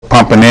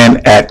pumping in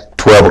at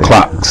 12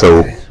 o'clock.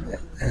 So,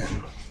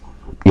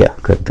 yeah,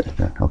 good.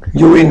 Okay.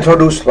 You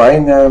introduce, right,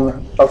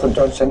 Dr.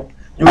 Johnson?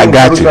 You I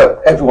got introduce you.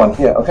 Everyone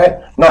here,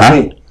 okay? Not Huh?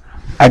 me.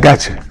 I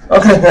got you.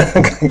 Okay.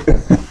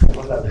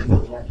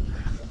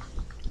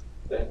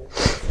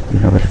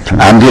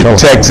 I'm getting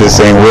Texas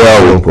saying,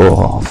 well, go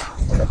off.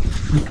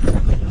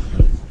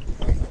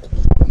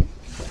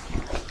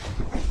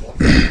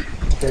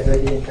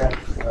 Okay.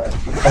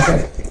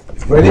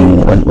 Ready?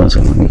 One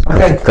second.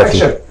 Okay, Cut it.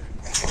 action.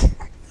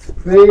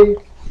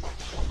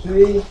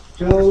 3,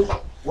 2,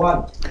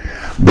 1.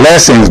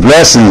 blessings,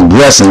 blessings,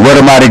 blessings. What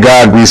a mighty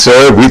God we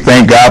serve. We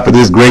thank God for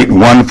this great,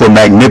 wonderful,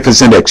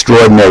 magnificent,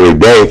 extraordinary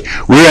day.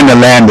 We're in the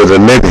land of the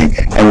living,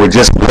 and we're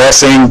just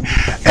blessing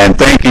and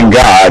thanking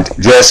God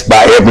just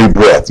by every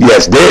breath.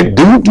 Yes, do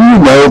you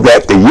know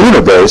that the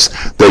universe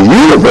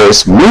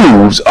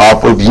moves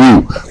off of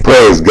you?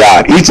 Praise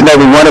God. Each and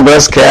every one of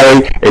us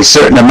carry a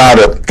certain amount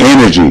of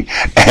energy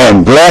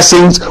and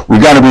blessings.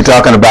 We're going to be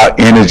talking about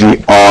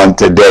energy on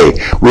today.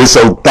 We're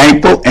so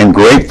thankful and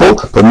grateful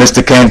for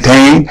Mr.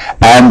 Cantain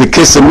and the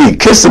Kisame,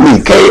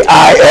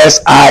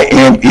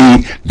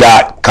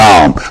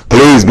 KISIME.com.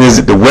 Please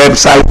visit the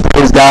website.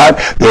 Praise God.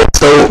 There are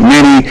so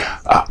many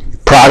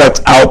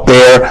products out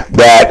there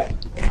that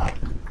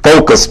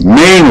focus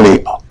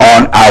mainly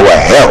on our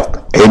health.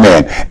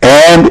 Amen.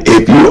 And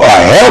if you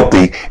are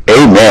healthy,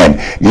 amen,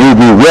 you'll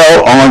be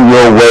well on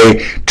your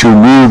way to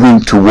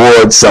moving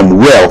towards some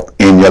wealth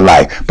in your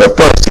life. But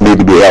first, you need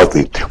to be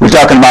healthy. We're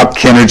talking about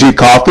Kenergy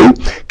Coffee.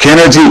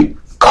 Kenergy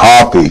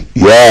Coffee.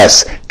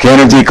 Yes,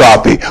 Kenergy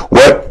Coffee.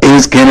 What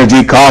is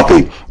Kenergy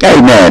Coffee?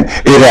 Amen.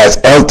 It has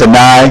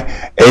L-theanine.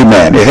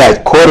 Amen. It has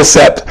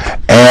cordyceps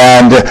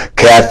and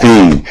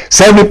caffeine.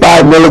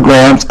 75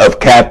 milligrams of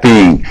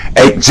caffeine.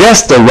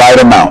 Just the right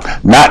amount.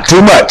 Not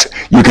too much.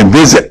 You can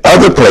visit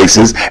other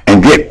places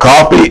and get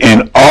coffee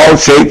in all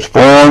shapes,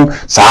 forms,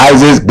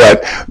 sizes,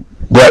 but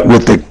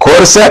with the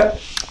cordyceps,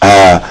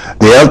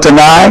 the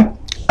L-theanine,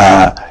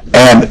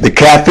 and the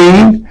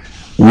caffeine,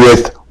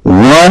 with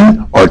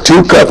 1 or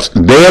 2 cups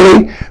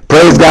daily,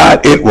 praise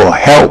God, it will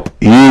help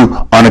you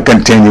on a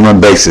continuum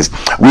basis.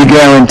 We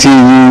guarantee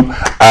you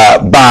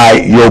by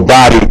your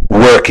body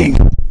working.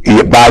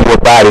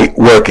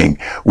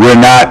 We're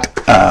not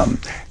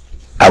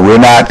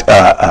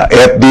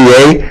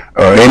FDA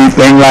or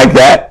anything like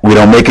that. We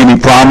don't make any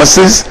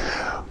promises.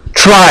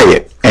 Try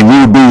it, and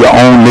you'll be your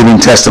own living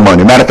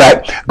testimony. Matter of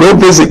fact, go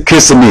visit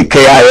Kisame,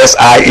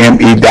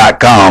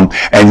 KISIME.com,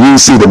 and you'll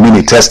see the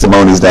many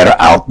testimonies that are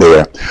out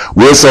there.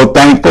 We're so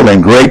thankful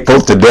and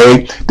grateful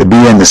today to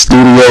be in the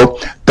studio.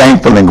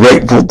 Thankful and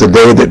grateful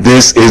today that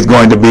this is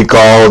going to be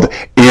called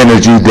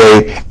Energy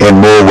Day in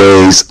more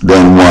ways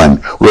than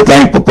one. We're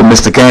thankful for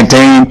Mr.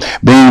 Cantain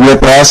being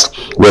with us.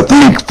 We're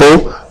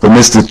thankful for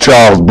Mr.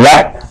 Charles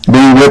Black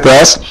being with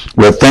us.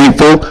 We're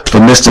thankful for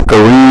Mr.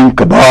 Kareem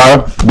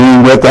Kabar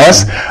being with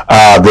us.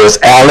 There's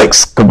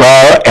Alex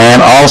Kabar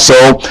and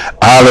also,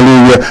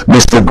 hallelujah,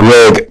 Mr.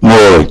 Greg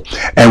Morey.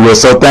 And we're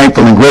so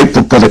thankful and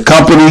grateful for the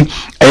company,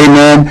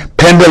 amen,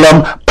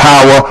 Pendulum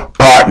Power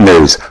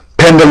Partners.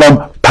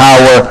 Pendulum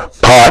Power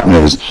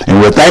Partners.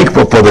 And we're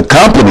thankful for the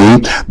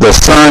company, the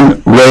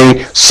Sun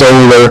Ray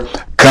Solar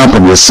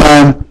Company. The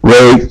Sun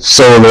Ray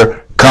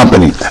Solar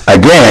Company.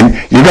 Again,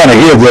 you're going to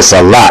hear this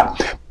a lot.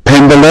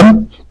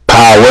 Pendulum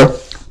Power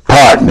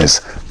Partners.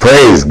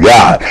 Praise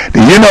God.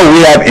 Do you know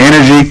we have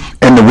energy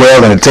in the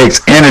world, and it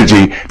takes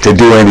energy to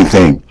do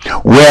anything?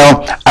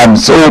 Well, I'm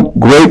so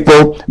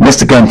grateful.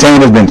 Mr.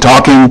 Cantain has been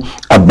talking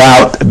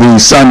about the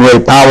Sunray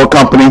Power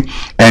Company,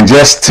 and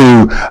just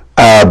to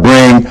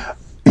bring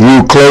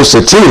you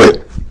closer to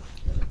it,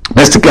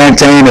 Mr.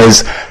 Cantain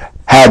has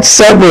had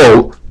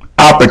several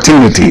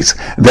opportunities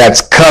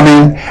that's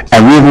coming,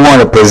 and we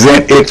want to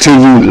present it to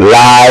you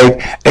live,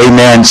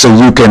 amen, so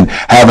you can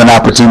have an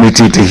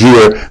opportunity to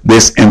hear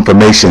this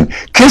information.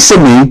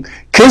 Kisame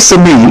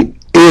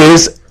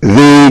is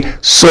the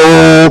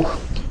sole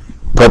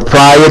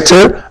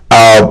proprietor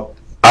of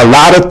a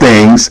lot of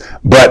things,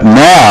 but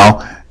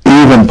now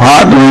even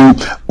partnering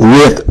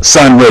with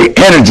Sunray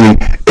Energy,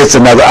 it's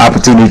another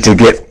opportunity to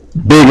get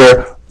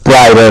bigger,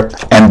 brighter,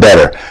 and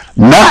better.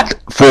 Not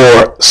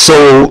for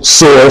sole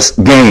source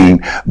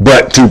gain,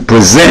 but to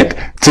present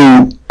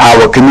to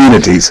our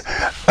communities.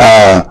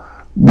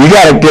 We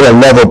got to get a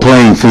level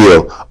playing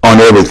field on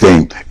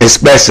everything,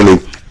 especially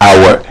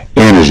our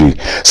energy.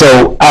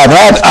 So I've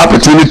had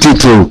opportunity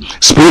to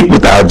speak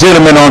with our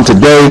gentleman on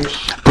today,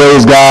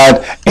 praise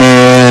God,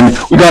 and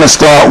we're going to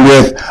start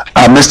with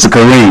Mr.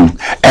 Kareem.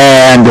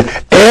 And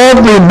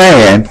every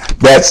man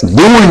that's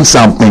doing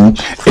something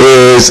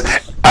is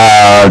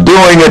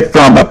doing it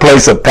from a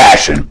place of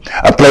passion,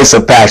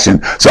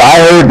 So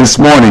I heard this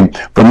morning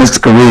from Mr.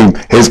 Kareem,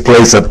 his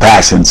place of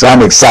passion. So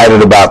I'm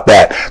excited about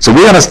that. So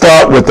we're going to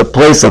start with the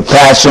place of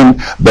passion,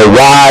 the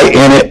why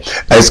in it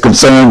as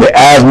concerned the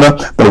asthma,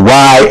 the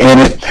why in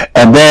it,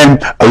 and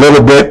then a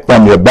little bit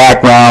from your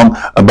background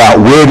about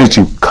where did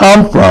you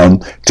come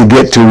from to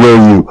get to where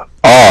you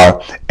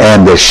are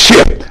and the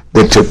shift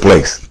that took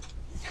place.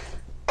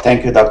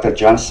 Thank you, Dr.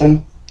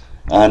 Johnson.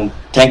 And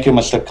thank you,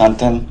 Mr.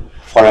 Kantan,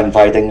 for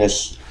inviting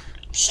us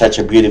such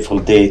a beautiful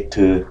day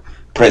to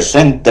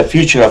present the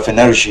future of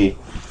energy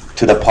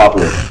to the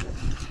public.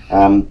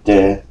 I'm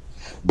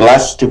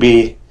blessed to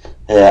be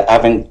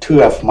having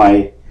two of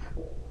my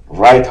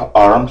right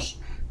arms,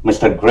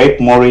 Mr.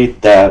 Greg Murray,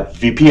 the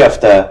VP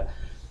of the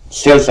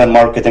Sales and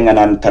Marketing and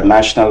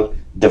International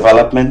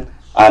Development,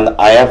 and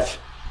I have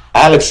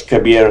Alex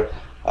Kabir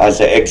as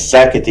the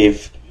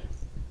executive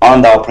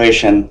on the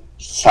operation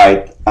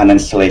side and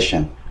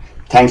installation.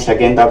 Thanks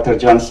again, Dr.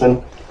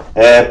 Johnson.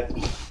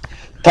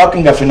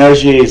 Talking of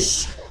energy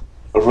is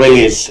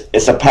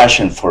a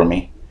passion for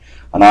me,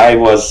 and I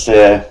was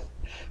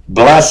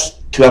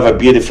blessed to have a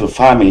beautiful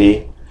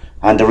family.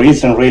 And the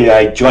reason really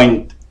I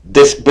joined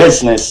this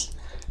business,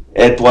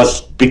 it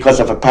was because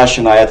of a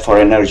passion I had for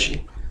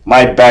energy.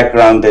 My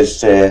background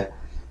is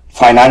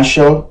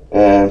financial.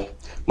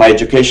 My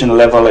education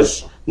level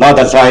is not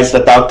as high as the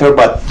doctor,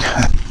 but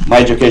my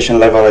education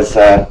level is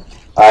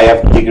I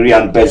have a degree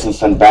on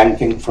business and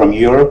banking from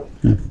Europe.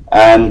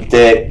 And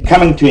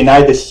coming to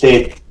United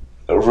States,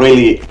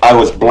 really, I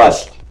was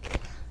blessed.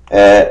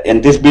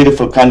 In this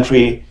beautiful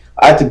country,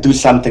 I had to do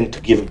something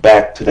to give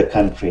back to the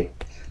country.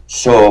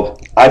 So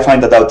I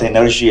find that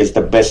energy is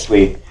the best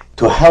way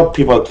to help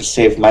people to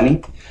save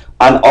money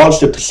and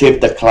also to save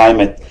the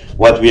climate,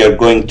 what we are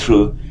going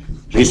through.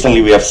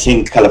 Recently, we have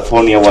seen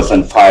California was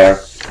on fire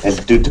as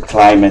due to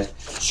climate.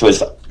 So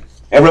it's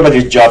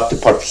everybody's job to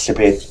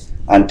participate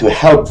and to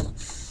help,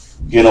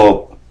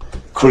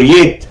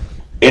 create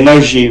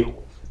energy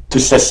to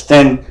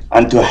sustain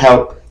and to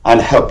help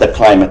the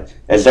climate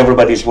as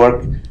everybody's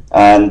work.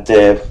 And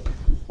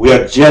we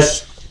are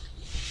just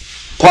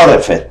part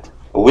of it.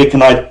 We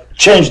cannot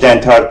change the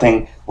entire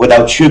thing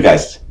without you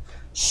guys.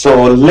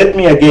 So let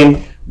me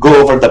again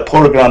go over the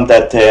program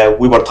that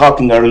we were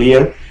talking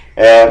earlier.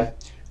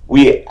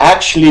 We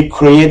actually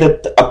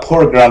created a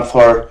program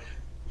for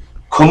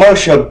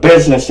commercial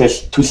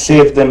businesses to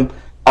save them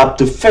up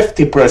to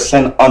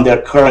 50% on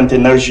their current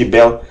energy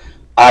bill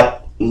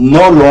at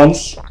no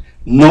loans,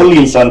 no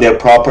liens on their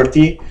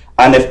property.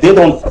 And if they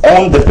don't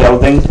own the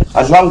building,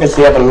 as long as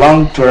they have a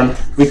long term,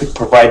 we could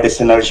provide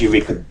this energy.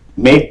 We could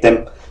make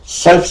them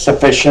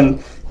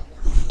self-sufficient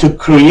to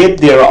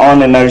create their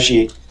own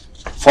energy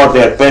for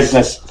their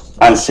business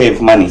and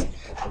save money.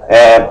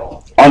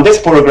 On this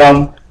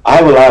program,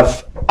 I will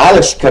have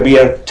Alex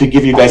Kabir to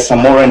give you guys some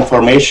more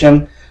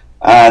information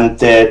and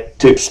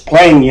to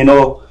explain,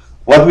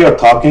 what we are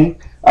talking.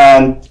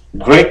 And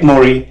Greg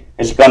Murray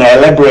is going to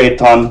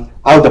elaborate on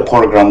how the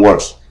program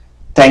works.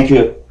 Thank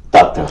you,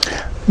 Doctor.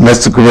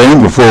 Mr.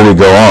 Kareem, before we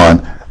go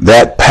on,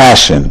 that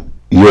passion,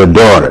 your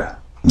daughter,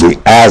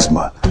 the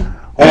asthma,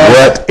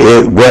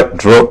 what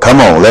drove,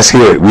 come on, let's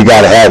hear it. We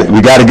got to have it. We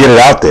got to get it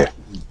out there.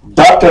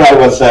 Doctor, I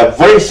was a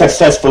very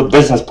successful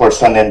business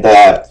person in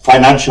the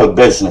financial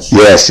business.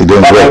 Yes, you're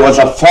doing but great. I was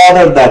a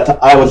father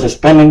that I was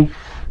spending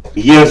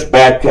years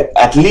back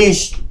at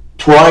least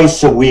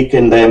twice a week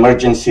in the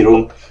emergency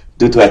room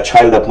due to a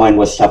child of mine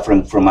was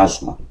suffering from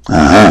asthma.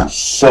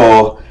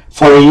 So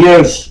for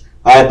years,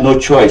 I had no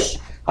choice.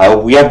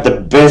 We have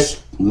the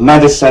best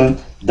medicine,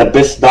 the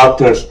best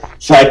doctors.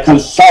 So I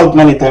consult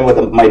many times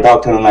with my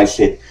doctor and I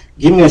said,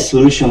 give me a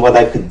solution what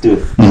I could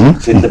do.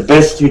 So the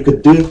best you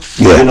could do,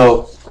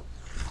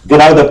 get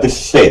out of this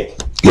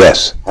state.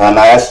 Yes. And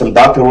I asked him,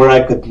 doctor, where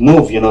I could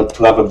move,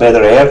 to have a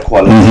better air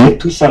quality.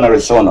 Tucson,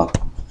 Arizona.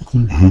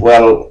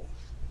 Well,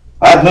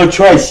 I had no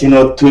choice,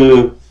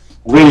 to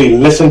really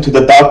listen to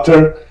the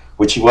doctor,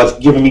 which he was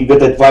giving me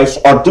good advice,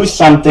 or do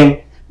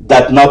something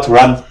that not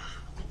run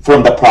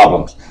from the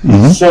problems.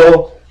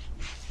 So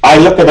I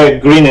look at the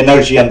green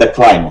energy and the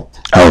climate.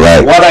 All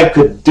right. What I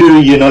could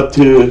do,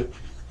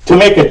 to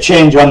make a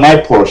change on my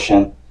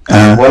portion.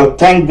 Well,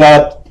 thank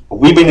God,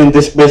 we've been in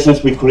this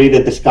business. We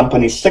created this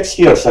company 6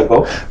 years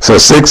ago. So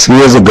 6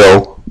 years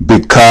ago,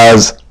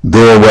 because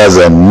there was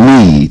a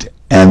need,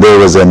 and there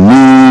was a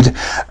need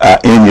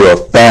in your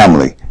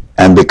family,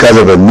 and because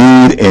of a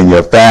need in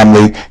your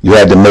family, you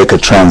had to make a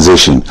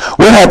transition.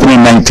 What happened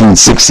in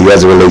 1960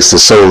 as it relates to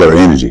solar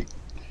energy?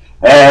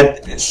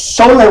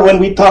 Solar, when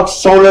we talk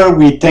solar,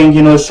 we think,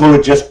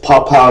 solar just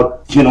pop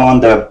out, on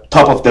the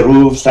top of the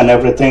roofs and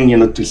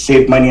everything, to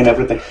save money and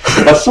everything.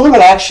 But solar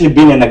actually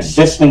been in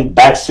existence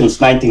back since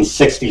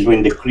 1960s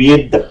when they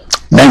created the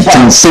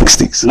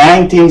 1960s.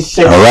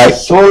 1960s. All right.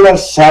 Solar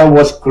cell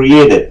was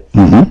created.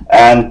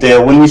 And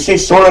when we say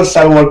solar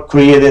cell was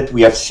created,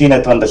 we have seen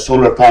it on the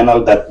solar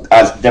panel that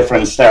has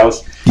different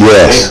cells.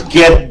 Yes. They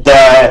get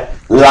the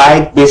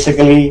light,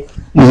 basically,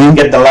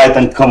 get the light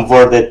and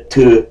convert it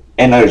to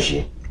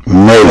energy.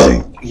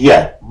 Amazing. So,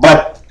 yeah,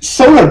 but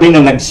solar been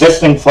in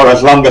existence for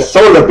as long as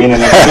solar been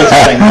in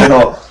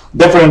existence,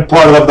 different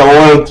part of the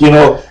world,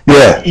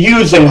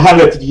 using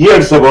 100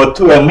 years ago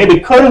to, and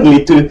maybe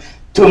currently to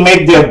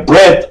make their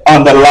bread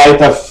on the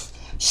light of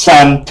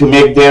sun, to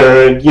make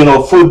their,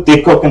 food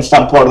they cook in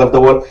some part of the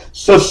world.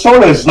 So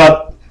solar is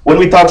not, when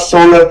we talk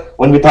solar,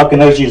 when we talk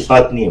energy, it's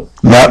not new.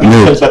 Not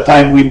new. Since the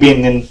time we've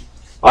been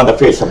on the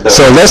face of the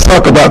So earth. let's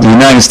talk about the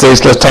United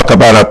States. Let's talk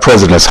about our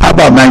presidents. How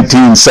about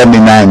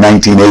 1979,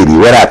 1980?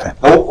 What happened?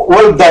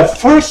 Well, the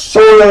first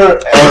solar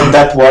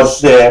that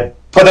was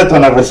put it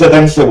on a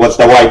residence was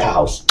the White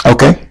House.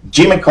 Okay.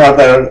 Jimmy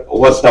Carter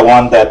was the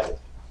one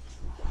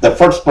the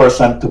first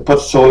person to put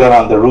solar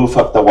on the roof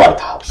of the White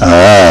House.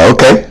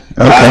 Okay.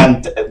 Okay.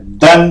 And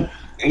then,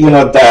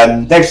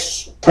 the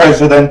next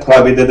president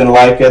probably didn't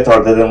like it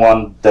or didn't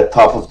want the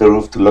top of the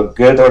roof to look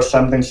good or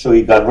something, so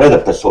he got rid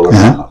of the solar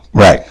panel.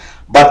 Right.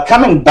 But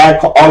coming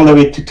back all the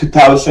way to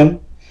 2000,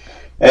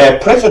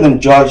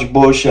 President George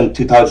Bush in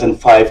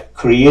 2005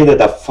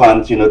 created a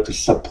fund, to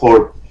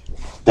support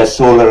the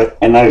solar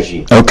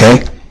energy.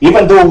 Okay.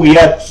 Even though we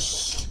had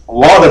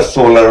water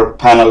solar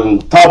panel on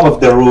top of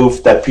the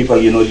roof that people,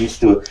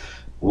 used to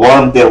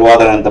warm their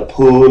water in the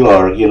pool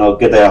or,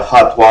 get their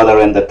hot water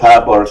in the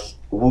tub, or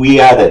we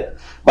had it.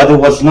 But it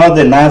was not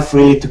enough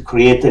really to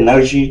create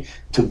energy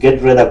to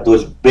get rid of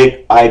those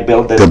big eye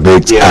bills. The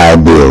big eye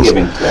bills.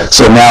 Giving to us.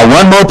 So now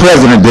one more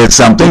president did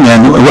something,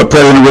 and what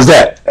president was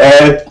that?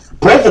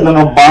 President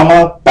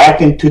Obama,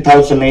 back in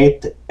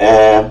 2008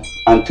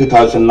 and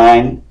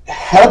 2009,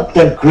 helped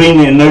the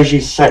green energy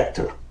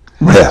sector,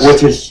 Yes.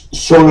 which is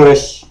solar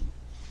is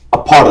a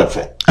part of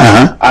it.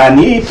 Uh-huh. And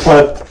he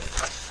put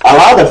a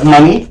lot of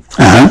money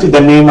into the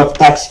name of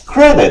tax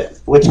credit,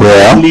 which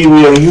Well. currently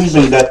we are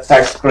using that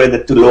tax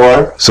credit to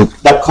lower So-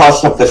 the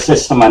cost of the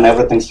system and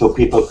everything so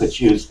people could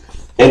use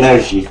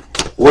energy.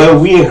 Well,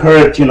 we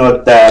heard,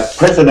 the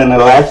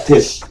president-elect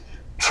is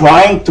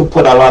trying to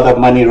put a lot of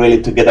money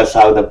really to get us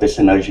out of this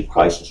energy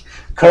crisis.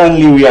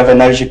 Currently, we have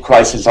energy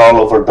crisis all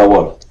over the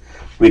world.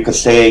 We could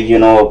say,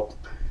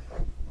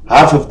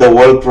 half of the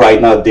world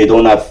right now, they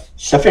don't have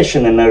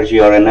sufficient energy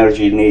or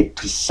energy need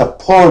to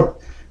support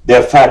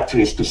their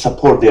factories, to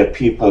support their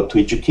people, to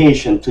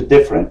education, to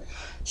different.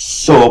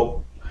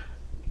 So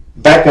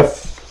back in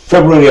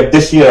February of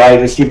this year, I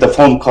received a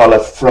phone call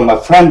from a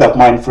friend of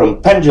mine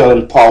from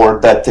Pendulum Power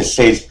that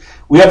says,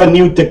 we have a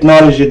new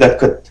technology that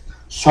could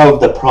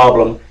solve the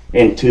problem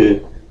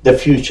into the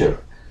future.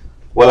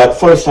 Well, at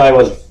first I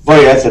was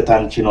very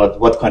hesitant,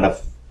 what kind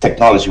of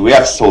technology. We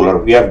have solar,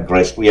 we have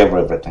GRIST, we have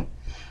everything.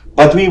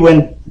 But we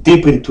went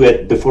deep into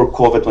it before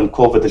COVID, when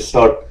COVID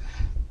started,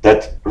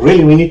 that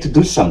really we need to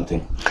do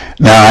something.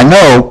 Now I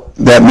know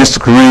that Mr.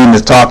 Kareem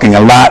is talking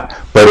a lot,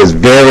 but it's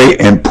very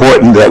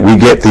important that we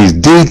get these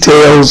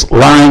details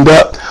lined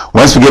up.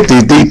 Once we get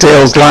these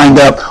details lined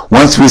up,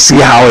 once we see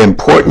how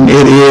important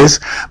it is,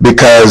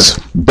 because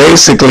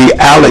basically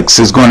Alex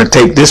is going to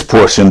take this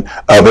portion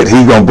of it.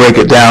 He's going to break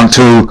it down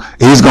to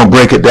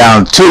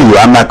you.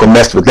 I'm not going to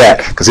mess with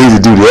that because he's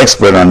the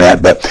expert on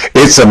that. But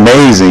it's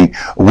amazing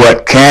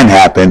what can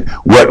happen,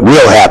 what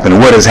will happen,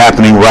 what is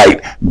happening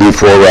right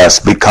before us,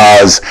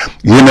 because,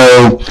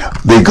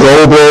 the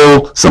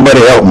global, somebody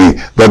help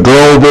me, the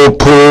global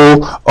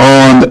pull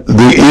on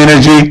the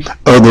energy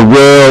of the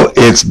world,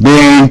 it's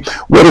being,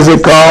 what is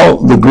it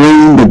called? The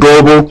green, the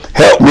global,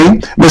 help me.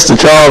 Mr.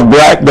 Charles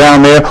Black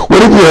down there,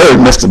 what have you heard,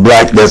 Mr.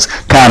 Black, that's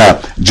kind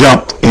of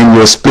jumped in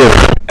your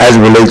spirit as it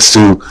relates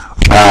to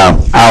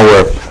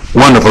our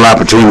wonderful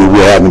opportunity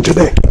we're having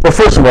today? Well,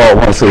 first of all, I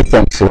want to say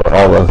thanks to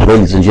all the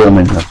ladies and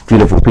gentlemen, the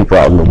beautiful people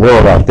out in the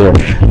world out there.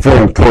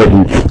 Very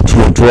important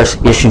to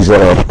address issues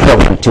that are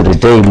prevalent to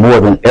today more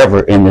than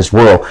ever in this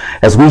world.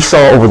 As we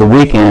saw over the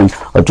weekend,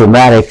 a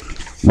dramatic,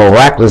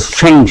 miraculous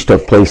change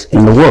took place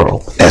in the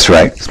world. That's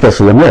right.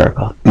 Especially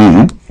America.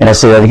 Mm-hmm. And I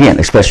say that again,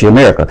 especially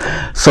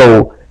America.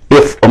 So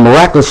if a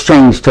miraculous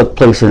change took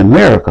place in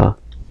America,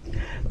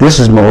 this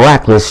is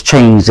miraculous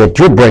change that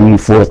you're bringing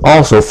forth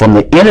also from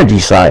the energy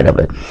side of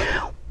it.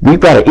 We've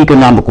got an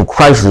economical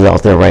crisis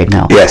out there right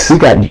now. Yes. We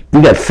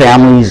got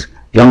families,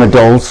 young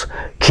adults,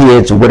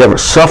 kids, whatever,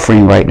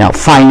 suffering right now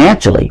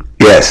financially.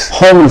 Yes.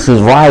 Homeless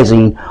is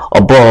rising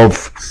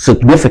above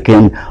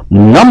significant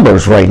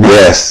numbers right now.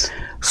 Yes.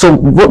 So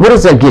what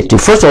does that get to?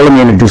 First of all, let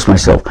me introduce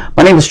myself.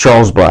 My name is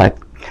Charles Black.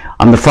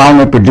 I'm the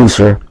founder and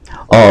producer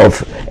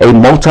of a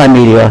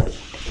multimedia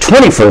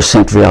 21st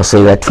century, I'll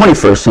say that,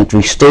 21st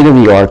century,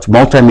 state-of-the-art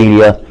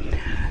multimedia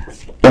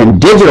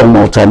and digital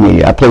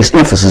multimedia. I place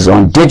emphasis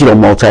on digital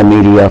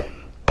multimedia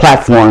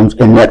platforms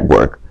and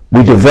network.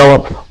 We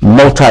develop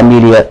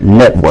multimedia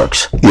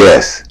networks.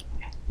 Yes.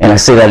 And I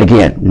say that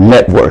again,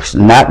 networks,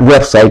 not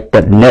website,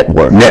 but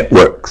network.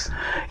 Networks.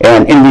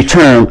 And in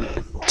return,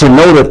 to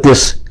know that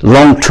this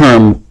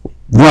long-term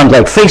run,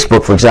 like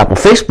Facebook, for example,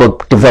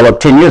 Facebook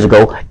developed 10 years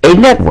ago a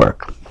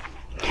network.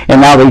 And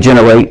now they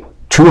generate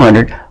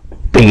 $200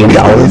 billion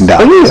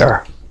a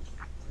year.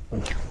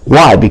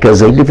 Why? Because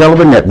they develop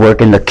a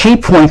network, and the key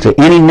point to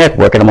any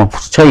network, and I'm going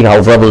to tell you how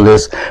relevant it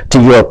is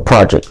to your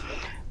project.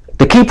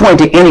 The key point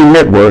to any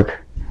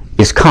network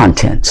is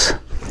contents.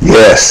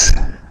 Yes.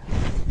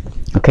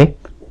 Okay?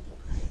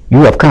 You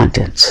have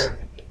contents.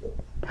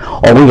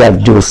 All we have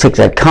to do is take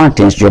that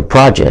contents, your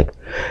project,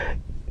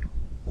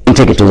 and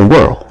take it to the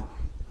world,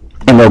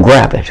 and they'll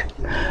grab it.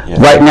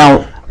 Yeah. Right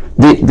now,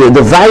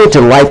 the value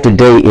to life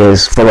today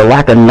is, for the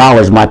lack of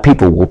knowledge, my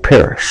people will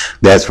perish.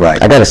 That's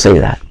right. I got to say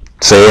that.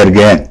 Say it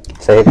again.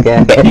 Say it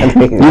again.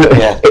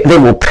 They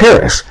will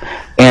perish.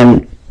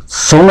 And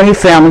so many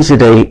families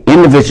today,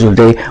 individuals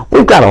today,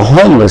 we've got a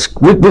homeless,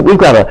 we've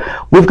got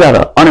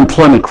an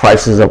unemployment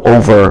crisis of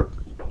over,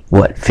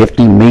 what,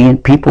 50 million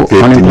people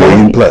 50 unemployed?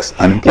 million plus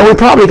unemployed. And we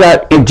probably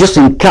got, just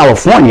in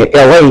California,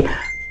 LA,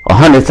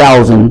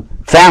 100,000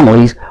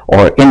 families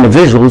or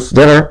individuals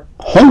that are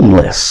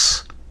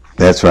homeless.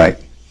 That's right.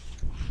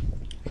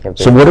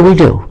 So what do we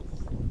do?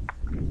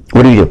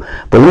 What do you do?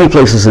 But let me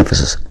place this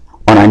emphasis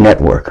on our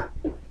network.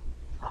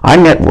 Our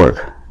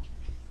network,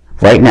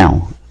 right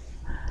now,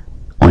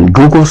 on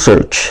Google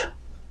search,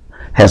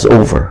 has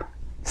over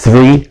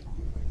 3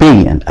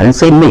 billion, I didn't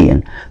say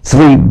million,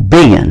 3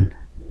 billion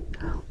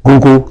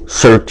Google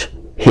search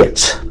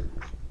hits.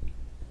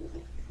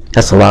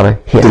 That's a lot of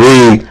hits. 3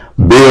 I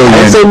didn't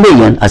billion. say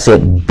million, I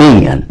said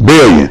billion.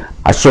 Billion.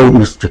 I showed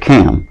Mr.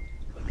 Cam.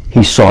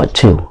 He saw it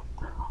too.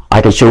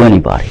 I can show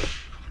anybody.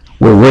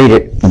 We're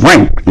ranked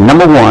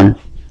 #1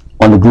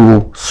 on the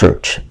Google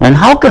search. And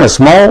how can a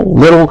small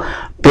little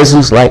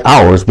business like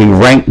ours be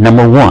ranked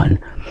 #1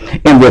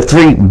 and with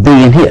 3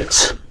 billion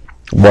hits?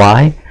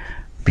 Why?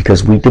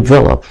 Because we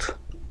developed,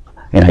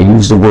 and I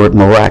use the word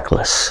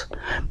miraculous,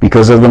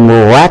 because of the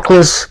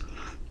miraculous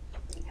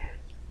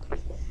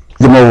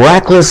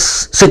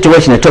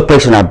situation that took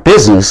place in our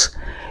business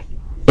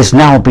is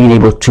now being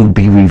able to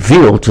be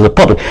revealed to the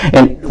public.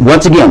 And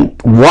once again,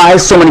 why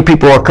so many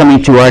people are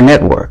coming to our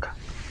network?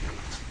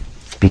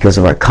 Because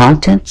of our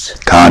contents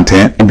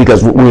Content. and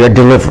because we are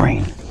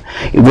delivering.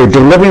 We're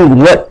delivering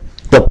what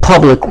the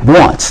public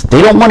wants.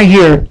 They don't want to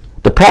hear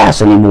the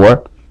past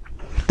anymore.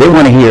 They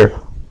want to hear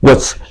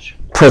what's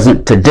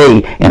present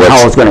today and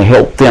how it's going to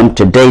help them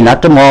today,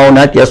 not tomorrow,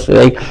 not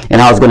yesterday, and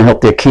how it's going to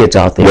help their kids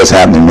out there. What's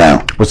happening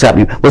now? What's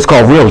happening? What's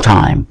called real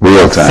time.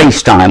 Real time.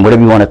 FaceTime,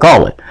 whatever you want to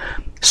call it.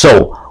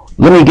 So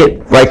let me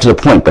get right to the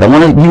point, but I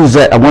want to use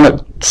that. I want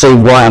to say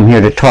why I'm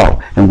here to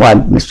talk and why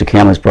Mr.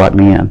 Cam has brought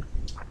me in.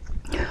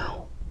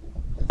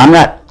 I'm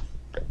not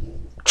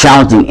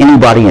challenging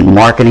anybody in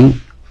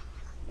marketing.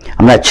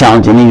 I'm not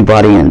challenging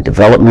anybody in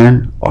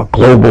development or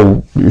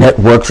global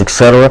networks,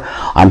 etc.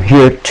 I'm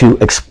here to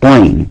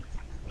explain.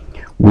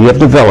 We have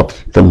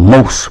developed the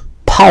most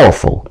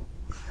powerful,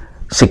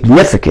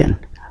 significant,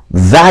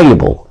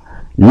 valuable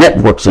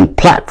networks and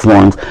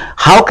platforms.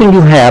 How can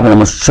you have, and I'm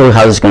going to show you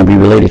how this is going to be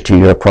related to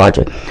your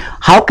project,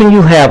 how can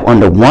you have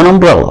under one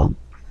umbrella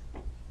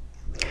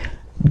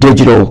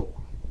digital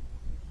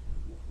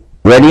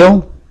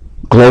radio,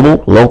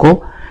 global,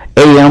 local,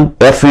 AM,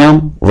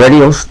 FM,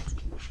 radios,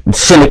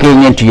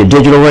 syndicating into your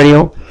digital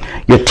radio,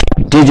 your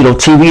digital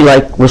TV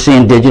like we're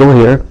seeing digital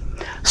here,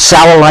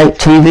 satellite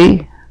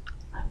TV,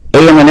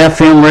 AM and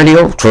FM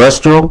radio,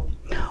 terrestrial,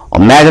 a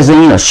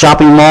magazine, a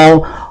shopping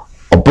mall,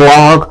 a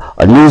blog,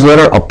 a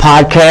newsletter, a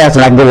podcast,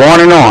 and I can go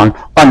on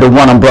under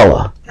one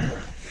umbrella.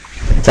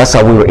 That's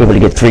how we were able to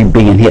get 3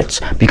 billion hits,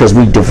 because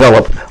we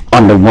developed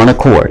under one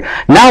accord.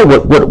 Now,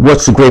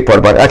 what's the great part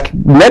about it? I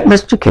met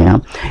Mr.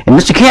 Cam, and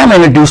Mr. Cam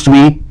introduced to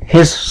me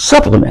his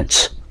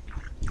supplements.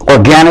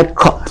 Organic,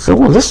 so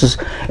well, this is,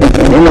 and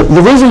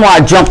the reason why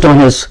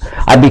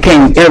I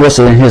became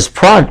interested in his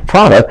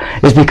product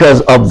is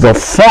because of the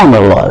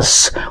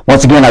formulas.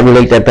 Once again, I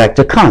relate that back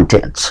to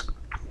contents.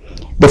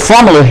 The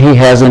formula he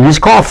has in his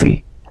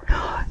coffee.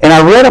 And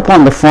I read up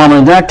on the formula,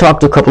 and then I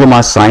talked to a couple of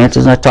my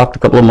scientists, and I talked to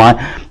a couple of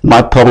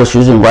my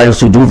publishers and writers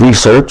who do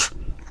research.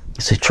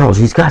 I said, Charles,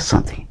 he's got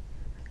something.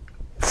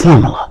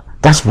 Formula.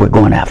 That's what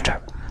we're going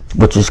after,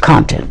 which is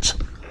contents.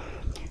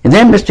 And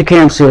then Mr.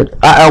 Cam said,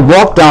 I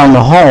walked down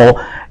the hall,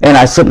 and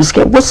I said, Mr.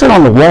 Cam, what's that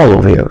on the wall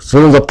over here?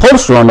 So there's a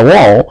poster on the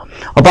wall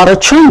about a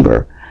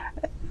chamber.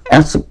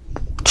 And I said,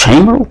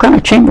 chamber? What kind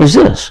of chamber is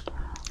this?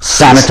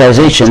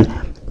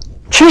 Sanitization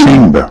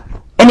chamber.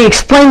 And he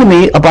explained to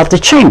me about the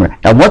chamber.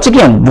 Now, once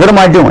again, what am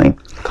I doing?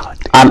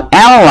 I'm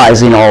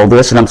analyzing all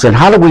this, and I'm saying,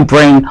 how do we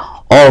bring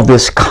all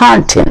this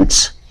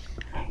contents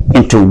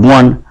into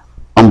one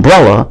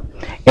umbrella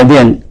and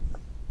then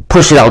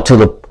push it out to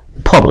the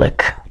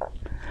public?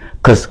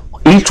 Because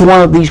each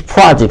one of these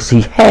projects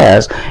he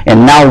has,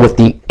 and now with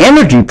the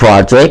energy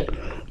project,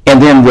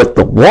 and then with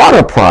the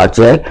water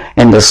project,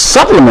 and the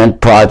supplement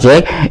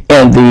project,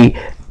 and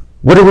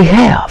what do we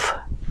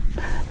have?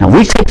 Now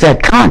we take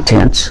that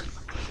contents,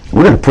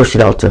 we're going to push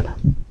it out to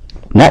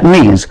not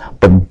millions,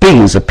 but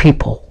billions of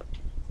people.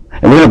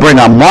 And we're going to bring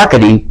our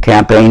marketing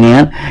campaign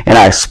in, and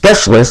our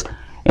specialists,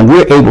 and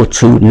we're able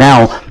to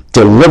now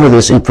deliver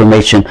this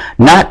information,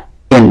 not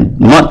in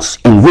months,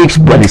 in weeks,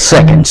 but in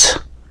seconds.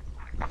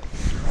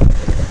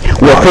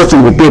 Where a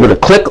person will be able to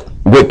click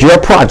with your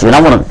project, and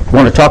I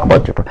want to talk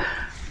about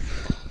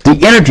the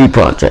energy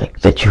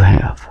project that you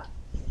have.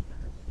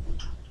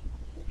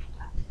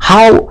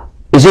 How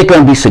is it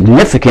going to be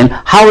significant?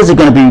 How is it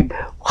going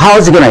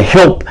to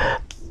help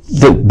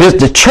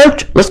the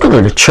church? Let's go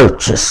to the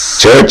churches.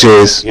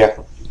 Churches. Yeah.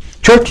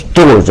 Church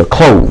doors are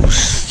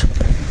closed.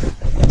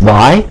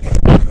 Why?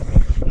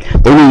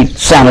 They need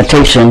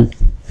sanitation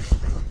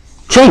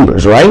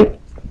chambers, right?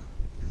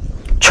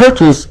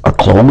 Churches are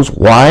closed.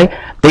 Why?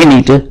 They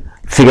need to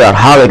figure out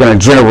how they're going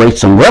to generate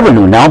some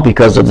revenue now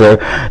because of their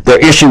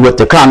issue with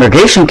the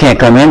congregation can't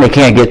come in. They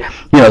can't get,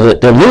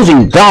 they're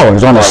losing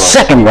dollars on a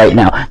second right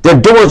now. Their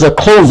doors are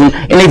closing,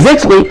 and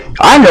eventually,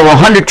 I know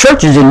 100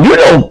 churches, and you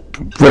know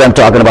what I'm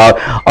talking about,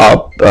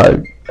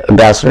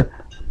 Ambassador.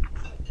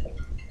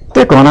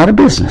 They're going out of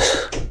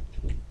business.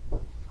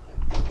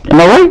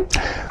 Am I right?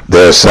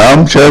 There are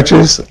some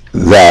churches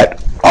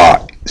that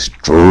are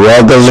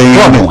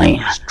struggling.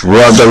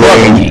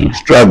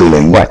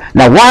 Right.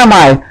 Now, why am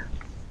I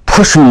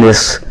pushing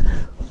this?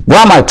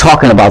 Why am I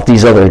talking about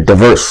these other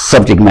diverse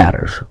subject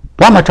matters?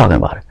 Why am I talking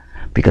about it?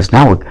 Because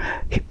now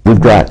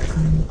we've got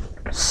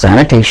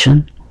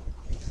sanitation,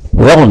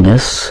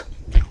 wellness,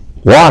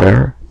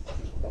 water,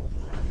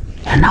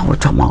 and now we're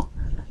talking about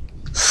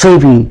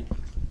saving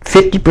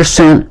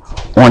 50%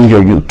 on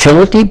your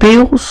utility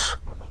bills.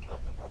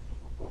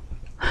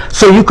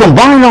 So you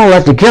combine all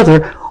that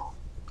together,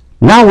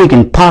 now we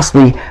can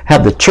possibly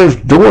have the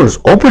church doors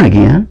open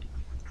again.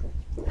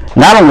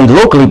 Not only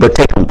locally, but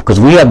because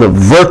we have the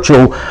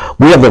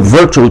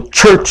virtual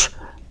church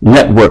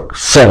network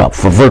set up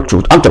for I'm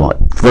talking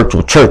about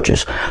virtual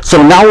churches.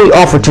 So now we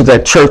offer to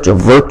that church a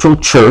virtual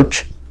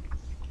church.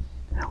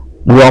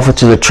 We offer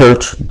to the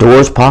church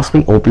doors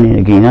possibly opening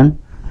again.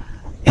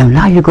 And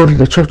now you go to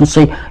the church and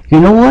say, you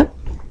know what?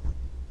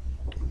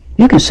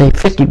 You can save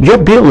your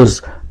bill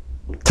is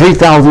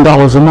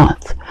 $3,000 a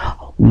month.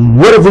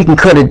 What if we can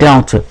cut it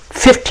down to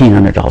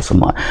 $1,500 a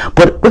month?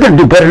 But we're going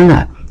to do better than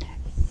that.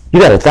 You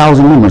got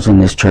 1,000 members in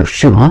this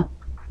church too, huh?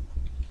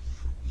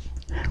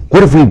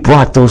 What if we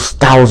brought those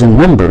 1,000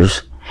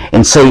 members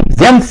and saved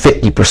them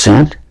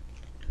 50%?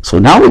 So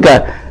now we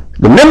got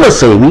the members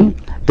saving,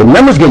 the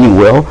members getting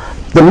well,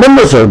 the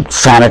members are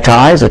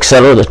sanitized,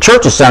 etc. The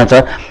church is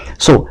sanitized.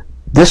 So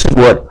this is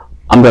what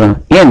I'm going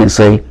to end and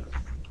say.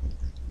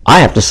 I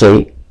have to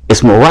say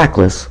it's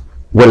miraculous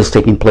what is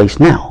taking place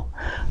now.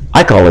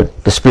 I call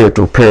it the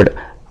spiritual paradigm.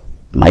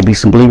 Might be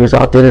some believers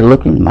out there that are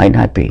looking, might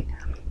not be.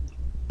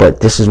 But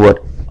this is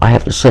what I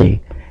have to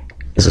say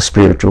is a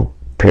spiritual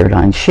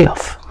paradigm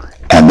shift.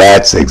 And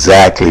that's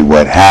exactly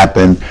what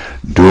happened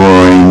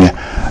during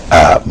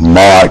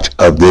March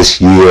of this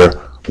year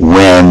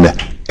when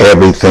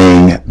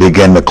everything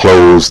began to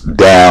close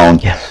down.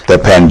 Yes. The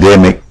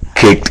pandemic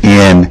kicked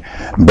in.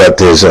 But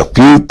there's a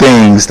few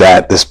things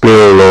that the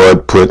Spirit of the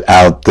Lord put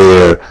out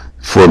there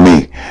for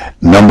me.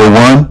 Number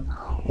one,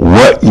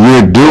 what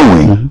you're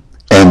doing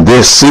in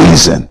this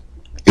season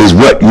is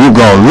what you're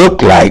going to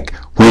look like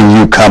when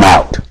you come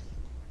out.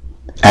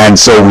 And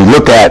so we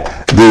look at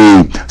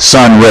the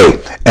sun ray.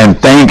 And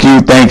thank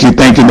you,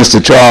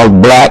 Mr. Charles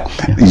Black.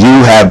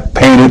 You have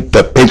painted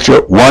the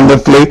picture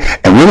wonderfully.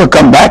 And we're going to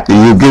come back to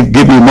you,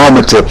 give you a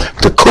moment to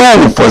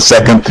cool for a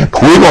second.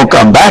 We're going to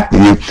come back to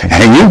you,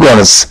 and you're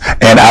going to,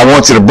 and I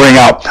want you to bring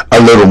out a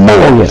little more.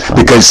 Oh, yes,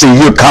 because see,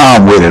 you're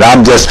calm with it.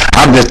 I'm just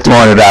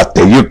throwing it out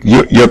there.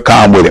 You're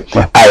calm with it.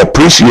 I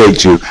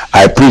appreciate you.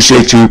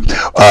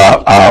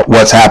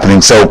 What's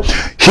happening. So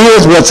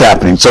here's what's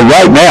happening. So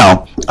right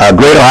now,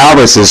 Greater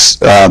Harvest is,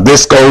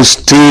 this goes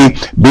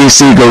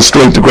TBC goes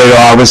straight to Greater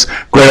Harvest.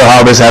 Greater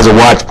Harvest has a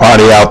watch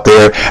party out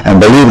there, and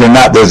believe it or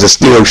not, there's a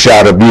still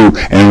shot of you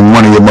in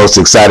one of your most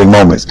exciting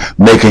moments,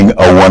 making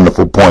a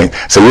wonderful point.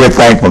 So we're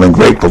thankful and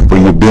grateful for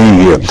you being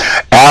here.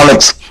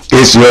 Alex,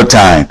 it's your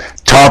time.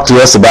 Talk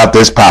to us about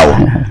this power.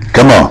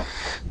 Come on.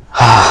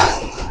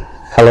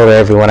 Hello to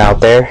everyone out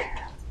there.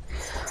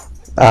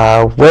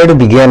 Where to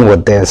begin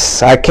with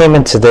this? I came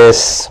into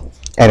this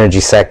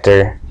energy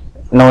sector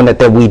knowing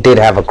that we did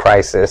have a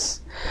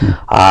crisis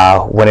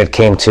when it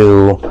came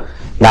to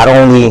not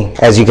only,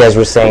 as you guys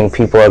were saying,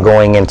 people are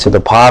going into the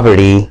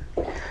poverty,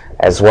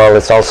 as well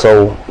as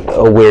also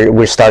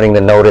we're starting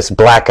to notice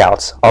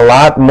blackouts a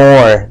lot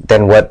more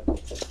than what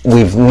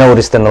we've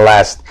noticed in the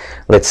last,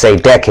 let's say,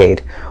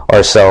 decade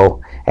or so.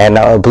 And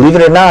believe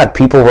it or not,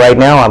 people right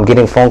now, I'm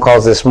getting phone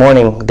calls this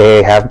morning,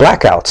 they have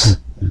blackouts.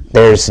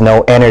 There's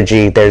no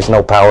energy, there's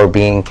no power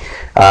being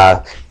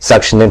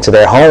suctioned into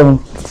their home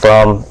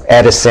from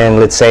Edison,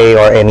 let's say,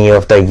 or any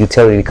of the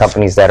utility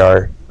companies that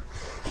are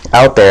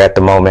out there at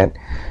the moment.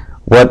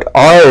 What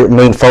our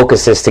main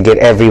focus is to get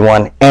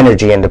everyone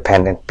energy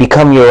independent.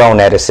 Become your own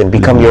Edison,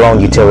 become your own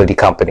utility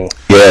company.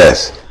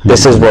 Yes.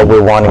 This is what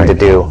we're wanting to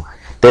do.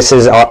 This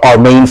is our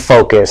main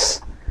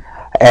focus.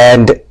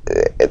 And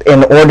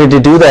in order to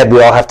do that,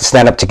 we all have to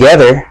stand up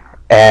together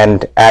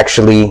and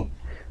actually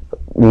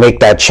make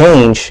that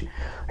change.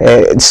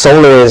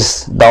 Solar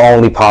is the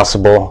only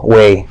possible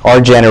way.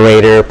 Our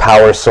generator,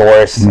 power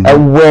source,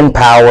 wind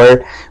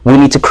power. We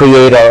need to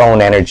create our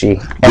own energy.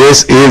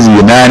 This is the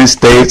United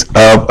States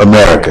of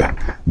America.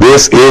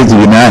 This is the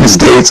United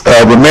States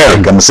of America.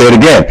 I'm going to say it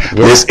again. Yes.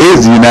 This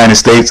is the United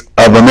States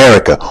of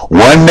America.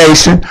 One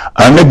nation,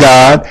 under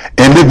God,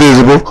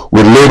 indivisible,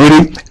 with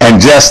liberty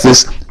and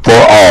justice for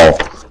all.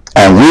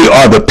 And we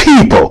are the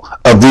people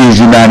of these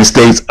United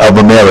States of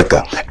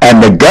America.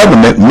 And the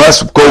government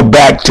must go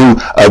back to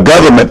a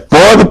government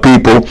for the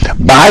people,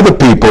 by the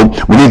people.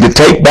 We need to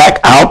take back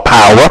our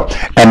power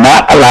and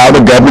not allow the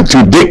government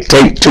to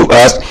dictate to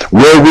us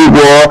where we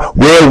were,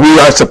 where we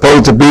are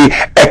supposed to be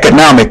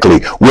economically,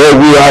 where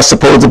we are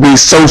supposed to be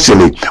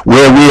socially,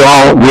 where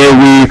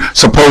we're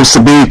supposed to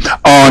be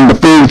on the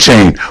food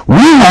chain.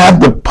 We have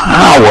the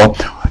power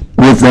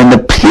within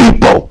the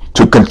people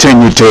to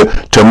continue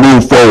to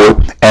move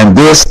forward. And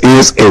this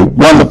is a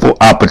wonderful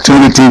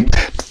opportunity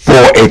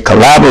for a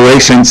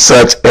collaboration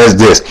such as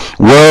this.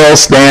 World,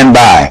 stand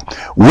by.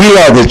 We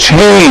are the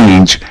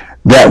change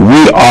that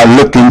we are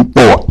looking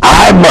for.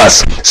 I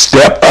must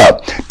step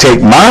up,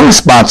 take my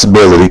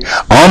responsibility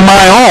on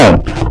my own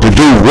to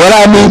do what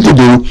I need to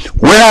do,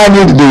 when I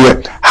need to do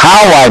it,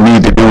 how I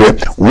need to do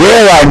it,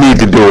 where I need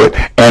to do it,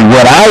 and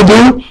what I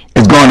do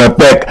is going to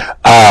affect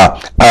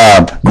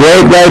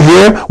Greg right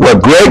here.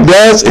 What Greg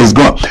does is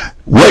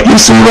what you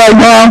see right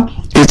now,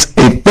 it's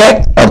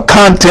effect of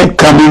content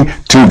coming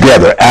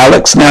together.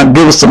 Alex, now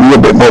give us a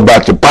little bit more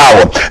about your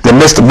power. Then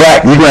Mr.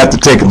 Black, you're going to have to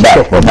take it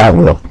back from me. I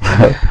will.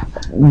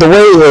 The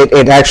way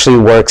it actually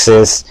works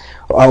is,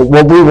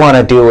 what we want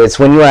to do is,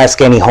 when you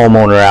ask any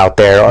homeowner out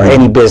there or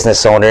any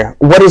business owner,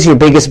 what is your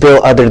biggest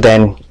bill other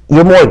than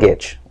your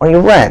mortgage or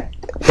your rent?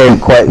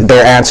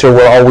 Their answer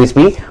will always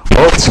be,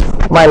 well, it's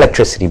my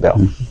electricity bill.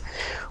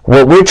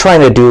 What we're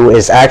trying to do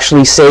is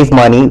actually save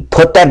money,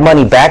 put that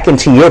money back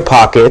into your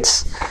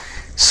pockets,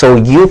 so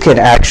you can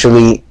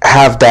actually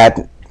have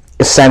that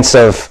sense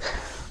of,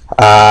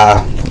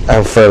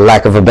 for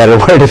lack of a better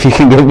word, if you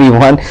can give me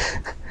one,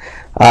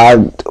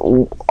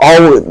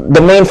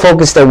 the main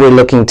focus that we're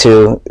looking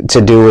to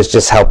do is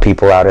just help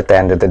people out at the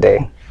end of the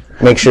day.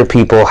 Make sure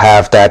people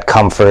have that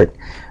comfort.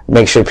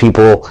 Make sure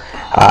people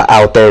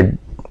out there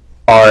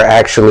are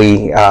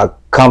actually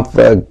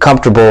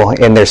comfortable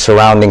in their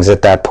surroundings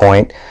at that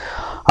point.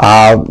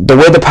 The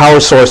way the power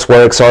source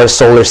works, our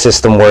solar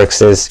system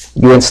works, is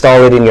you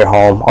install it in your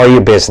home or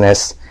your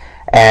business,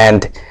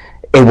 and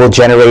it will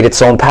generate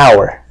its own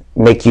power,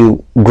 make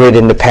you grid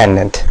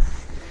independent.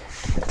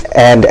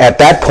 And at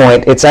that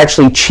point, it's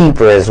actually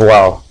cheaper as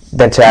well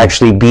than to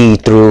actually be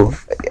through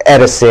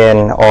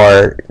Edison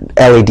or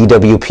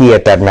LADWP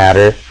at that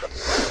matter.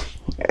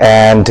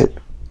 And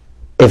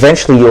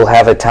eventually you'll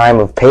have a time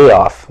of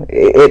payoff.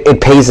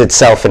 It pays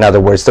itself, in other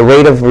words. The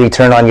rate of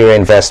return on your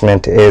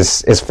investment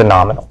is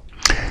phenomenal.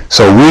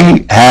 So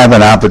we have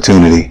an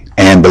opportunity,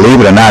 and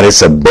believe it or not,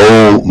 it's a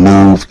bold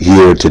move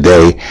here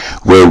today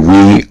where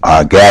we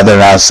are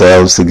gathering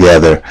ourselves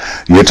together.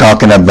 You're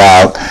talking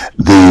about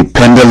the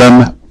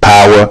Pendulum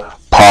Power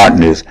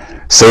Partners,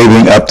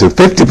 saving up to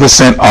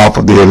 50% off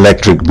of the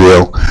electric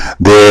bill.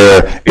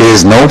 There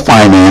is no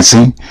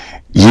financing.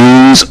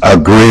 Use a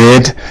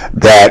grid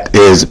that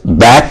is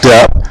backed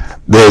up.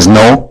 There's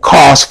no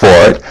cost for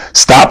it.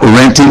 Stop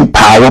renting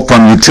power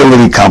from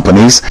utility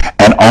companies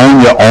and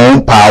own your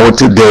own power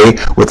today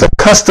with a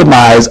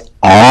customized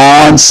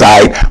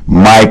on-site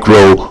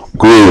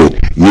microgrid.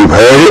 You've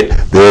heard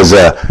it. There's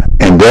a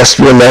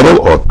industrial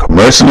level or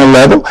commercial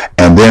level,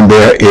 and then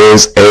there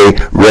is a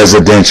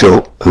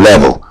residential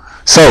level.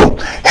 So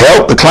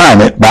help the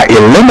climate by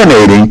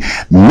eliminating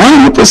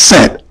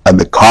 90% of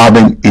the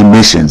carbon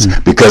emissions,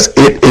 because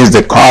it is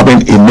the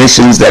carbon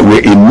emissions that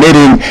we're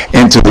emitting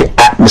into the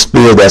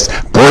atmosphere that's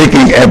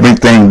breaking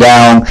everything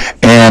down.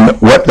 And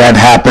what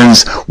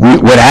happens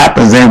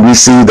then, we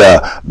see the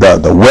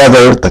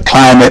weather, the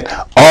climate,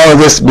 all of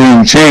this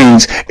being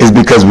changed is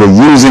because we're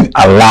using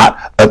a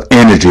lot of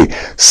energy.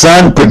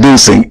 Sun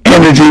producing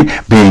energy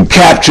being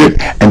captured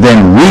and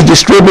then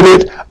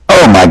redistributed.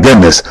 Oh my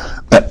goodness.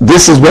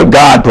 This is what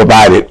God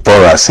provided for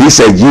us. He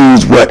said,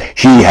 use what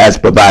He has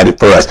provided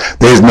for us.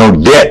 There's no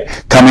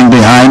debt coming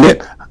behind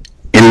it.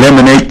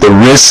 Eliminate the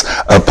risk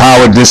of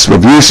power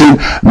distribution,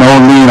 no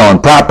lien on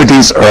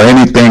properties or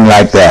anything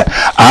like that.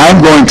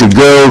 I'm going to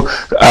go,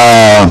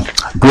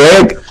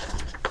 Greg,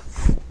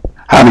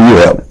 how do you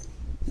help?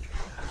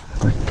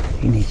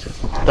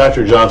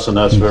 Dr. Johnson,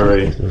 that's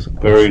very,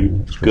 very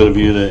good of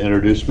you to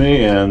introduce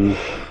me, and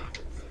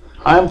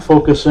I'm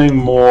focusing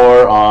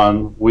more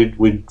on,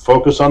 we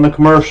focus on the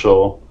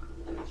commercial,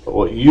 but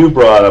what you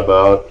brought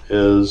about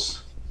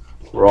is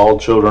we're all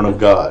children of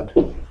God.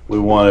 We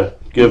want to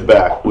give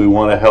back. We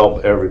want to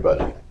help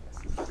everybody.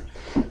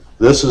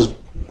 This is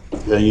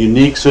a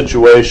unique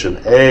situation.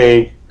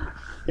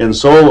 In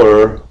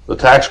solar, the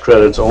tax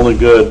credit's only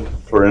good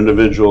for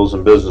individuals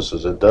and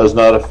businesses. It does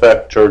not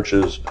affect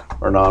churches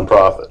or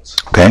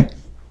nonprofits. Okay.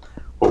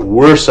 What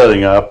we're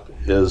setting up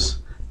is,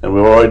 and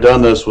we've already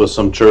done this with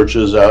some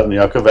churches out in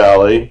Yucca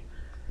Valley.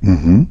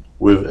 Mm-hmm.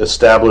 We've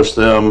established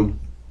them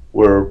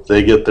where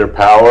they get their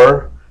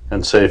power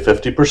and say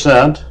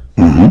 50%,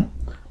 Mm-hmm.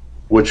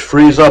 which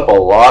frees up a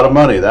lot of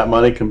money. That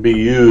money can be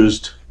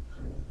used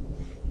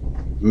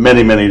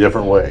many, many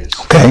different ways.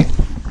 Okay.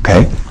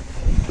 Okay.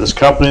 This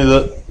company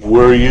that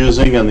we're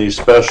using and these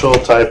special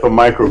type of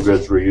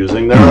microgrids we're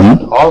using, they're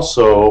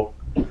also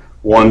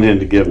wanting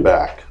to give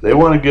back. They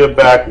want to give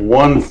back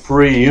one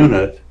free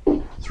unit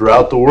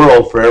throughout the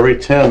world for every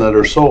 10 that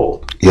are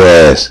sold.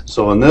 Yes.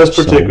 So in this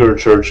particular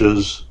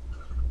church's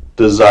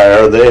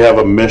desire, they have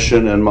a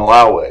mission in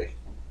Malawi.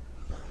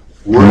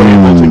 We're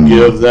able to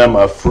give them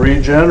a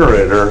free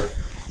generator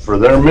for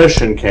their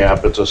mission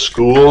camp. It's a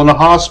school and a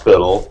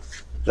hospital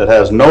that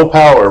has no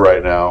power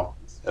right now,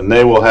 and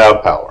they will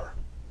have power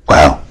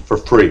Wow. for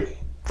free,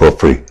 For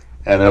free.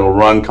 and it'll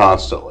run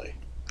constantly.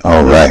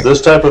 All right.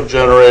 This type of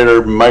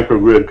generator,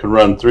 microgrid, can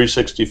run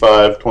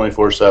 365,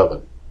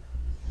 24/7.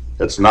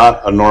 It's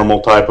not a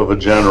normal type of a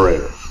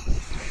generator.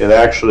 It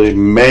actually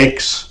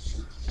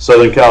makes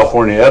Southern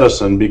California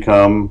Edison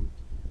become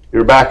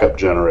your backup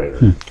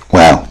generator.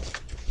 Wow.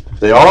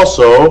 They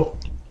also,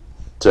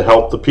 to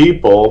help the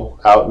people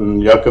out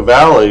in Yucca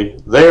Valley,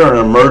 they are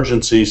an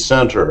emergency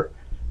center.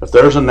 If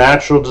there's a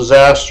natural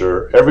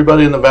disaster,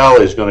 everybody in the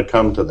valley is going to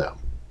come to them.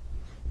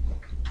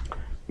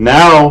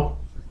 Now,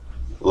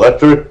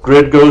 electric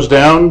grid goes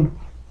down,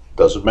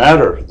 doesn't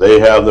matter. They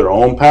have their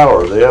own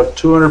power. They have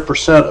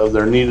 200% of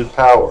their needed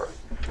power.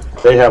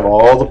 They have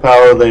all the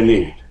power they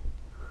need.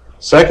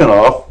 Second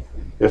off,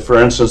 if, for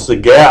instance, the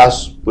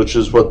gas, which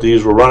is what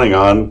these were running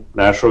on,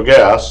 natural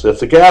gas, if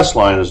the gas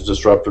line is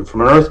disrupted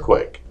from an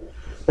earthquake,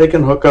 they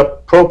can hook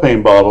up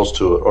propane bottles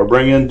to it or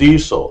bring in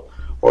diesel,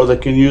 or they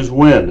can use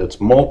wind. It's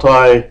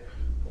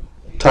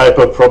multi-type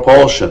of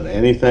propulsion,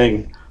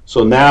 anything.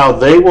 So now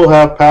they will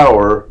have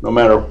power no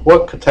matter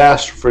what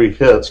catastrophe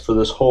hits for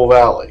this whole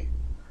valley.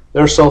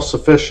 They're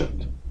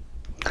self-sufficient.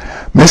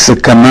 Mr.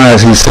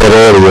 Kamaz, he said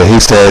earlier, he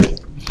said,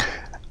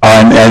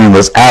 and it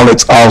was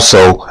Alex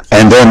also,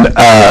 and then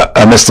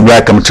Mr.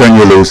 Black, I'm going to turn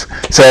you loose,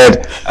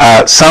 said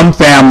some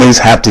families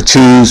have to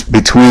choose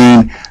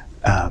between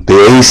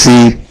the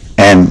AC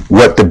and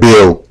what the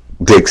bill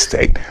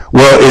dictate.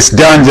 Well, it's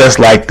done just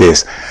like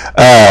this.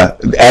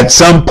 At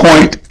some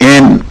point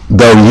in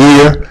the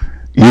year,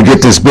 you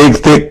get this big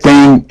thick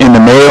thing in the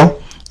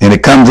mail, and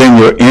it comes in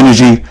your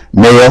energy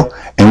mail,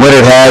 and what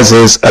it has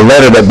is a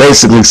letter that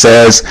basically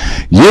says,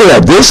 you're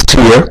at this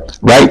tier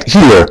right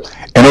here,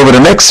 and over the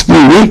next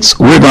few weeks,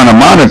 we're going to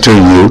monitor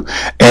you,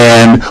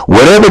 and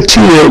whatever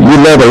tier you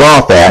level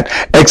off at,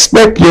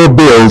 expect your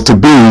bill to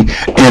be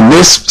in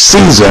this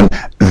season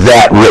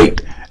that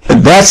rate.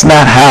 That's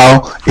not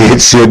how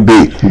it should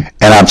be.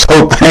 And I'm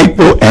so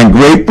thankful and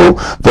grateful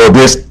for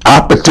this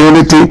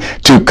opportunity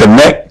to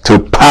connect to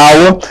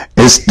power.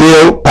 It's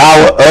still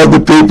power of the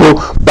people,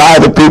 by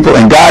the people,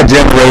 and God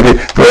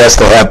generated for us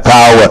to have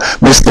power.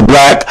 Mr.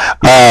 Black,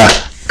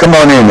 come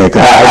on in there.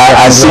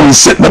 I see you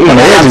sitting up on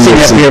the edge of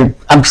your seat.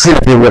 I'm sitting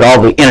up here with all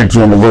the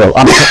energy in the world.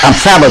 I'm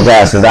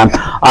flabbergasted.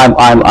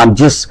 I'm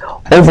just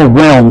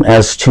overwhelmed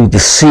as to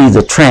see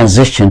the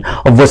transition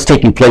of what's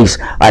taking place.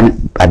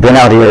 I've been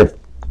out here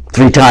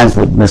 3 times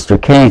with Mr.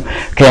 Cam,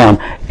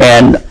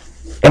 and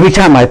every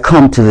time I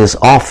come to this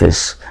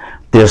office,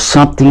 there's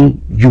something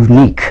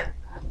unique.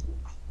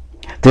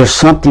 There's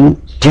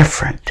something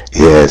different.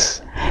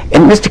 Yes.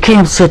 And Mr.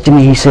 Cam said to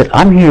me, he said,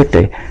 I'm here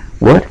to,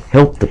 what?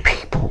 Help the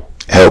people.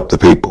 Help the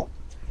people.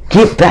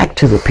 Give back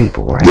to the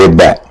people, right? Give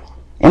back.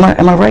 Am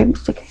I right,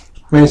 Mr. Cam?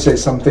 May I say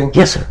something?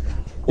 Yes, sir.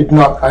 If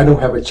not, I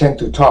don't have a chance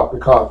to talk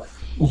because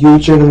you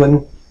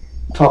gentlemen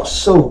talk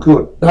so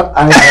good that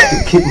I have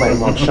to keep my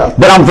mouth shut.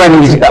 But I'm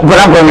bringing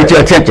to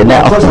your attention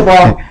now. First of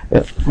all,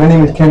 my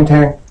name is Ken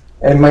Tang,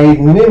 and my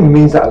name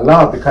means a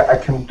lot because I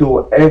can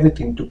do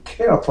everything to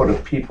care for the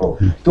people,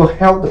 to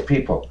help the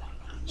people.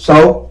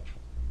 So,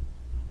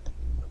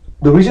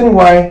 the reason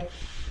why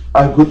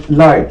I would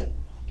like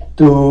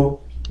to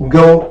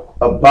go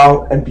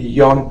above and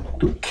beyond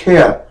to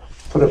care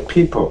for the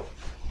people.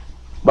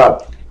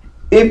 But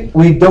if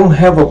we don't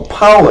have a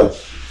power,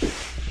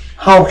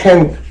 how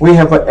can we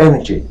have an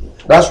energy?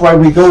 That's why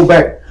we go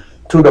back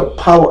to the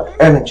power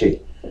energy.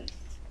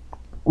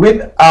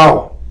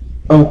 Without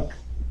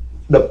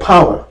the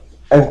power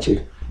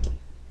energy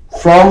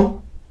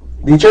from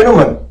the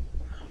gentleman,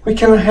 we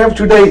can have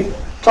today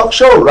talk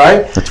show,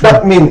 right?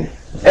 That means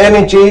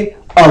energy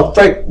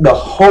affect the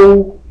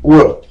whole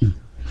world.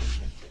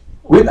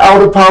 Without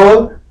the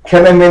power,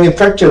 can I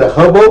manufacture the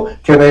herbal?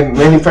 Can I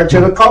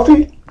manufacture the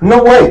coffee?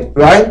 No way,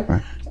 right?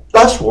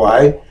 That's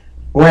why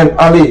when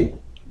Ali,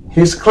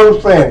 his close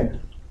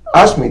friend,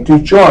 asked me to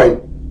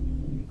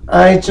join,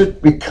 I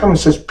just become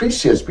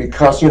suspicious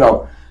because,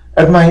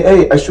 at my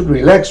age, I should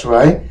relax,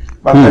 right?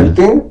 But I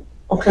think,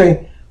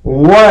 okay,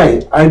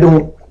 why I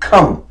don't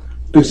come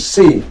to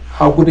see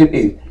how good it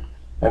is?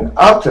 And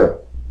after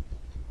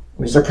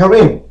Mr.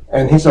 Karim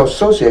and his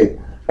associate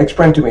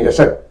explained to me, I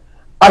said,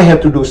 I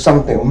have to do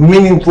something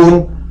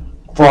meaningful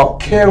for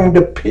caring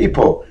the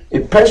people,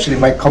 especially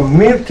my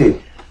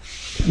community.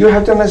 You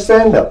have to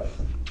understand that.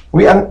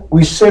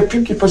 We save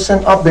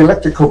 50% of the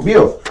electrical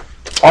bill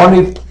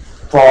only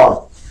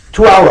for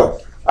 2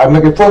 hours. I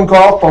make a phone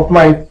call for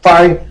my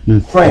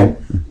 5 friends.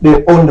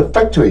 They own the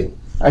factory.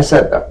 I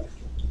said,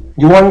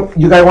 you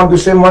guys want to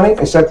save money?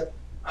 I said,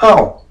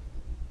 how?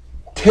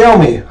 Tell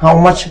me how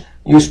much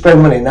you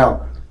spend money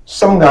now.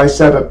 Some guys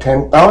said that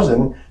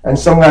 10,000 and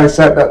some guys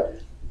said that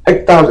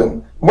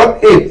 8,000. What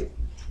if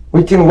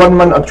within 1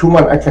 month or 2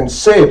 months I can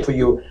save for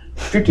you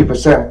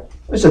 50%.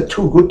 It's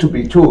too good to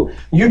be true.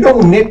 You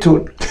don't need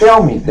to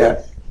tell me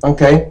that,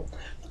 okay?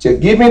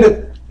 Just give me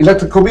the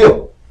electrical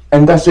bill,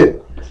 and that's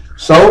it.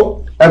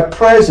 So at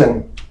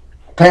present,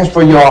 thanks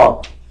for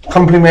your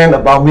compliment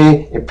about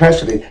me,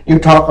 especially you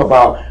talk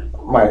about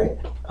my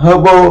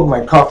herbal,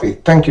 my coffee.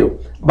 Thank you.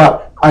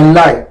 But I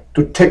like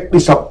to take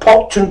this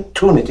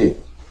opportunity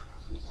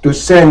to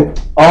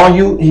send all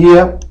you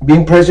here,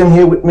 being present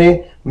here with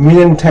me,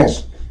 million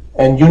thanks.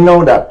 And you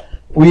know that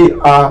we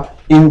are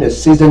in the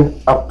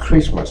season of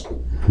Christmas.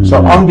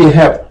 So on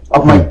behalf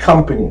of my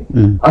company,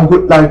 I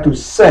would like to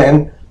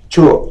send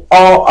to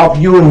all of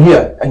you in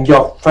here and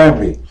your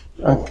family,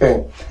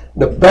 okay,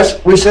 the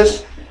best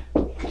wishes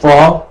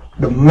for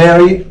the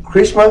Merry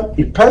Christmas,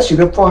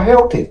 especially for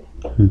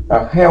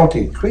a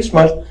healthy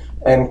Christmas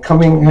and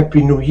coming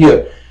Happy New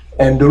Year.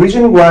 And the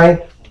reason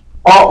why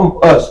all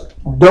of us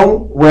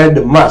don't wear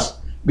the mask,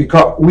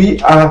 because we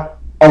are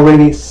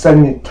already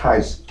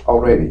sanitized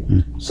already.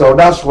 So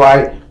that's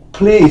why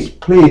please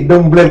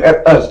don't blame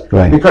at us,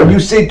 because you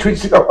see 3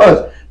 of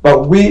us,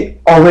 but we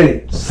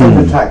already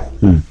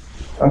sanitized.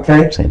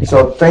 Okay,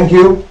 so thank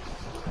you,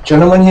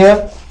 gentlemen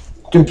here,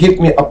 to give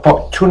me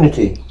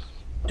opportunity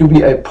to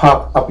be a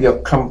part of your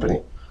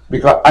company,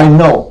 because I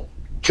know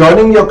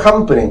joining your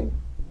company,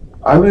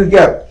 I will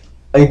get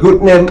a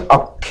good name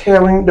of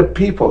caring the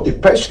people,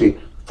 especially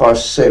for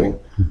saving.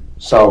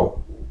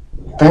 So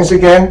thanks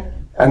again,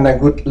 and I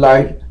would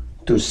like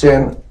to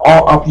send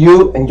all of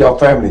you and your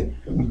family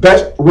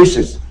best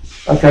wishes.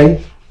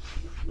 Okay,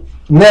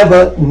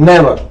 never,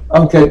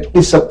 okay,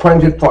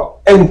 disappointed for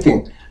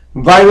anything.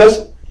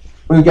 Virus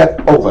will get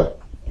over.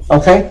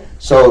 Okay,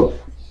 so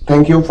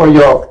thank you for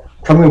your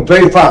coming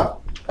very far,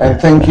 and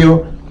thank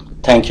you,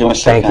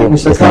 Mr. Khan.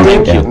 Mr.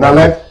 Karim,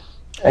 Nalek,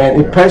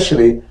 and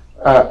especially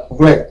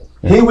Greg.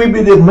 He will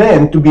be the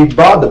man to be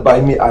bothered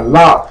by me a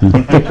lot,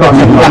 because We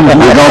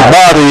don't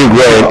bother you,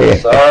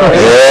 Greg.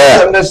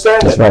 yeah.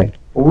 Understand That's right.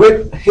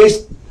 with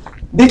his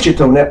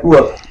digital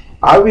network,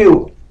 I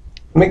will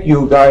make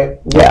you guys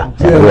work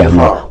very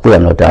hard. we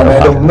have no doubt And I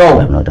about don't it. know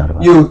We have no doubt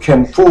about it. you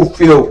can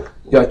fulfill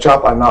your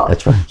job or not.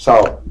 That's right.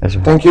 So That's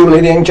right. thank you,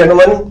 ladies and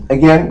gentlemen,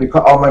 again,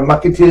 because all my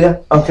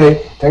marketeer. Okay,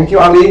 thank you,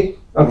 Ali.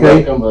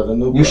 Okay,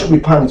 you should be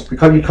punished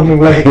because you're coming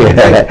late.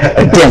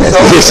 Dennis,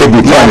 So- You should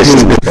be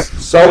punished.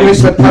 So,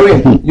 Mr.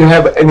 Karim, you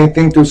have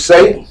anything to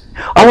say?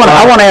 I want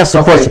to ask a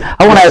Okay. question.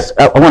 I want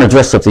to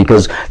address something,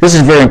 because this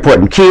is very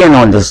important. Key in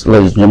on this,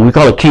 ladies and gentlemen. We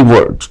call it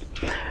keywords.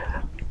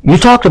 You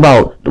talked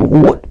about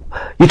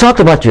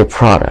your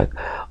product,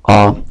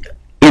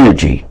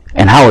 energy,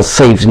 and how it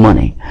saves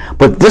money.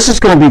 But this is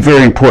going to be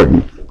very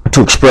important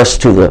to express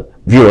to the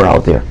viewer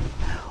out there.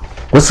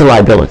 What's the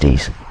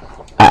liabilities?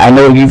 I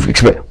know you've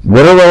expressed.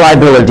 What are the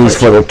liabilities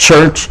for the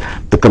church,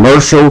 the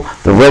commercial,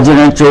 the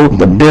residential,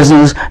 the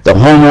business, the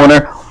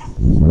homeowner?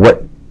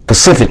 What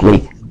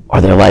specifically are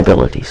their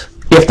liabilities,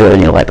 if there are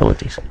any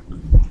liabilities?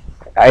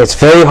 It's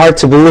very hard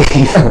to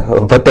believe,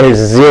 but there's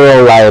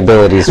zero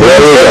liabilities. When you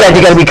say that,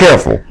 you got to be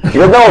careful.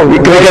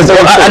 Because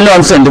I know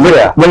I'm saying,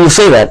 when you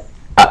say that,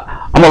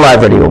 I'm a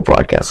live radio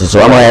broadcaster, so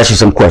I'm going to ask you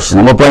some questions.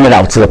 I'm going to bring it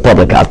out to the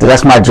public out there.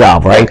 That's my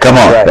job, right? Come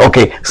on. Right.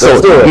 Okay, so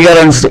Let's do it. you got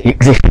to understand,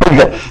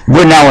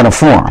 we're now in a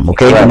forum,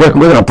 okay? Right. We're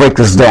going to break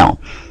this down.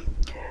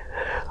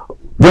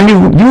 When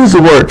you use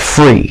the word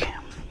free,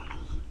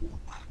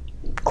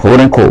 quote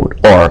unquote,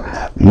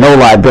 or no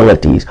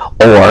liabilities,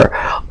 or,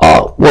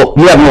 well,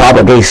 you have no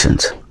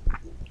obligations,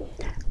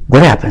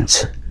 what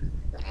happens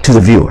to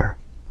the viewer,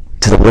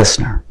 to the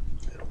listener?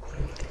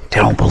 They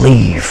don't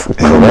believe.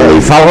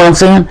 You follow what I'm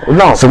saying?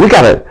 No. So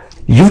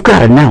you've got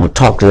to now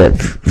talk to that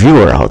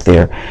viewer out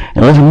there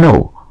and let him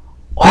know,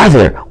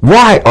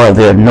 why are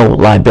there no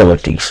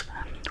liabilities?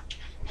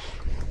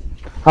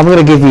 I'm going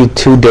to give you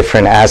two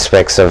different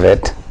aspects of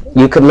it.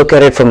 You could look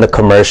at it from the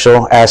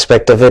commercial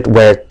aspect of it,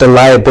 where the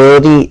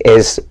liability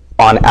is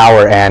on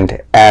our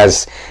end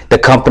as the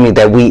company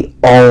that we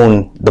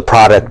own the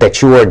product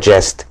that you are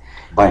just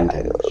buying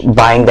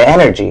the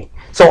energy.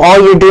 So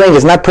all you're doing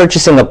is not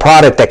purchasing a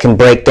product that can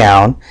break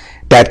down,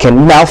 that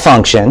can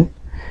malfunction.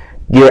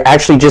 You're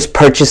actually just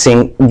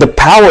purchasing the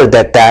power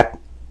that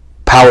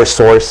power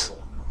source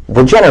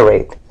will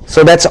generate.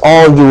 So that's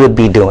all you would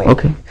be doing.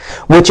 Okay.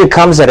 Which it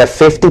comes at a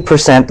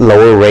 50%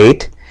 lower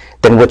rate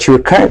than what you are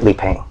currently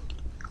paying.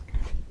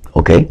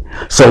 Okay,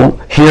 so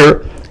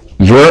here,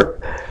 your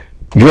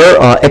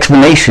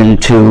explanation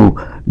to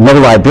no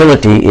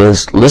liability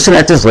is, listen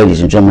at this,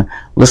 ladies and gentlemen,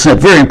 listen,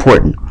 very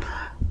important.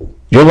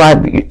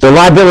 The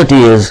liability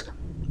is,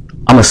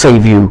 I'm going to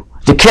save you,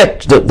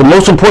 the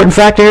most important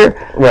factor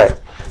here, Right.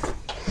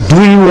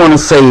 do you want to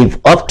save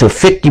up to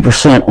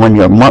 50% on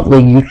your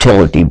monthly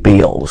utility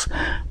bills?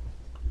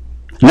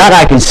 Not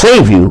I can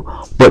save you,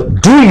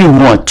 but do you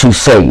want to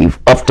save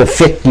up to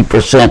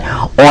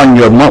 50% on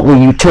your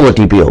monthly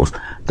utility bills?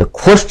 The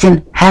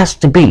question has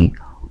to be,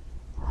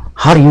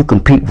 how do you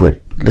compete with,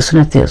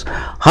 listen to this,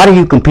 how do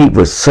you compete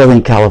with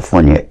Southern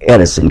California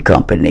Edison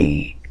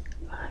Company,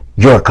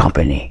 your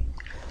company?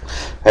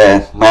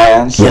 May I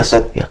answer Yes,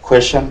 that yeah.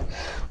 question?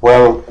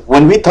 Well,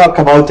 when we talk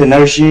about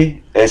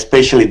energy,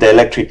 especially the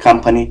electric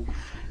company,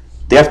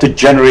 they have to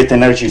generate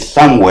energy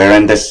somewhere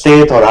in the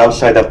state or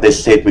outside of the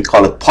state. We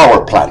call it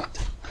power plant.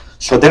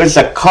 So there is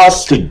a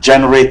cost to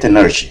generate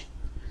energy,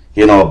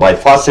 by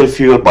fossil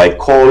fuel, by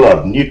coal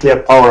or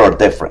nuclear power or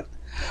different.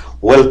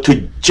 Well,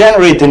 to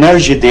generate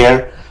energy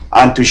there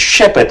and to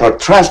ship it or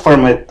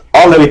transform it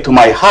all the way to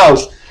my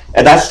house,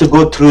 it has to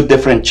go through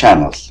different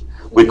channels.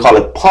 We call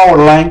it power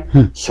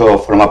line. So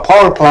from a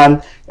power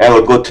plant, it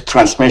will go to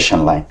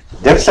transmission line.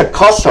 There's a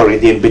cost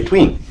already in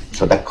between.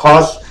 So the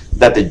cost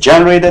that it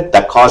generated,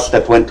 the cost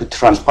that went to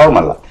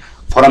transformer line.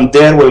 From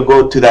there, we'll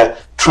go to the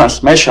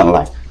transmission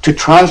line to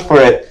transfer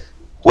it,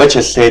 which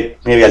is state,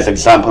 maybe as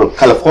example,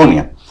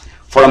 California.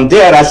 From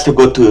there, it has to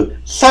go to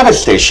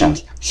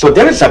substations. So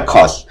there is a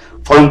cost.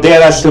 From there,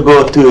 it has to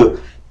go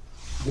to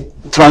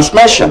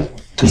transmission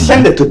to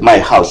send it to my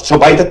house. So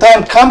by the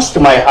time it comes to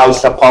my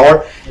house, the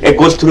power, it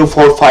goes through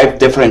 4 or 5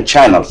 different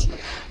channels.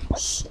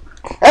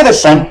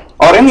 Edison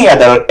or any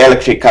other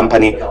electric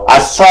company,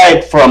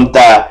 aside from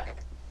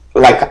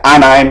like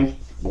Anaheim,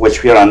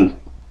 which we are on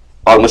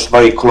almost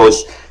very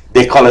close,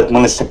 they call it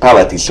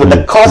municipality. So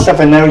the cost of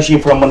energy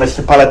from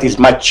municipality is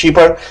much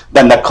cheaper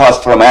than the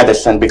cost from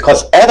Edison,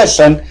 because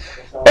Edison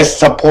is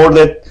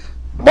supported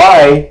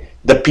by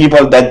the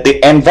people that they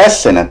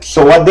invest in it.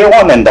 So what they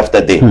want end of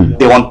the day,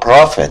 they want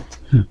profit.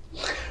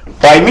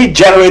 By me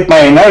generate my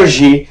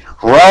energy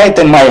right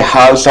in my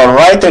house or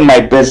right in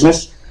my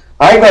business,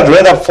 I got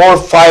rid of 4 or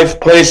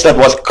 5 places that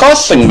was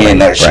costing me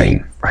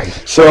energy. Right.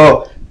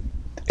 So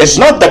it's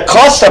not the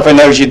cost of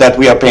energy that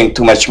we are paying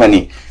too much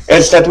money.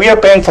 It's that we are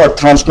paying for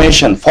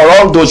transmission, for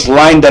all those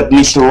lines that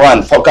needs to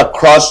run, for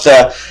across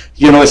the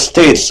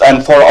states,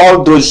 and for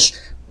all those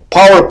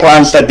power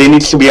plants that they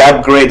need to be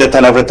upgraded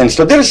and everything.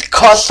 So there's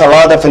costs a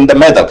lot of in the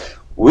middle.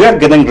 We are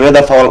getting rid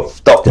of all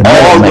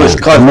those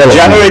costs,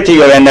 generating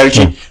your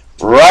energy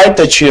right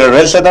at your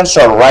residence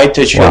or right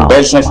at your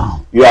business.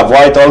 You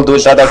avoid all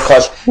those other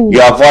costs. You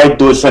avoid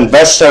those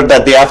investors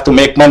that they have to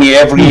make money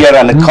every year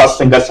and it's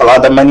costing us a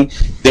lot of money.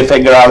 They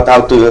figure out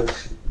how to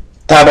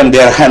tap in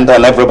their hand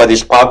on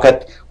everybody's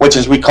pocket, which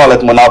is, we call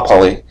it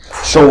monopoly.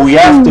 So we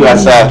have to,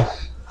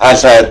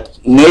 as a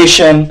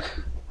nation,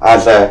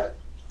 as a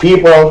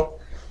people,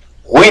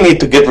 we need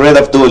to get rid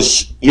of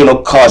those,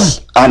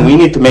 costs, and we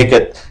need to make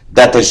it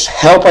that is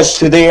help us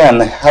today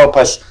and help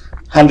us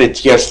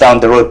 100 years down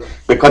the road.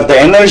 Because the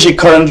energy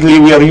currently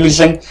we are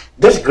using,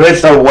 this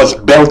grid was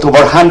built over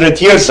 100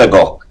 years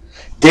ago.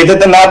 They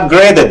didn't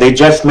upgrade it, they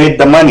just made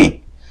the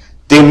money.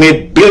 They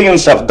made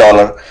billions of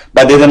dollars,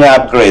 but they didn't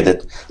upgrade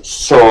it.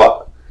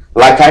 So,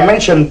 like I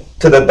mentioned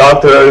to the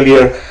doctor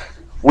earlier,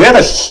 we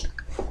had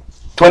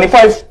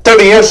 25,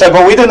 30 years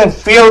ago, we didn't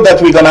feel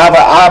that we're going to have an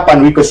app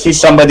and we could see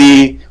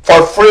somebody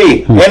for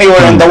free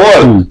anywhere in the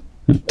world.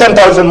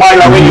 10,000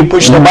 miles away, you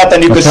push the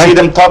button, you could see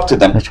them, talk to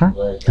them. That's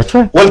right. That's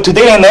right. Well,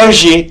 today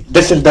energy,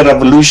 this is the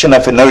revolution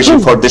of energy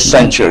for this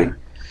century.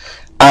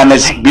 And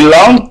it's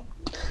belong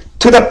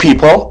to the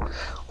people.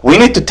 We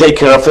need to take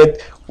care of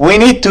it. We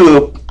need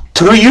to,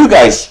 through you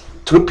guys,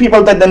 through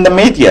people that in the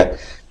media,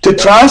 to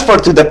transfer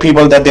to the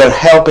people that their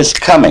help is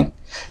coming.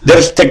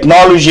 There's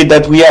technology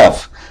that we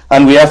have,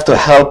 and we have to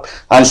help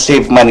and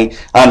save money.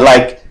 And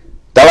like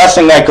the last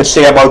thing I could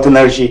say about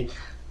energy,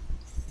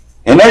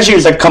 energy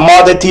is a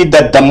commodity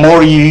that the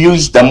more you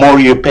use, the more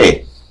you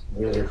pay.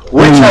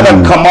 Which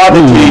other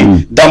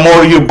commodity, the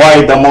more you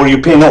buy, the more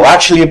you pay? No,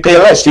 actually you pay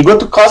less. You go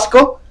to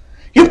Costco,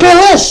 you pay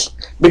less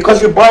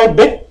because you buy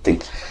big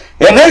things.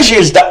 Energy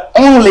is the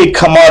only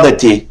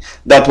commodity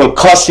that will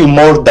cost you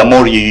more the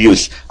more you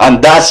use.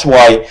 And that's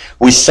why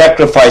we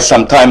sacrifice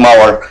sometimes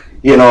our,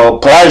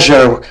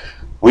 pleasure.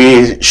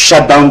 We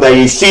shut down the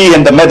AC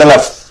in the middle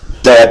of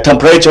the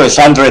temperature is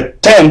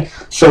 110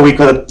 so we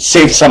could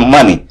save some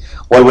money.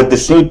 Well, with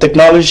this new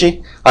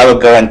technology, I will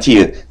guarantee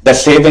you, the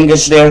saving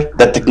is there,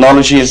 the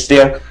technology is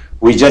there.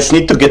 We just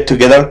need to get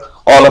together,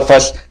 all of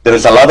us. There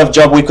is a lot of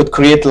job we could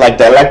create, like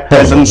the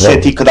president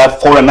said he could have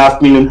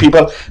 4.5 million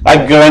people.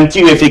 I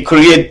guarantee you, if he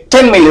create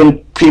 10 million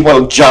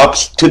people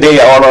jobs today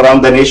all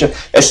around the nation,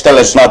 it still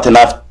is not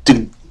enough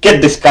to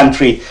get this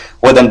country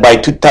within by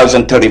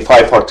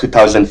 2035 or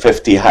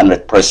 2050,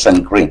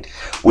 100% green.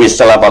 We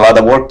still have a lot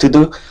of work to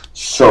do.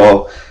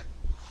 So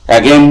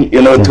again,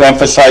 to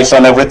emphasize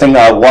on everything,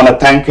 I want to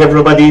thank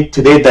everybody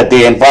today that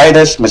they invite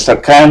us,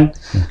 Mr. Khan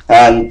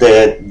and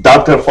the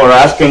doctor, for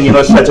asking,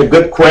 such a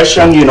good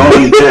question. And,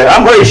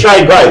 I'm a very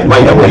shy guy, by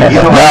the way.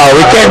 No,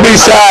 we can't be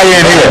shy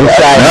in here.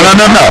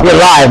 No. You're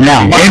live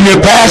now. In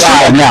your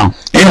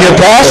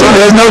passion,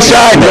 there's no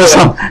shyness.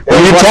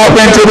 When you tap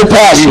into the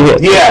passion.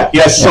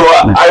 Yeah. So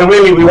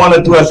we want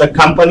to do as a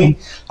company,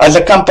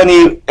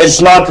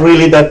 it's not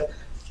really that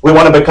we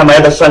want to become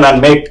Edison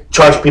and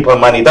charge people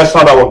money. That's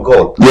not our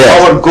goal.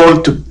 Yeah. Our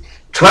goal to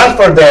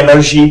transfer the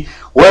energy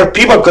where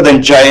people could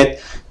enjoy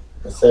it.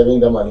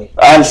 Saving the money.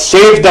 And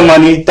save the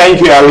money.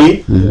 Thank you,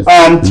 Ali.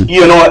 And,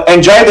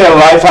 enjoy their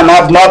life and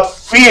have not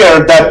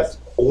fear that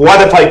what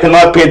if I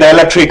cannot pay the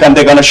electric and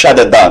they're going to shut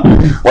it down.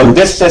 Well,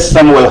 this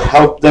system will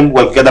help them,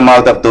 will get them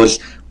out of those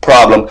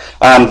problems.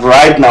 And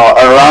right now,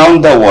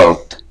 around the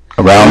world,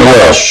 Around the We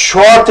have a world.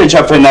 shortage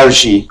of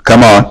energy.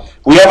 Come on.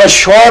 We have a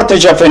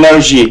shortage of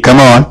energy. Come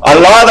on. A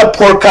lot of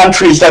poor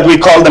countries that we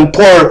call them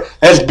poor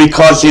is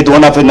because they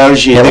don't have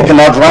energy. They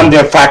cannot run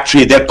their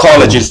factory, their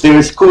colleges,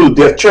 their school,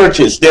 their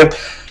churches, their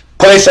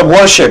place of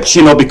worships,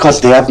 because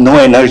they have no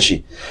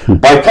energy.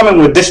 By coming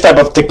with this type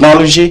of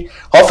technology,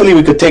 hopefully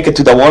we could take it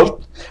to the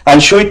world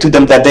and show it to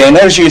them that the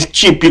energy is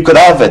cheap. You could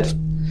have it.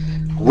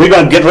 We're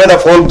going to get rid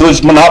of all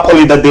those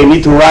monopoly that they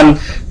need to run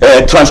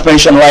a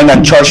transmission line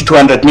and charge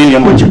 200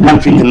 million, which a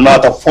country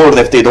cannot afford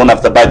if they don't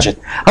have the budget.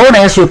 I want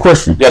to ask you a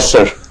question. Yes,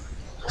 sir.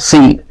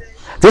 See,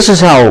 this is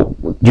how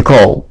you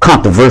call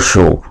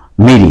controversial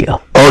media.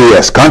 Oh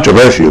yes,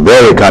 controversial,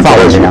 very Follow me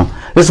controversial.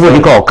 now. This is what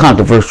you call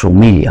controversial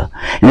media.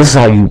 And this is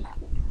how you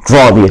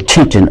draw the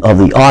attention of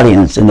the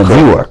audience and the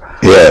viewer.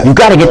 Yeah. You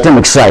got to get them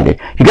excited.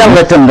 You got to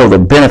let them know the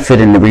benefit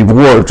and the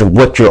rewards of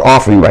what you're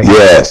offering right now.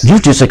 Yes. You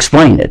just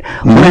explained it.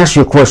 Let me ask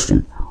you a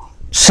question.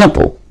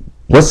 Simple.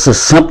 What's the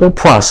simple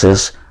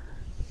process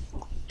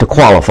to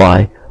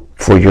qualify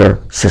for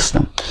your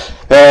system?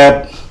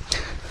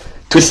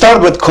 To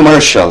start with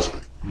commercial,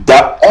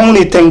 the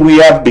only thing we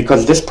have,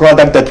 because this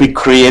product that we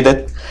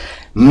created,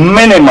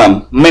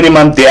 minimum,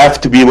 they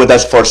have to be with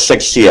us for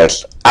 6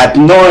 years at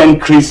no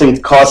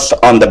increasing costs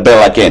on the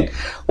bill again.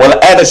 Well,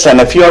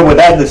 Edison, if you're with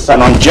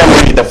Edison on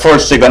January the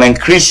 1st, they're going to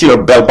increase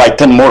your bill by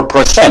 10 more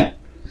 %.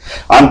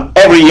 And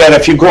every year,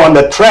 if you go on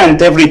the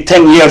trend, every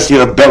 10 years,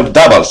 your bill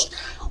doubles.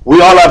 We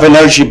all have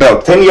energy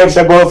bill. 10 years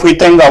ago, if we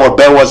think our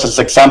bill was, as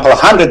example,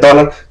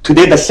 $100,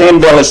 today the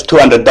same bill is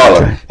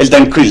 $200. Is the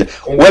increase.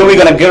 When are we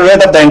going to get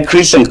rid of the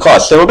increase in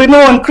cost? There will be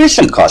no increase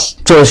in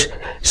cost. So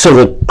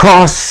the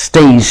cost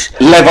stays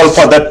Level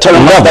for the term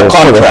of the level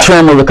for the contract.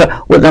 term of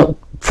the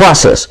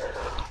process.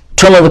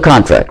 Term of the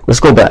contract. Let's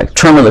go back.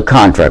 Term of the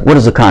contract. What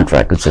does the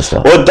contract consist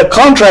of? With the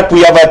contract,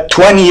 we have a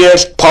 20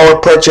 years power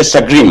purchase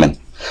agreement.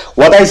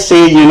 What I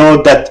say,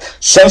 that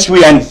since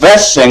we are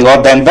investing,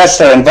 or the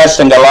investor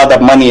investing a lot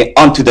of money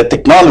onto the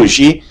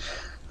technology,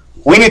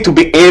 we need to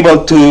be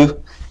able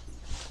to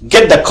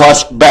get the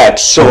cost back.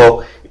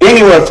 So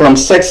anywhere from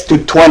 6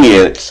 to 20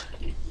 years,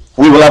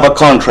 we will have a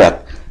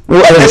contract.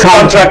 This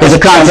contract is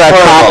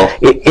transferable.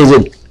 Is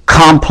it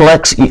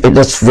complex?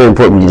 That's very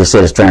important when you just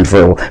said it's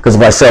transferable. Because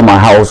if I sell my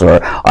house or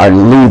I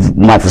leave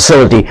my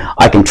facility,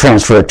 I can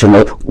transfer it to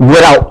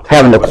without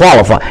having to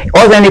qualify.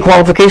 Are there any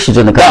qualifications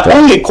in the The contract?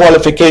 only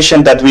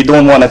qualification that we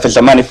don't want, if it's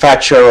a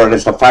manufacturer or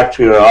it's a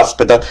factory or a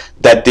hospital,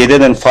 that they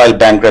didn't file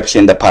bankruptcy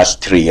in the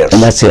past 3 years.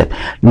 And that's it.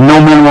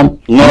 No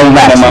minimum, No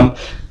maximum. minimum.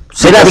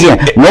 Say that again.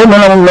 No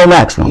minimum, no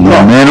maximum.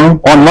 No minimum,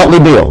 On monthly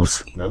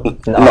bills. No.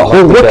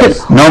 Well, what can,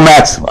 no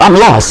maximum. I'm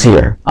lost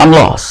here. I'm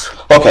lost.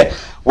 Okay.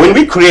 When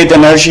we create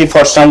energy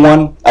for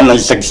someone, and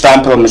as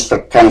example,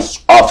 Mr.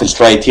 Khan's office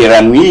right here,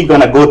 and we're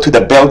going to go to the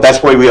bill,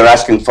 that's why we are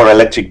asking for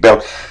electric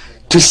bill,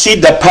 to see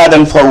the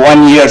pattern for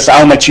 1 year,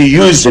 how much you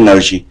use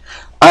energy.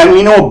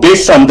 And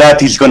based on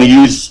that, he's going to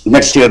use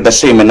next year the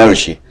same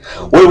energy.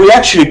 Well, we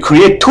actually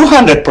create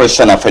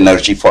 200% of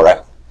energy for him.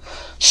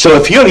 So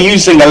if you're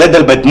using a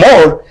little bit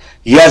more,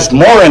 he has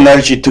more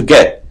energy to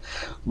get.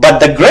 But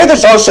the grid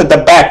is also the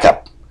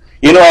backup.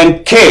 In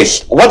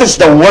case, what is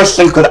the worst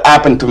thing could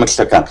happen to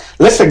Mr. Khan?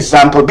 Let's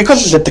example,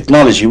 because it's a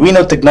technology, we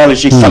know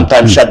technology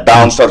sometimes shut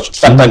down or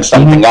sometimes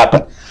something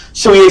happens.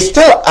 So he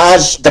still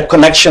has the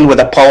connection with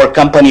the power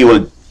company,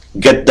 will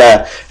get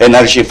the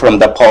energy from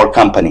the power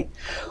company.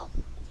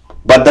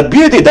 But the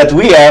beauty that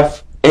we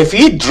have, if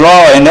we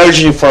draw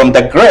energy from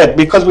the grid,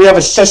 because we have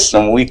a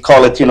system, we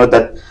call it,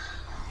 that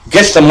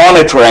gets the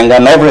monitoring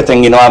and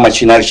everything, how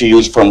much energy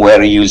used from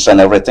where he used and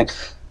everything.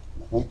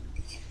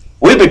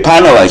 We'll be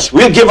penalized.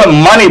 We'll give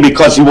him money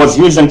because he was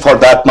using for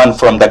that month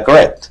from the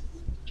grid.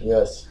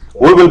 Yes.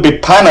 We will be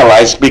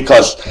penalized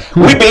because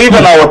we believe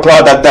in our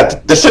product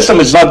that the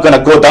system is not going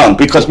to go down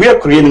because we are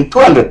creating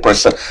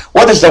 200%.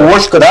 What is the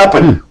worst could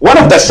happen? One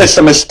of the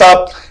system is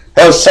stopped.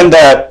 He'll send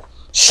a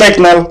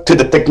signal to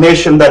the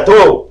technician that,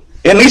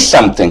 it needs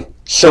something.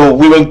 So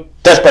we will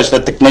dispatch the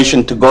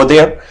technician to go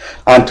there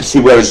and to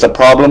see where is the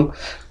problem.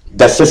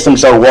 The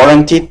systems are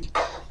warranted.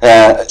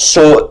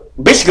 So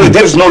basically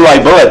there is no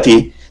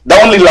liability. The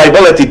only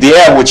liability they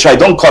have, which I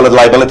don't call it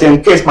liability,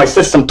 in case my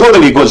system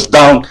totally goes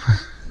down,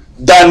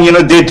 then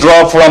they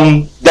draw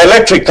from the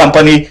electric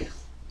company,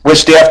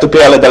 which they have to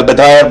pay a little bit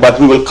higher, but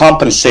we will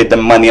compensate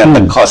them money on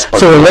the cost.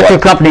 So the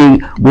electric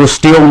company will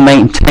still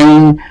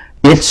maintain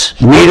its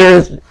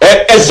meter?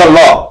 It's a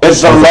law.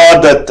 It's a law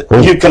that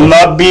you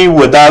cannot be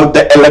without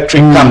the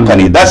electric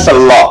company. That's a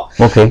law.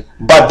 Okay.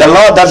 But the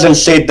law doesn't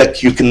say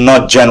that you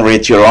cannot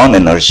generate your own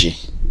energy.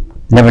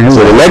 Never knew So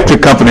the that.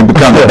 electric company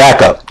becomes the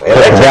backup.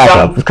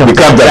 Becomes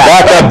the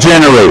backup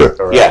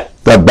generator. Yeah.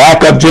 The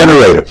backup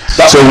generator.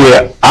 So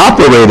we're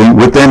operating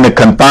within the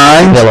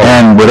confines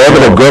and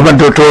whatever the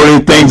governmental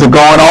things are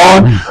going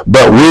on,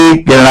 but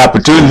we get an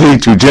opportunity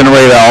to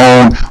generate our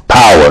own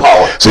power.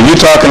 So you're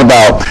talking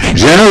about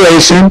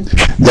generation,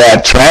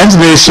 that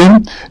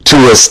transmission to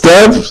a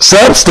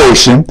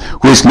substation,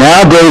 which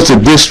now goes to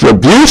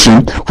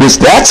distribution,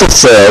 which that's a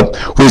sub,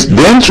 which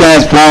then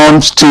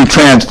transforms to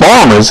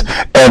transformers,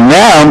 and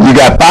now you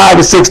got 5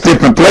 or 6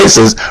 different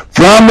places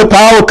from the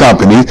power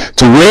company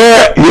to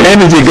where your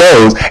energy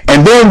goes,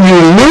 and then you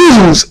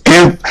lose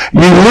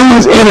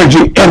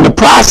energy in the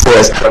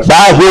process,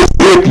 by which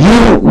if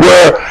you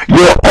were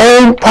your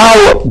own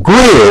power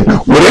grid,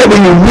 whatever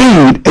you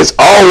need is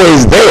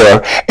always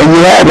there, and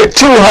you have it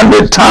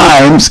 200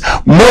 times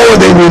more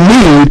than you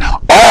need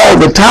all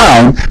the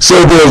time,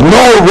 so there's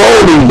no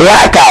rolling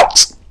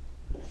blackouts.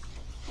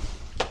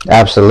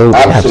 Absolutely.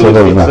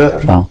 Absolutely.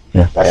 Well,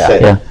 yeah. That's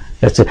it. Yeah,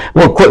 that's it.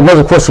 Well,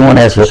 another question I want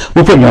to ask you.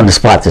 We're putting you on the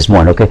spot this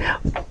morning, okay?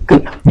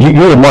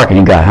 You're the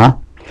marketing guy, huh?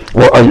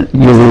 Well,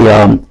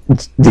 you're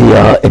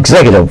the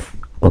executive,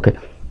 okay?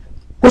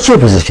 What's your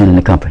position in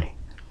the company?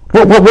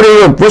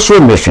 What's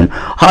your mission?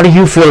 How do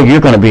you feel you're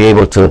going to be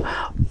able to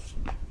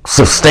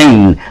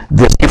sustain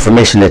this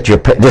information that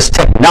this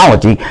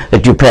technology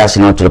that you're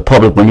passing on to the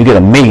public when you get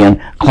 1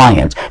 million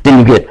clients, then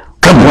you get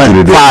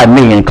 5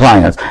 million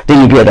clients,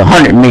 then you get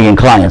 100 million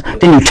clients,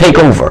 then you take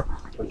over?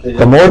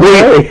 The more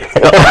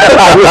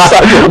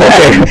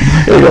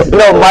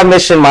My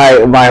mission,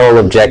 my whole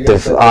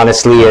objective,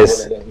 honestly,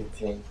 is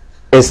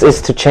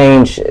to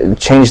change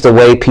the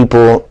way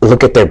people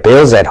look at their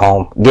bills at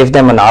home. Give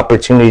them an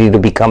opportunity to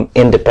become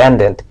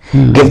independent.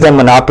 Give them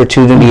an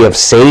opportunity of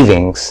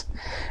savings,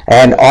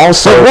 and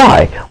also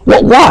why?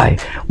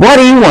 Why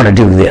do you want to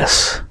do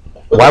this?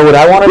 why would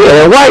I want to do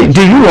it? Why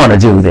do you want to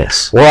do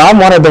this? Well, I'm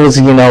one of those,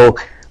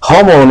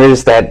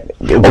 homeowners that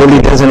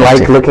really doesn't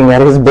like looking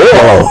at his bill.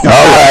 All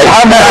right.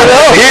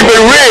 Keep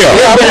it real.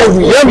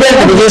 You've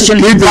been in the position.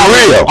 Keep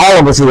it real. All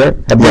of us here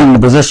have been in the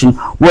position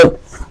where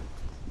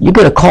you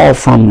get a call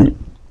from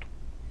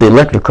the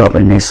electric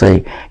company and they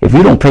say, if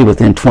you don't pay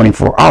within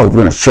 24 hours, we're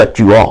going to shut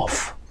you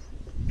off.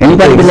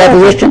 Anybody been in that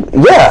position?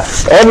 Yeah,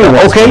 everyone.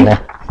 Okay.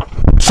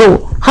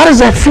 So how does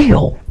that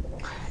feel?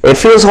 It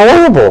feels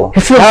horrible.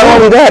 Not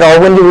only that, or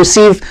when you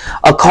receive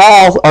a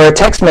call or a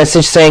text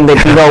message saying that,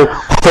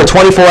 for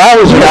 24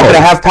 hours you're not going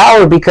to have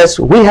power because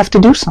we have to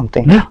do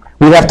something. Yeah.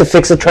 We have to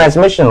fix a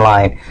transmission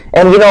line.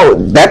 And,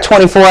 that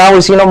 24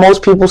 hours,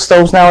 most people's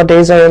stoves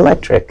nowadays are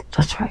electric.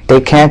 That's right. They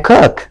can't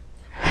cook.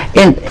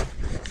 And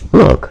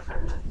look,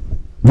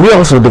 we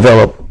also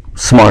develop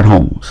smart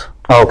homes.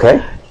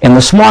 Okay. And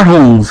the smart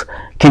homes,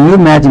 can you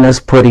imagine us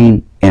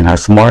putting in our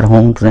smart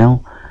homes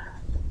now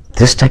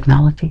this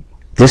technology,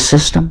 this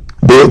system?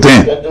 Built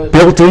in.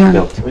 Built in?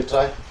 We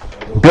try.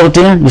 Built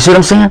in? You see what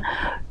I'm saying?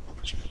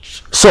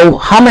 So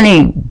how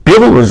many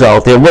builders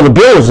out there? Well, the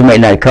builders may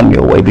not come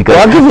your way because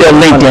they're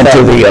linked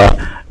into the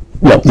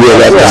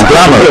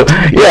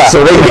Yeah.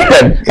 So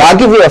I'll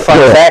give you a fun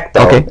fact,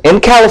 though. Okay. In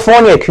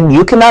California,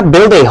 you cannot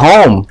build a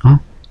home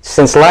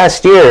since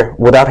last year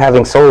without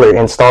having solar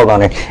installed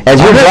on it.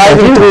 As you're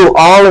driving through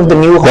all of the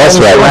new homes, That's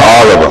right,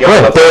 all of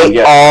them.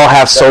 they all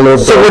have solar.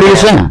 So what are you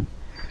saying?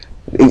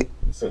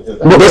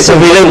 This is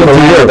related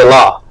to the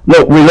law.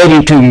 No,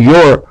 relating to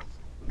your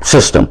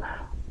system.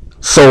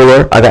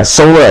 Solar. I got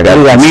solar. I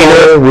got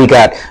Solar, we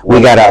got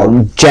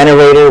a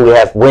generator. We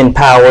have wind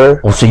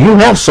power. Oh, so you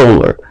have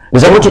solar.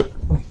 Is that what you?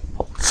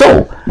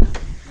 So,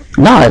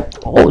 I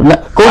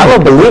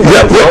don't believe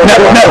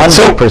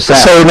it.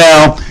 So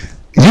now,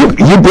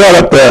 you brought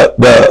up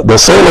the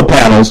solar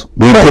panels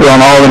we put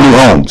on all the new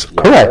homes.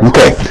 Correct.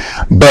 Okay.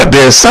 But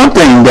there's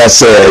something that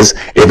says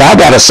if I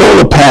got a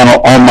solar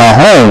panel on my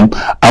home,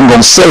 I'm going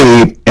to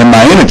save in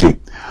my energy.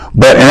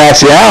 But in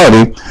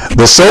actuality,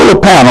 the solar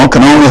panel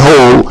can only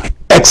hold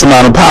X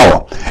amount of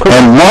power.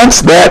 And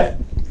once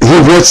he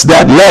reaches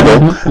that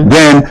level,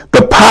 then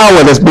the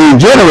power that's being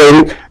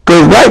generated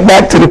goes right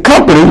back to the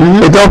company.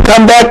 It don't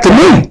come back to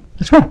me.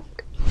 That's right.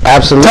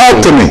 Absolutely.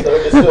 Talk to me.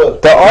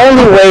 The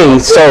only way,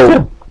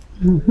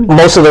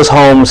 most of those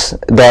homes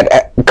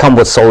that come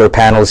with solar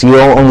panels, you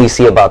only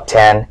see about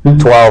 10,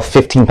 12,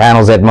 15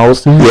 panels at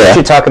most. Yeah.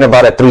 You're talking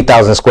about a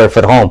 3,000 square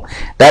foot home.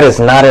 That is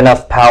not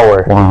enough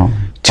power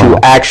to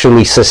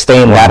actually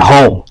sustain that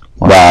home.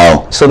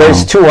 Wow. So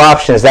there's two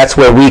options. That's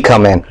where we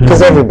come in,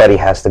 because everybody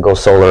has to go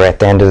solar at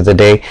the end of the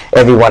day.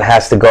 Everyone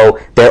has to go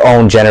their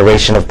own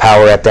generation of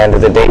power at the end of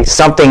the day.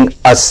 Something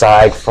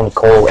aside from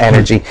coal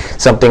energy,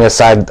 something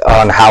aside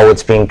on how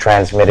it's being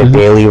transmitted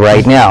daily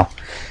right now.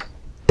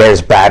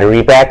 There's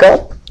battery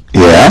backup.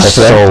 Yeah.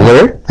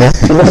 Solar.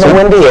 You live in a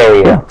windy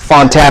area.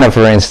 Fontana,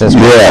 for instance.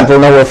 Yeah. People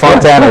know where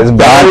Fontana is.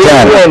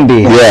 Battery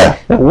windy. Yeah.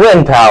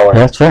 Wind power.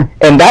 That's right.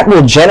 And that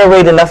will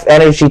generate enough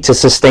energy to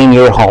sustain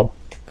your home.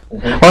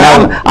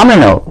 Well, I'm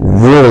in a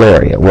rural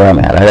area where I'm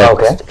at. I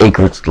got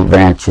acres,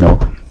 ranch, I'm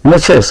going to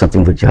share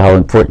something with you, how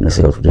important this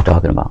is, what you're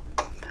talking about.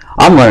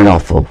 I'm running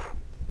off of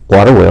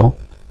water well,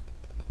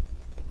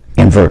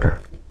 inverter.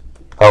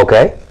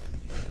 Okay.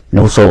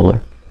 No solar.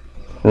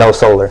 No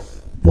solar.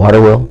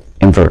 Water well,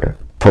 inverter,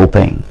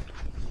 propane.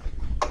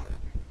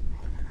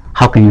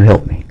 How can you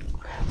help me?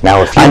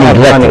 Now, if you I need have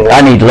electric. running-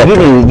 I need electric.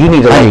 You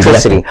need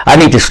electricity. I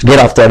need to get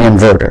off that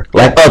inverter,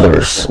 like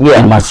others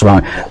in my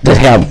surrounding that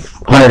have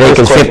 100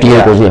 acres, 50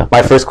 acres. Yeah.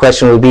 My first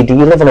question would be: do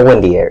you live in a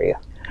windy area?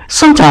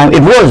 Sometimes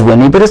it was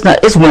windy, but it's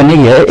not. It's windy.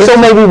 Yeah. So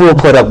maybe we'll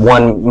put up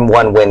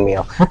one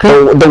windmill. Okay.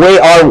 The way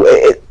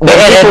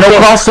At no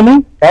cost to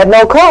me. at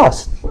no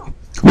cost.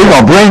 We're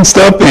gonna bring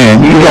stuff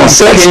in. You're gonna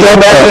set Can you stuff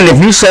imagine up.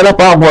 if you set up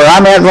out where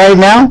I'm at right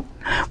now,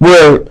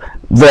 where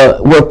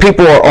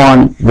people are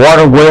on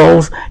water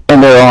wells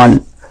and they're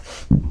on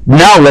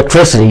now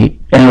electricity,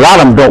 and a lot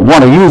of them don't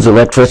want to use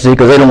electricity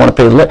because they don't want to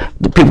pay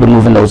the people to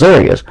move in those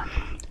areas.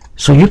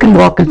 So you can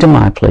walk into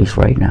my place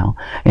right now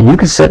and you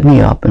can set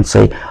me up and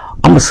say,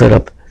 I'm gonna set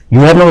up. You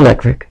have no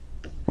electric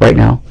right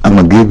now, I'm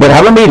gonna give but I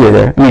you. have a meter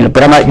there.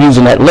 But I'm not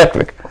using that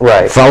electric.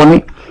 Right. Follow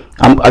me?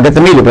 I got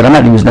the meter, but I'm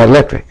not using that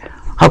electric.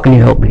 How can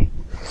you help me?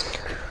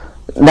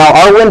 Now,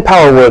 our wind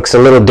power works a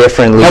little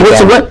differently. Now, what's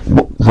than-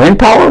 the wind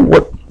power?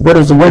 What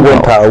is the wind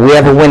wind power? power? We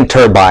have a wind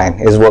turbine,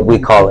 is what we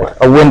call it.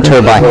 A wind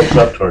turbine Hooks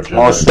up to our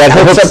generator. that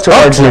hooks up to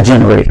our to the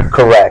generator.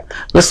 Correct.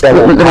 Let That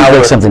will me power-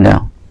 break something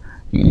down.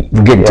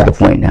 We're getting to Yeah. the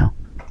point now.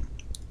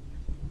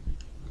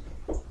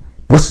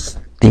 What's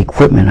the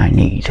equipment I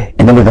need?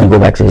 And then we're going to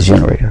go back to this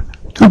generator.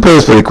 Who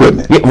pays for the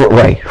equipment? Yeah,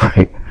 right.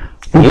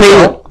 Who You pays?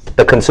 don't.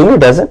 The consumer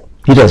doesn't.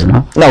 He doesn't,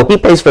 huh? No, he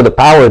pays for the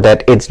power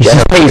that it's He just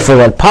generating pays for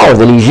that power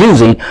that he's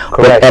using, but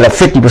Correct. at a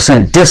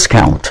 50%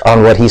 discount.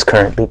 on what he's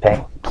currently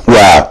paying.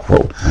 Wow.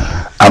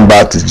 I'm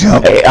about to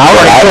jump. All right,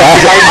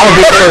 I'll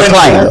be first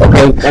client,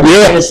 okay?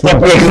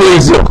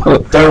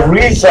 The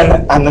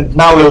reason, and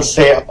now we'll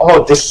say,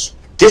 oh, this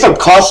will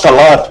cost a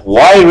lot.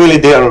 Why really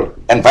they're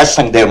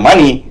investing their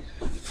money,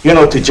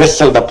 to just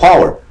sell the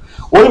power?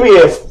 What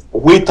if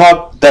we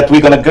thought that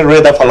we're going to get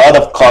rid of a lot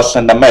of costs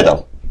in the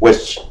middle,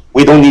 which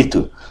we don't need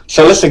to?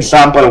 So let's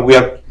example, we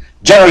are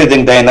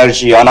generating the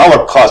energy on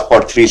our cost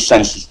for 3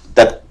 cents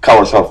that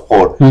covers our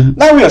 4.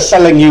 Now we are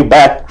selling you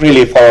back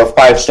really for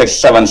 5, 6,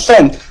 7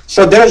 cents.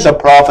 So there's a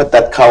profit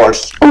that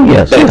covers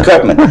yes, the yeah.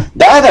 equipment.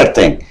 The other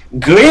thing,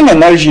 green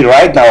energy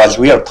right now, as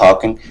we are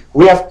talking,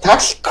 we have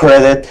tax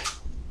credit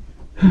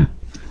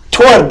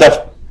toward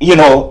the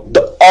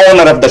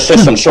owner of the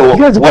system. So You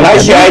guys are when I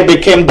bringing say it I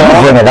became the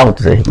Bring owner, it out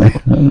today,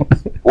 man.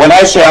 when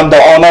I say I'm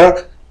the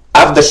owner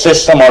of the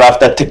system or of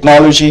the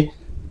technology,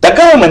 the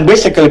government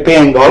basically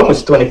paying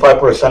almost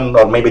 25%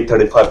 or maybe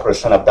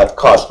 35% of that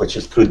cost, which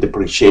is through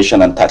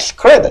depreciation and tax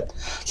credit.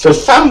 So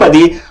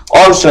somebody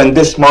also in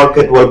this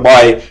market will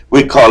buy,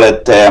 we call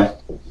it,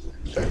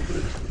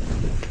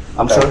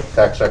 I'm sorry?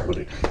 Tax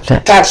equity.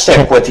 Tax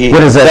equity.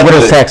 What is that? What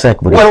is Definitely. tax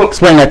equity? Well,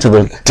 Explain that to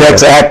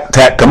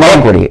the Come on.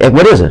 equity.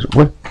 What is it?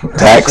 What?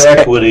 Tax. Tax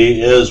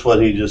equity is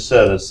what he just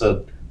said. It's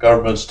the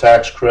government's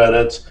tax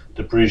credits,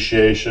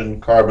 depreciation,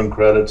 carbon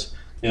credits.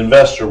 The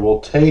investor will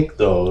take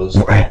those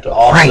Right. to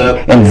offset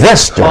Right. the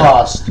Investor.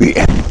 cost The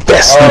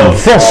investor. of all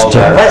Investor.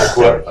 that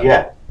equipment.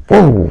 Yeah.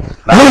 Whoa.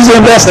 Who's the The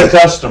investor?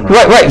 customer.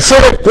 Right. So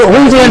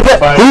who's the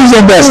investor? Who's the Who's the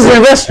investor?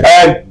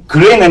 investor?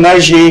 Green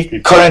energy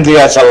currently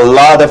has a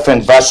lot of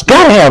investment.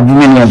 Gotta have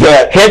many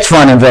hedge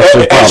fund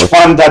investors. Hedge Probably.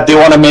 fund that they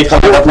want to make a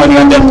lot of money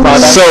on their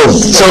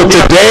products. So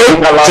today,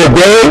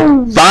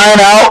 find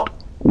out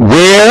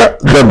where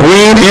the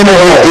green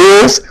energy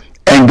is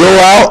and go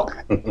out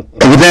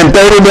within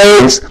 30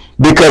 days,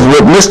 because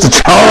what Mr.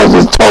 Charles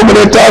has told me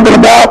they're talking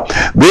about,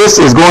 this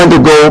is going to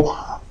go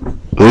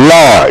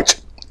large.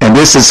 And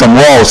this is some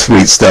Wall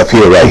Street stuff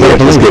here, right here.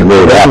 Let's get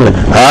rid of that.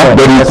 Huh?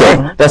 What do you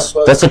think? That's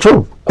the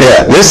truth.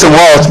 Yeah, this is some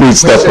Wall Street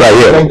stuff right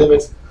here.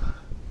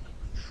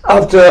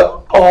 After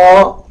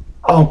all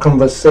our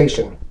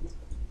conversation,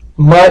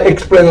 my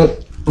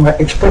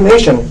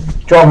explanation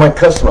to my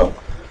customer,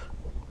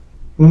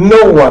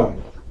 no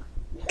one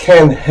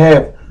can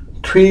have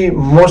 3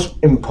 most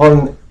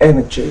important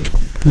energy.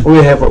 We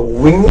have a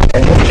wind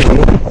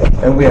energy,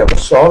 and we have a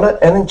solar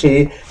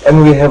energy,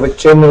 and we have a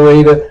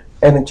generator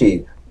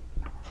energy.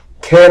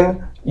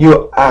 Can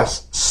you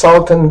ask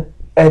Sultan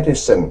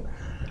Edison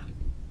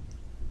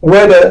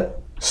whether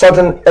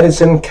Sultan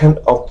Edison can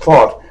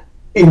afford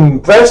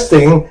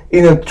investing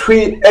in a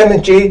 3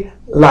 energy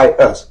like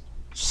us?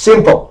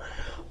 Simple.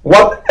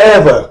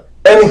 Whatever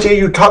energy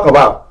you talk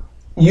about,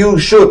 you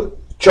should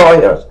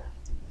join us.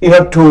 You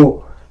have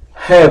to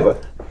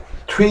have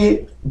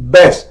 3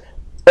 best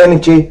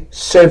energy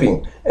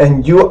saving,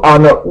 and you are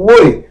not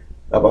worried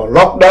about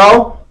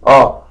lockdown,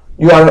 or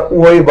you are not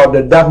worried about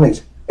the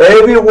darkness.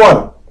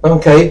 Everyone,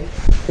 okay,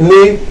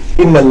 live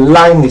in the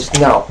lightness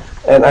now,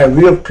 and I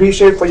really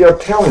appreciate for your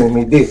telling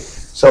me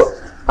this. So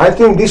I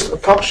think this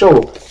talk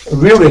show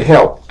really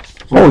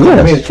helped my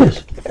community.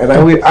 yes. And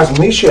I will ask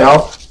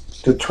Michelle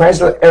to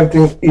translate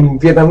everything in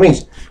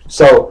Vietnamese.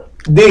 So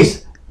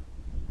this,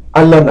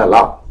 I learned a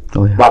lot.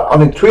 Oh, yeah. But on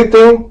the 3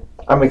 thing,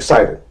 I'm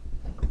excited.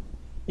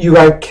 You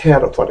guys care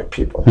for the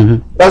people.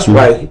 That's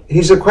why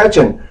here's a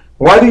question.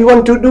 Why do you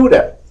want to do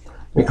that?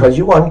 Because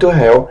you want to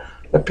help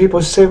the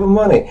people save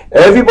money.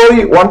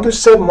 Everybody want to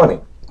save money,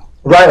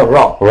 right or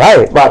wrong.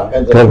 Right. But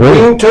In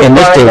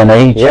this day and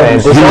age. and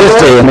In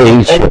this day and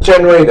age. and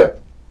generator,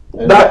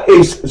 that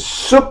is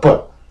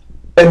super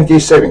energy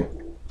saving.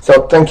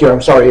 So thank you.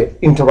 I'm sorry,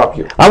 interrupt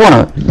you. I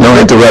want to. No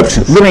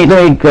interruptions. Let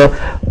me go.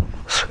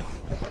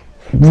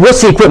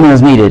 What's the equipment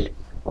that's needed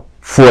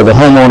for the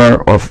homeowner,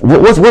 or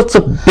what's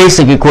the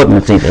basic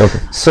equipment that's needed? Okay.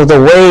 So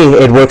the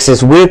way it works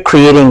is we're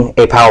creating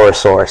a power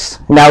source.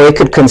 Now it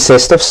could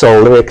consist of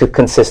solar, it could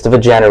consist of a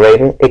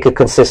generator, it could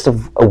consist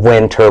of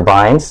wind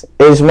turbines.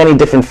 There's many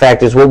different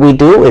factors. What we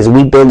do is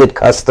we build it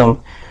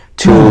custom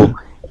to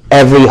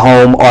every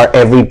home or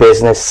every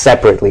business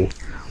separately.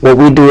 What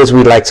we do is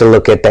we like to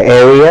look at the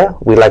area,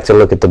 we like to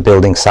look at the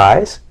building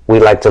size, we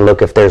like to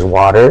look if there's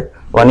water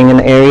running in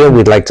the area,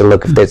 we'd like to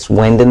look if there's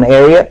wind in the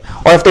area,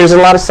 or if there's a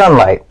lot of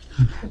sunlight.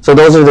 So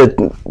those are the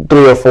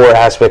 3 or 4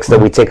 aspects that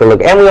we take a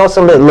look. And we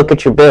also look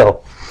at your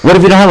bill. What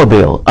if you don't have a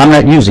bill? I'm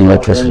not using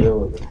electricity.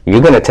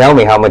 You're going to tell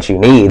me how much you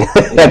need.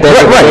 Right.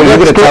 You're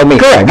going to tell me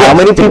how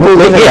many people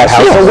live in that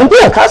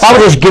house. I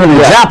was just giving an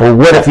example.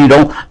 What if you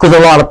don't? Because a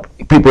lot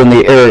of people in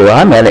the area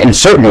I'm at, in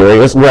certain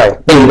areas, Right.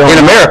 in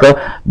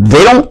America,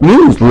 they don't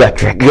use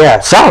electric. Yeah.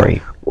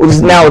 Sorry.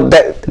 Now,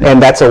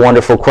 that's a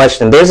wonderful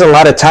question. There's a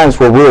lot of times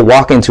where we'll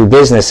walk into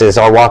businesses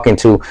or walk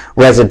into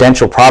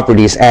residential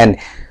properties, and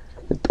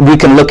we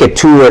can look at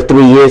 2 or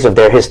 3 years of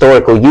their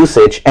historical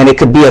usage, and it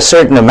could be a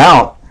certain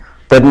amount,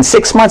 but in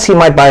 6 months he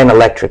might buy an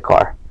electric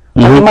car,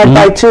 or he might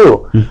buy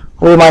 2,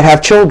 or he might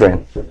have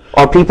children,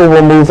 or people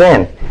will move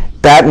in.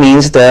 That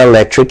means the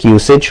electric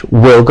usage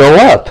will go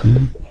up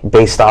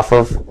based off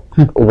of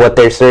what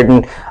their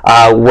certain,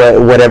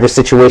 whatever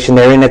situation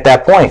they're in at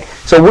that point.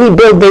 So we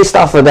build based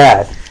off of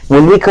that.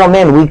 When we come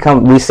in,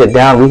 we sit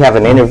down, we have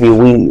an interview,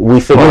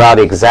 we figure out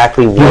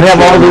exactly what You have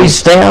all these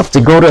staff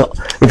to go to,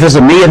 if there's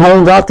 1 million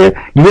homes out there,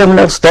 you have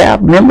enough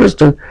staff members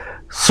to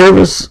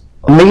service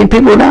 1 million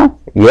people now?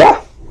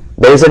 Yeah,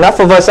 there's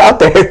enough of us out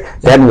there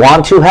that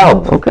want to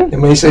help. Okay. Let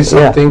me say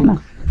something.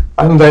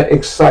 I'm very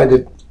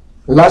excited.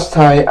 Last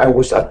time I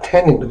was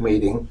attending the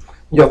meeting,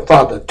 your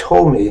father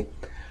told me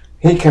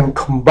he can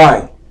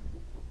combine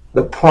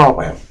the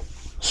program,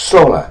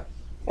 solar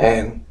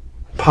and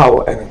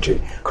power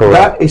energy.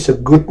 Correct. That is a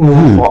good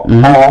move for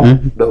all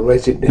the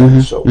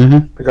residential.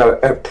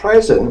 Because at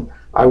present,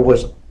 I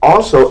was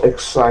also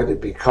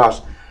excited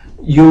because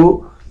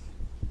your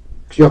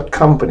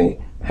company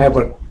have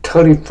a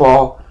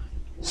 34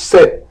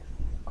 set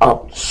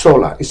of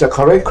solar. Is that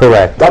correct?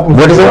 Correct. That means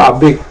What is you it? are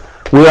big.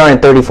 We are in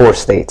 34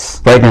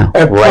 states. Right now.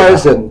 At Right.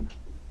 present,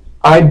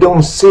 I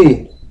don't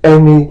see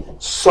any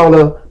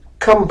solar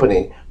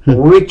company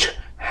which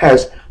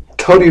has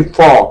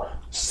 34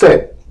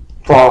 set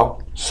for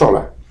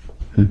solar.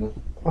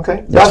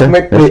 Okay, that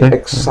makes me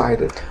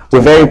excited.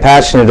 We're very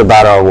passionate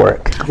about our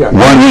work. Yeah.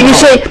 You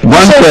say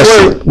One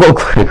question. Well,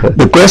 go ahead.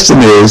 The question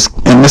is,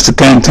 and Mr.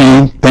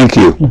 Canteen, thank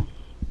you.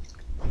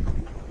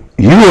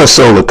 You are a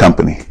solar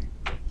company,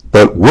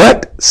 but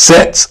what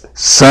sets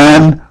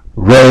sun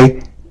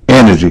ray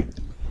energy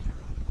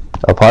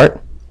Apart?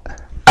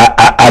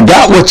 I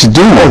got what you're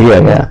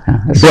doing.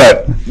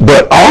 Yeah.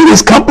 But all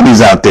these companies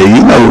out there,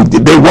 you know,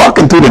 they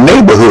walking through the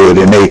neighborhood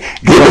and they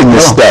giving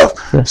this stuff.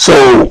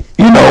 So,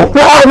 you know,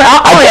 Well,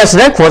 I'll answer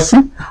that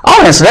question.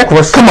 I'll answer that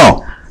question. come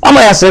on. I'm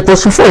going to answer that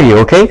question for you,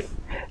 okay?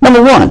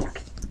 Number one,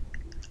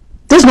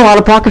 there's no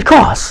out-of-pocket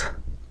costs.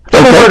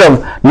 Ever heard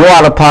of no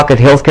out-of-pocket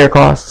healthcare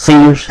costs,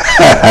 seniors? You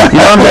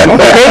know what I'm saying?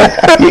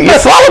 Okay? You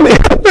follow me?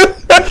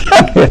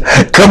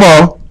 Come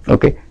on.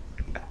 Okay.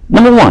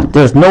 Number one,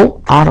 there's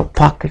no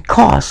out-of-pocket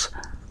costs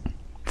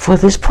for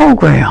this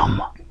program.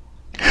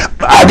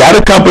 I got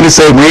a company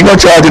say we ain't gonna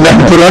charge you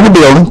nothing to put it on the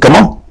building. Come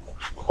on.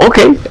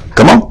 Okay.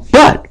 Come on.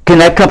 But can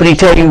that company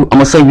tell you, I'm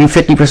going to save you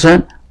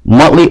 50%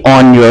 monthly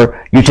on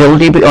your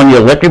utility bill, on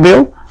your electric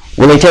bill?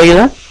 Will they tell you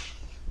that?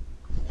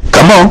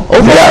 Come on.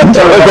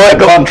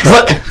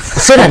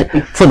 Say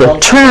that for the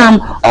term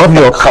of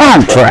your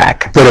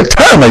contract. For the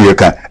term of your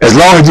contract, as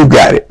long as you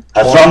got it.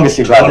 As long as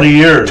you got 20 it.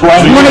 years.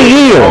 20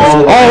 years.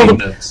 All the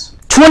maintenance.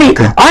 20.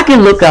 I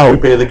can look out.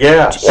 Pay the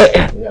gas. You say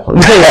what?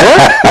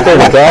 You pay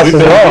the gas as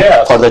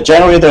well. For the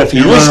generator, if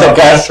you You use the run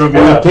gas, natural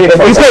gas. You pay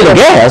the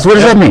gas. What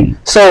does that mean?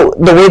 So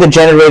the way the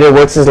generator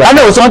works is like I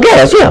know it's on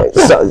gas. Yeah.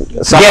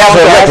 some Gas are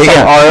or gas, electric, some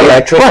yeah. are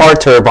electric, Right. or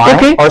turbine,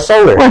 Okay. or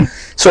solar. Right.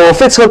 So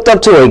if it's hooked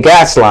up to a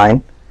gas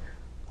line,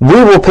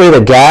 we will pay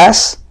the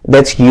gas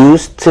that's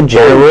used to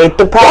generate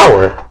the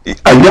power.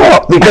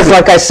 Y'all, Because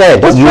like I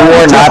said, you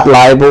are not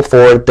liable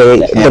for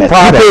the You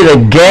product pay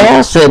the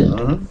gas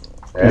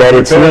that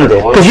it's needed.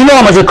 because you know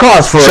how much it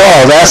costs for.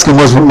 Charles, ask him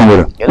what's wrong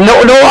with him. No,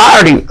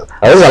 I already.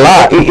 There's a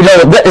lot. You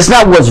know, it's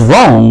not what's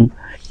wrong.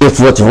 It's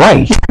what's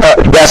right.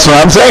 That's what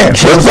I'm saying.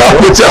 What's wrong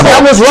with y'all?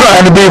 That was right.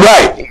 Trying to be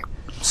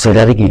right. Say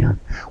that again.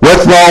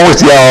 What's wrong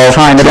with y'all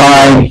Trying to be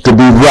right. to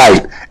be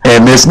right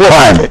in this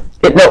climate?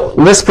 No,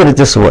 let's put it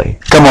this way.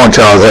 Come on,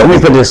 Charles. Let me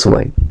put it this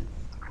way.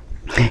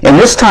 In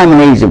this time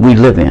and age that we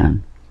live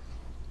in,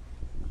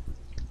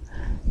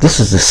 this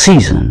is the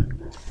season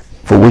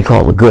for what we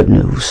call the good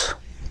news.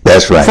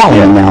 That's right.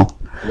 Follow me now.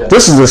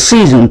 This is the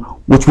season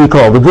which we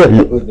call the good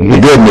news. The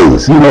good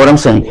news. You know what I'm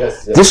saying?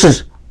 This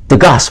is the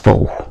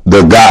gospel.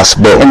 The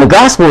gospel. And the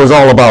gospel is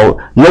all about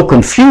no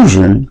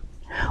confusion,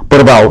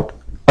 but about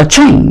a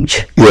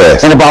change.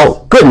 Yes. And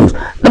about good news.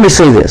 Let me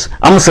say this.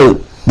 I'm going to say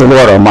the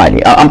Lord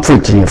Almighty. I'm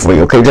preaching here for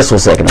you, okay? Just for a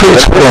second.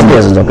 Preach for me.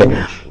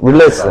 Okay?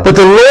 Listen. But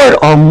the Lord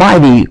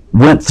Almighty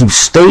went through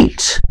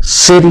states,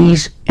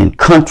 cities, and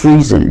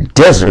countries and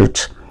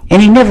deserts,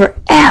 and he never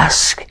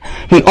asked.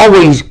 He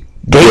always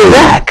gave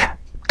back.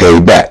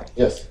 Gave back.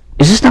 Yes.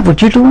 Is this not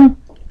what you're doing?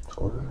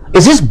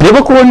 Is this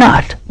biblical or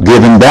not?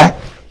 Giving back.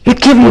 You're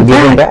giving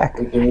back.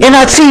 And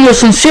I see your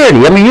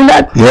sincerity. I mean, you're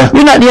not,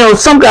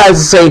 some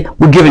guys say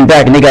we're giving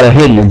back and they got a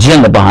hidden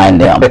agenda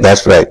behind them.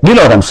 That's right. You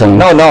know what I'm saying?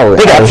 No.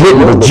 They got a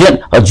hidden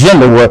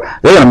agenda where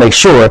they're going to make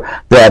sure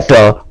that,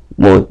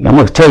 well, I'm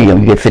going to tell you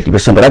get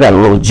 50%, but I got a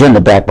little agenda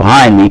back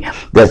behind me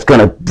that's going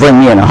to bring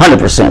me in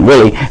 100%,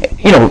 really,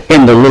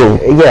 in the little,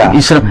 Yeah.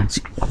 So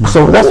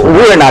that's what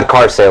We're not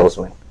car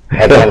salesmen.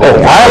 At the end of the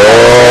day.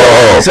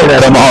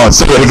 Come on,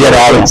 say it again,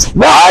 Alex.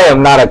 I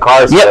am not a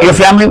car salesman. Yeah,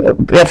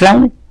 your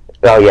family?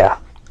 Oh, yeah.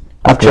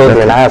 I have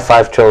children. I have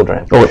 5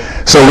 children.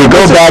 So we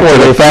go back to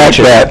the fact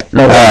that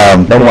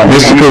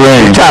Mr.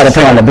 Kareem. Try to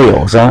pay on the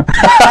bills, huh?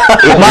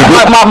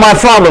 my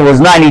father was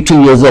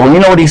 92 years old. You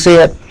know what he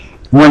said?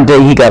 One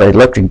day he got an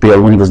electric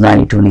bill when he was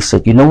 92, and he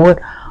said, "You know what?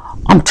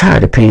 I'm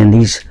tired of paying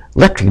these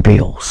electric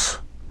bills.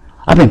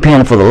 I've been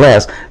paying for the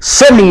last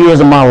 70 years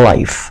of my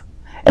life,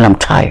 and I'm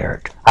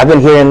tired." I've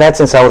been hearing that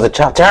since I was a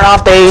child. Turn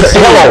off the AC.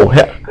 Hello.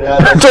 Right.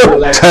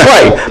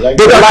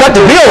 They're going to cut the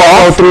bill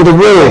off through the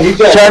roof.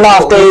 Turn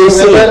off the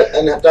AC.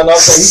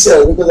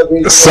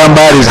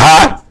 Somebody's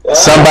hot.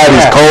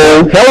 Somebody's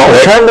cold.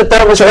 Hello. Turn the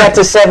thermostat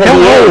to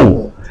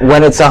 78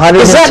 when it's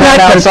 110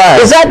 outside.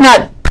 Is that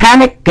not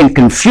panic and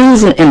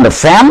confusion in the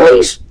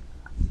families?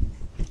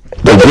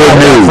 The good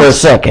For a news.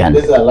 second.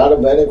 There's a lot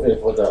of benefit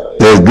for the.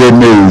 There's good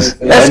news.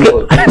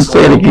 Let's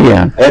say it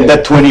again. In the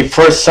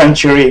 21st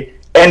century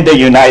in the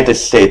United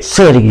States,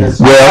 Say it again.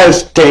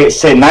 because they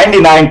say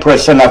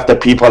 99% of the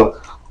people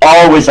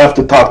always have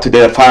to talk to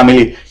their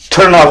family,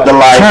 turn off the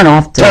light, Turn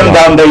off the light.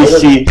 down the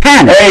AC.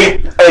 Panic.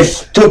 Hey,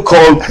 it's too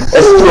cold,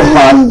 it's too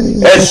hot,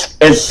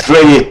 it's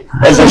really,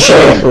 it's a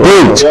shame.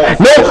 Preach.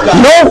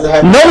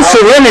 No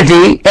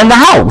serenity in the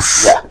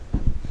house. Yeah.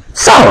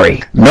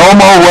 Sorry. No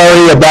more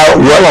worry about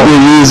what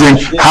you're using,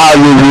 how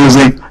you're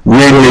using,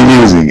 when you're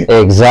using it.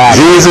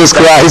 Exactly. Jesus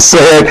Christ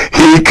said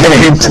he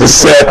came to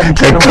set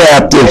the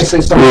captives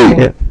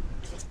free.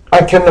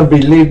 I cannot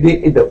believe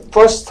it. The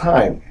first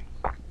time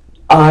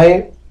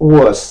I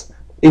was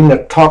in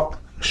a talk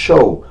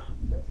show,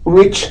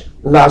 which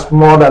lasts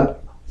more than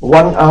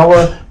 1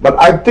 hour, but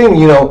I think,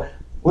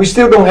 we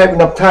still don't have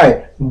enough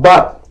time.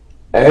 But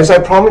as I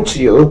promised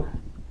you,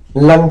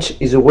 lunch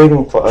is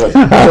waiting for us. So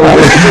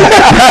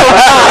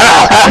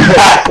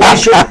we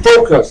should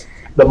focus.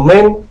 The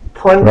main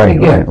point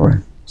again. Right.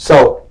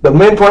 So the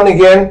main point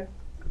again,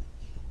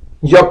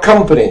 your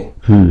company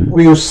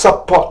will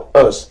support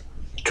us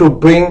to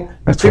bring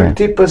That's right.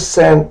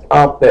 50%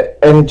 of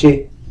the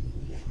energy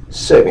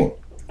saving.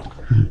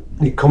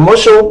 The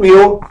commercial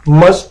bill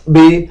must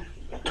be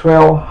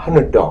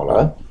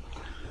 $1,200,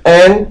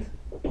 and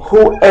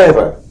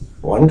whoever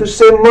want to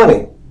save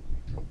money,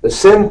 the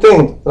same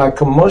thing like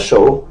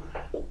commercial,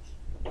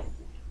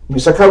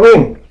 Mr.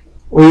 Karim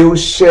will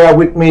share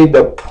with me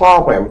the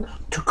program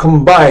to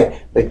combine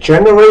the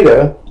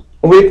generator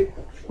with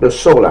the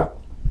solar,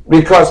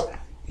 because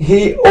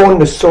he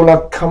owned the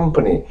solar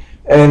company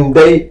and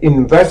they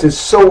invested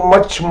so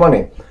much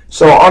money.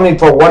 So only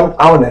for 1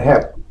 hour and a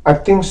half, I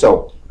think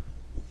so,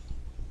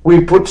 we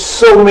put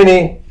so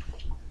many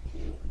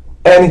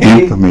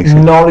energy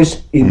Information. knowledge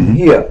in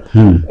here,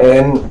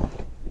 and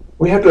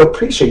we have to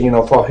appreciate,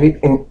 for his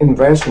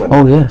investment.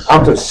 Oh, yes.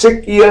 After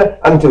 6 years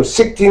until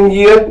 16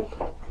 years,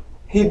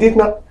 he did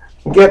not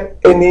get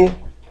any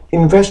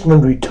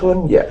investment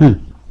return yet.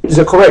 Is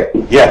that correct?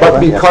 Yeah. But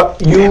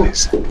because you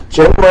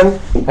gentlemen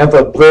have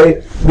a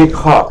very big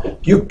heart,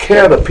 you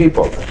care the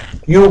people,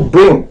 you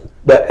bring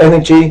the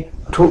energy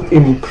to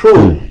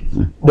improve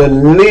the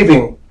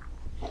living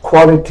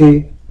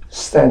quality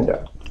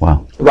standard.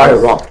 Wow. Right or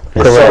wrong?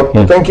 Correct.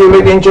 So thank you,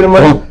 ladies and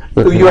gentlemen.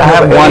 Do you I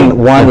have any-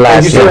 one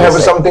last You still thing. have to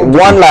say. something?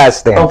 One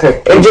last thing.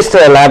 Okay. And just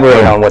to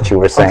elaborate on what you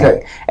were saying.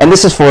 Okay. And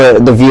this is for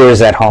the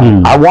viewers at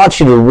home. I want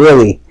you to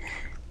really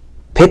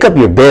pick up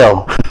your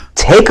bill,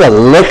 take a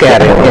look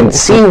at it, and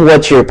see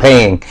what you're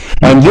paying.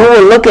 And you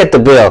will look at the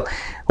bill,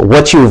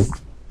 what you've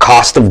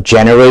cost of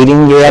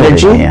generating your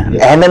energy, man.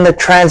 and then the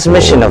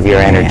transmission of your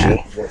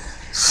energy.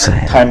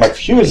 Sad. Time of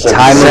use.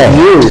 Time of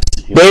use.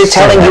 They're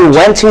telling you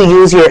when to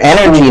use your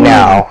energy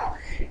now.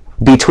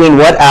 Between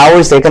what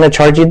hours they're going to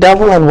charge you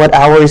double and what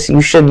hours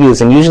you should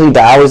use. And usually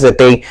the hours that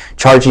they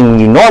charging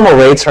you normal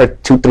rates are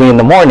 2, 3 in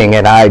the morning,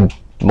 and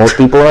most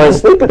people are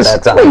asleep at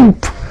that time.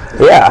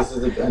 Yeah.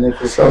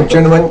 So,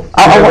 gentlemen,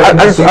 I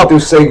I to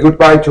say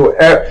goodbye to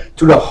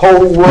the whole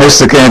world.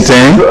 Mr.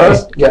 Canteen, To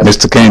us, yes.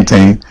 Mr.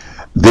 Canteen,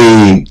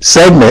 the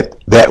segment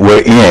that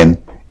we're in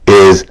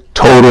is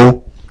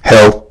total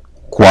health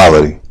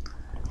quality.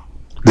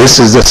 This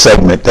is the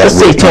segment that Let's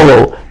say we're in.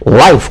 total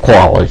life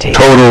quality.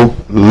 Total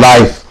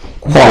life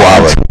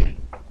quality.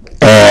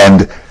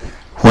 And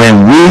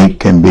when we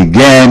can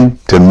begin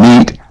to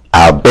meet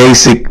our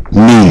basic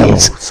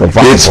needs.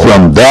 survival. It's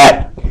from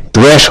that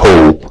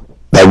threshold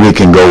that we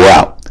can go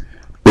out.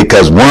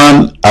 Because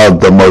one of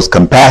the most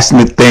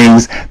compassionate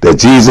things that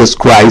Jesus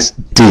Christ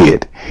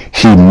did,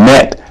 he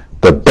met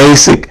the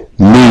basic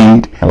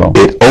need. Hello.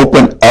 It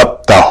opened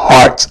up the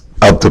hearts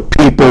of the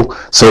people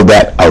so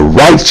that a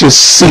righteous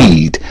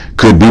seed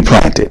could be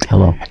planted.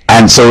 Hello.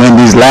 And so in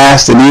these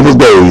last and evil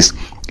days,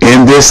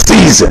 in this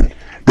season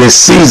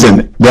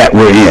that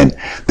we're in,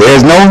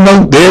 there's no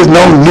new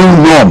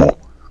normal,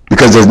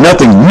 because there's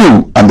nothing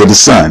new under the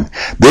sun.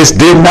 This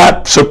did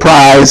not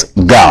surprise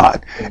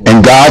God.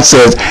 And God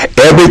says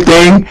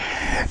everything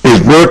is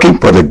working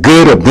for the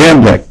good of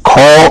them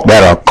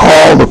that are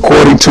called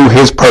according to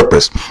his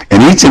purpose.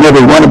 And each and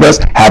every one of us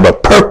have a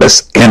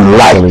purpose in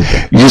life.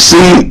 You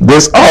see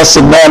this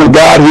awesome man of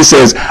God, he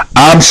says,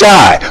 I'm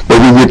shy. But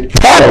when you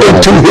tap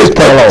into his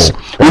purpose,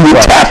 and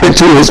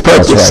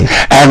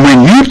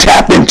when you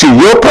tap into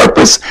your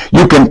purpose,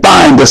 you can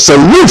find the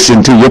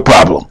solution to your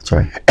problem. That's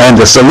right. And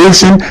the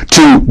solution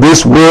to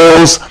this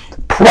world's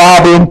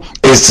problem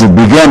is to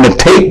begin to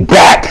take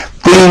back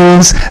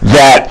things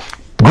that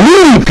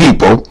greedy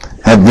people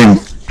have been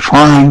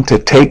trying to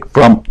take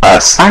from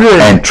us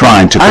and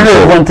trying to control. I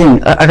heard one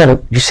thing.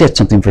 You said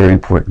something very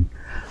important.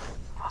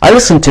 I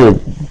listened to.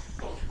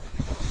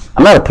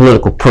 I'm not a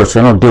political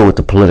person. I don't deal with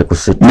the political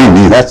situation. Me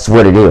neither. That's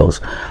what it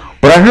is.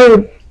 But I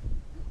heard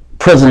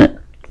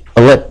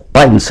President-elect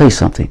Biden say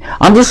something.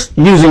 I'm just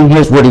using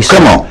what he said.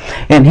 Come on.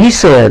 And he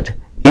said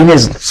in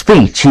his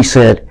speech, he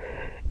said,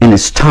 "And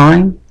it's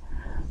time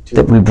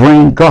that we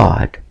bring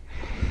God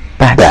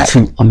back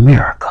to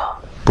America."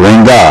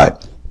 Bring God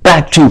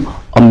back to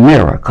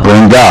America.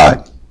 Bring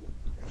God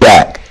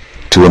back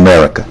to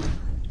America.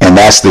 And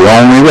that's the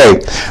only way.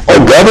 The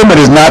government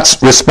is not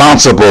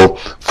responsible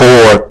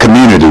for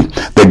community.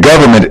 The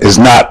government is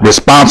not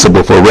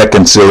responsible for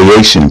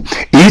reconciliation.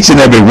 Each and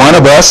every one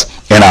of us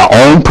in our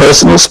own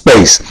personal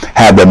space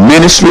have the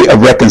ministry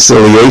of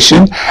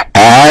reconciliation,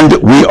 and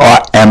we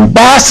are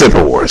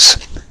ambassadors.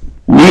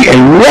 We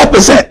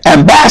represent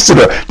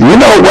ambassador. Do you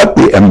know what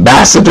the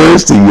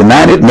ambassadors to the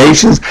United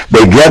Nations,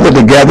 they gather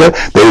together,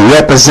 they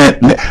represent,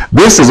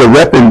 this is a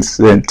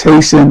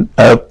representation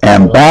of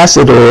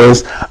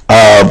ambassadors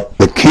of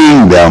the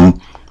kingdom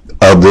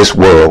of this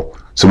world.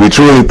 So we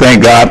truly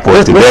thank God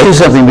for today. Let's do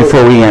something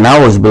before we end. I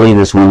always believe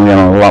this when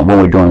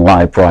we're doing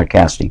live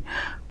broadcasting.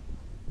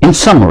 In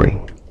summary,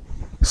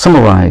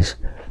 summarize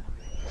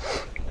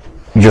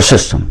your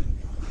system.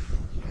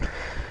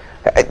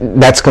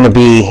 That's going to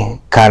be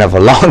kind of a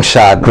long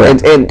shot.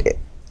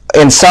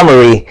 In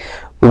summary,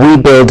 we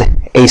build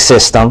a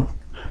system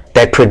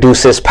that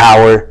produces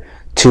power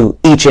to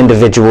each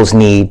individual's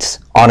needs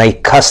on a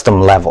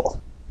custom level.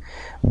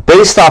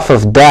 Based off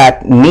of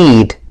that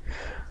need,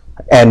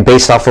 and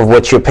based off of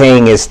what you're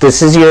paying,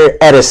 this is your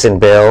Edison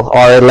bill,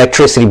 or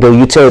electricity bill,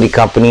 utility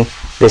company.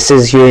 This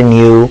is your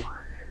new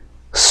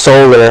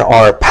solar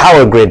or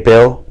power grid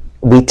bill.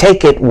 We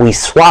take it, we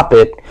swap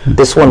it.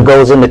 This one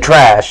goes in the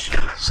trash.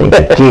 In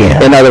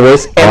other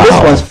words, and this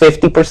one's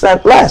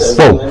 50% less.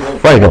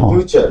 Right on.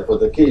 Future for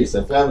the kids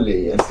and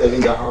family and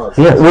saving the house.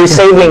 Yeah. We're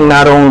saving,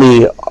 not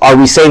only are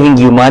we saving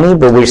you money,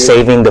 but we're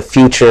saving the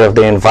future of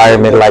the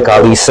environment, like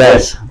Ali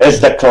says. It's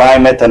the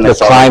climate and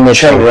it's our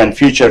children,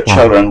 future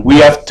children. We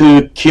have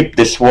to keep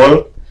this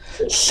world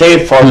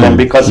safe for them,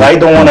 because I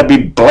don't want to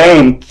be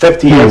blamed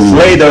 50 years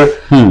later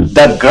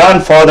that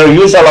grandfather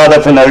used a lot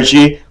of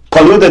energy,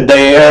 polluted the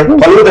air,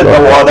 polluted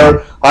the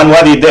water on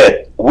what he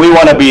did. We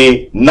want to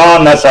be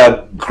known as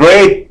a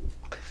great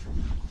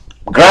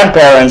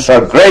grandparents or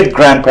great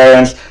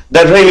grandparents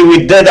that really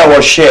we did our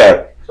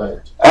share. Right.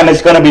 And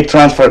it's going to be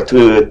transferred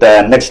to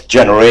the next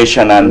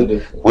generation,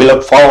 and we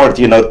look forward,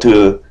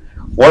 to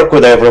work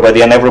with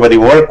everybody and everybody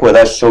work with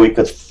us so we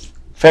could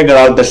figure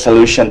out the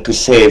solution to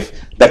save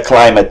the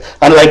climate.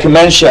 And like you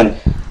mentioned,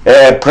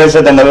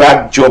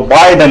 President-elect Joe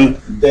Biden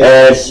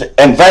is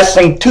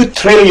investing $2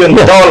 trillion,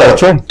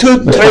 $2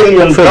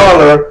 trillion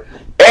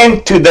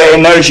into the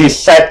energy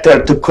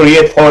sector to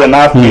create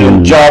 4.5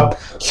 million jobs.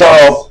 So,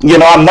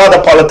 I'm not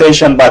a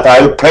politician, but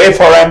I'll pray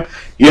for him,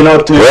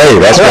 to pray.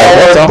 That's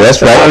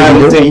right. And,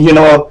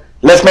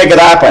 let's make it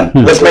happen.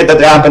 Let's make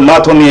that happen,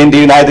 not only in the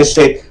United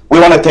States. We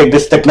want to take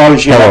this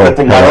technology and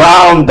everything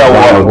around the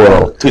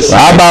world.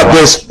 How about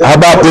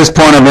this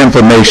point of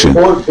information?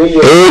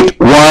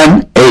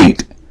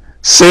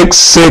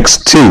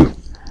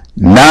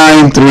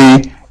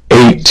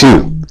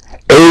 818-662-9382.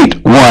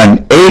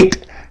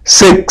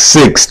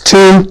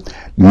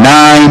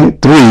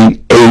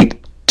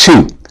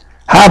 818-662-9382.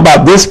 How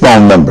about this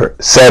phone number?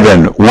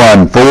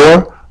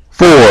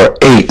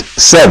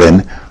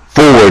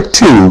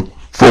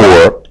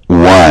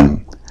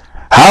 714-487-4241.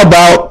 How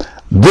about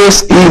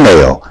this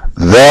email?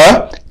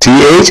 The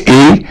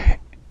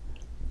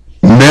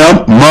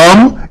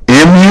mum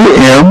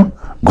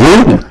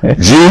group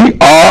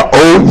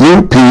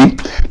GROUP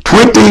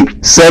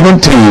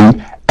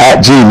 2017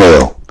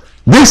 @gmail.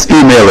 This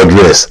email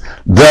address,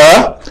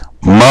 the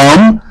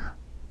mum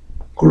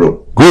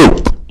group,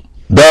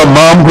 the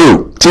mum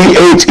group,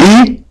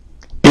 THEMUM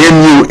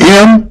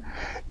MUMGROUP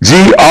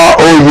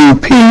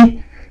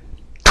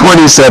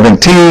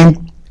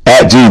 2017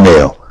 at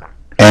Gmail.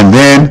 And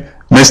then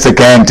Mr.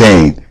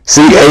 Cantang,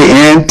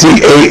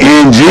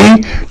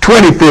 CANTANG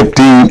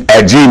 2015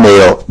 at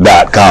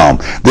gmail.com.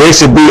 There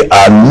should be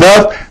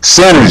enough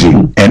synergy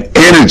and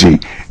energy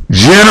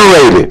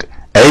generated.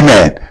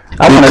 Amen.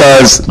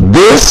 Because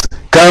this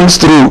comes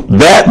through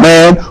that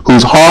man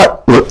whose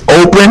heart was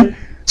open.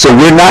 So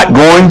we're not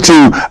going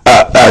to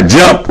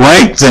jump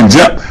ranks and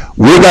jump.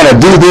 We're going to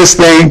do this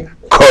thing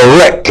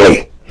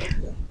correctly.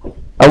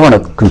 I want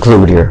to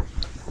conclude here.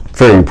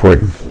 Very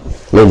important,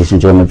 ladies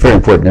and gentlemen, very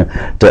important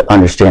to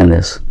understand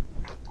this.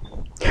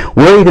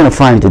 Where are you going to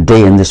find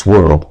today in this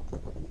world?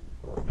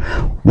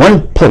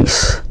 One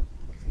place,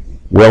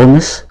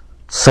 wellness,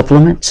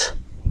 supplements,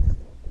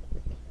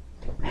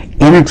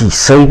 energy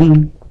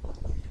saving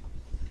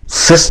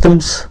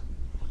systems,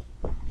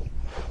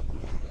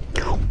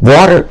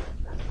 water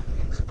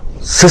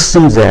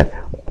systems that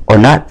are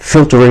not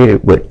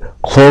filtered with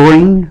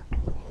chlorine.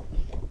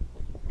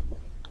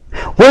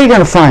 Where are you going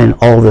to find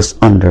all this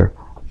under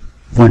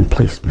one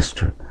place,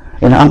 mister?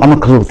 And I'm going to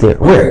conclude there.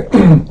 Where?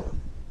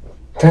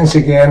 Thanks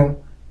again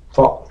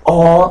for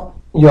all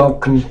your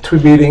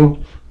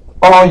contributing,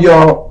 all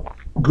your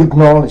good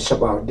knowledge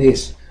about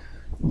this.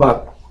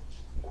 But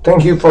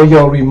thank you for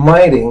your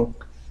reminding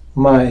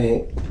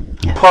my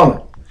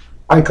partner.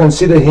 I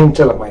consider him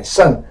just like my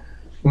son,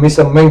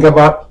 Mr.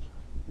 Mengabat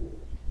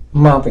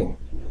Marvin,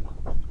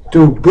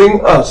 to bring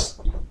us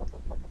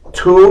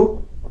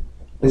to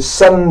the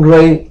sun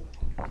ray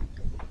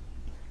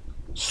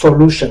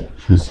solution.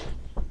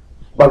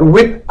 But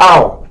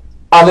without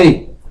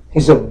Ali,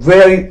 he's a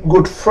very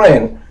good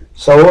friend,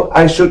 so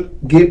I should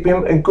give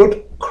him a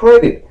good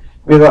credit,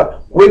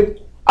 because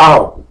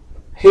without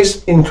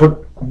his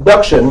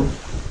introduction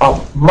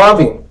of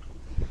Marvin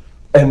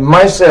and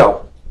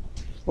myself,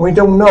 we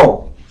don't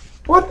know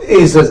what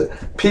is a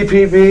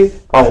PPP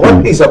or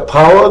what is a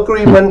power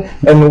agreement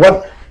and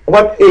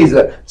what is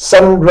a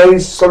sun ray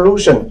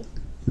solution.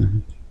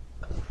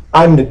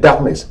 I'm the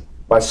darkness,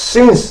 but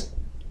since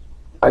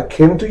I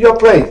came to your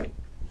place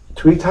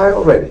 3 times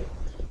already,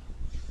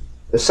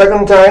 the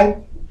second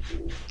time,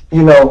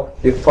 you know,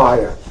 the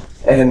fire.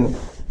 And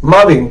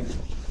Marvin,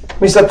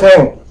 Mr.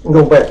 Tang,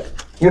 go back.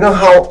 You know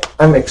how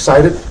I'm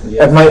excited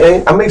at my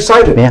age? I'm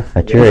excited. Yeah,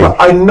 at your age.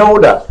 I know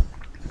that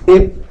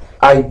if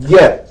I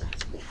get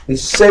the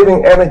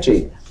saving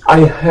energy,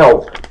 I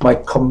help my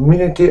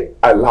community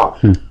a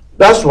lot.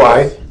 That's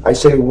why I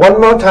say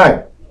one more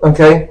time,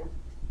 okay?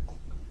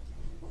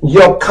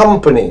 Your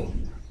company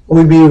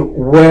will be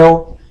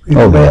well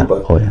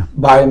remembered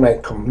by my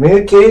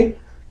community,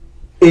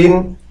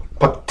 in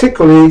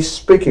particularly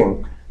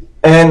speaking,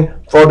 and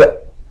for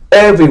the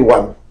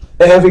everyone,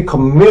 every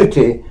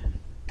community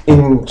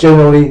in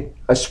generally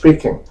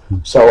speaking.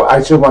 So I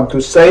just want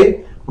to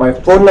say my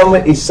phone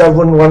number is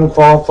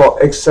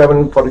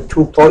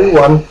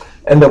 714-487-4241,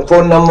 and the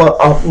phone number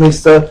of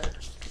Mr.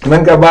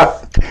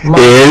 Mengabat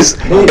is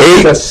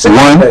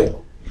 818.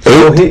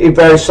 So he is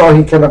very sorry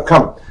he cannot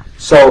come.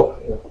 So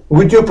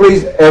would you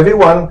please,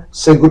 everyone,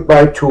 say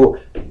goodbye to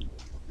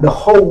the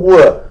whole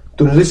world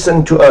to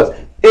listen to us.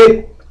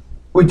 If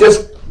we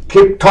just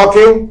keep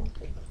talking,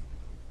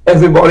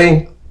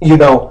 everybody, you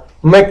know,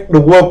 make the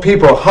world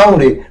people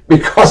hungry,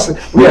 because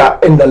we are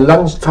in the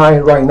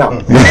lunchtime right now.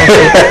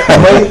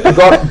 May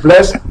God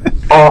bless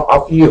all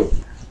of you.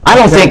 I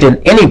don't think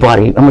that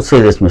anybody, I'm going to say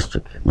this,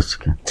 Mr.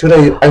 Ken.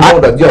 Today, I know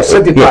that you're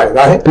certified,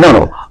 right?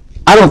 No.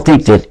 I don't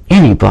think that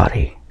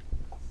anybody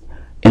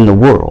in the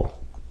world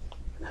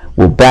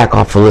will back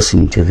off for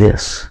listening to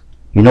this.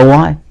 You know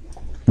why?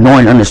 Knowing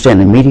and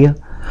understanding the media.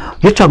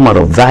 You're talking about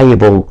a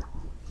valuable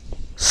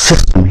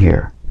system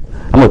here.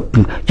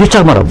 You're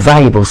talking about a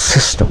valuable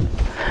system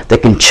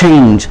that can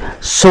change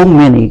so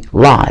many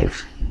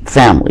lives,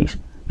 families.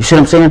 You see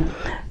what I'm saying?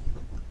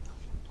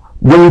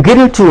 When you get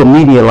into a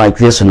media like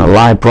this and a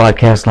live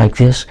broadcast like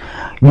this,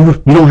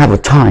 you don't have a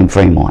time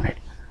frame on it.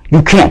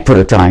 You can't put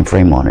a time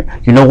frame on it.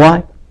 You know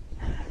why?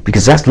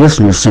 Because that's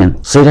listener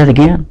sin. Say that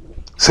again.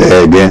 Say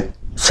that again.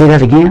 Say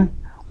that again.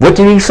 What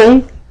did he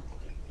say?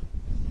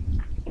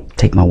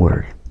 Take my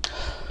word.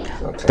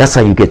 That's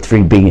how you get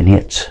 3 billion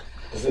hits.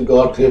 It's a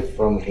God gift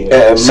from here.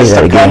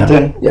 Mr.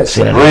 Canton, Yes,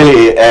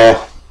 really,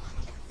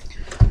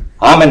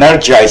 I'm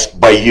energized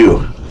by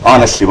you.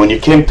 Honestly, when you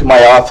came to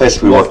my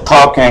office, we were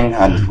talking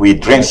and we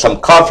drank some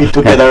coffee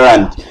together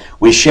and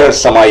we shared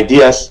some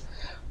ideas.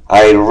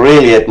 I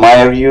really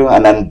admire you,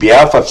 and on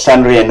behalf of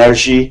Sunray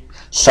Energy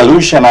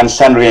Solution and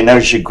Sunray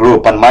Energy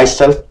Group and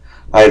myself,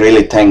 I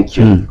really thank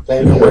you.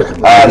 Thank you.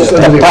 And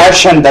the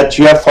passion that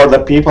you have for the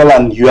people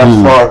and you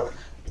have for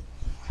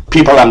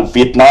people in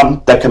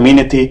Vietnam, the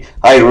community,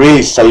 I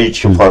really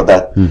salute you for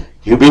that.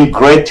 You've been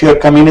great to your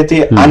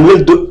community, and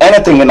we'll do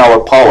anything in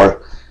our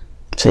power.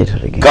 Say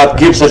that again. God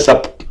gives us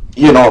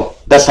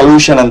the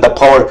solution and the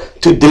power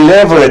to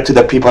deliver it to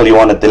the people you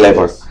want to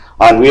deliver.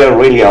 And we are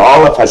really,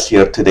 all of us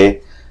here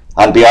today,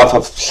 on behalf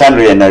of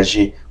Sunray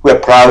Energy, we're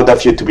proud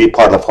of you to be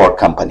part of our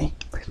company.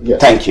 Yes.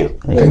 Thank you.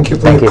 Thank you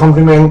for Thank your you.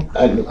 compliment.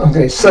 And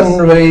Okay,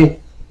 Sunray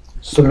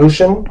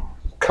Solution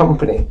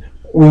Company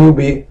will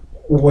be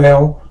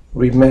well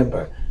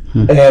remembered.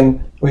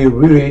 And we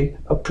really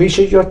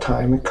appreciate your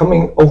time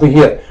coming over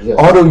here. Yes.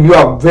 Although you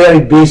are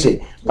very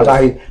busy, but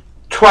I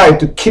try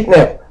to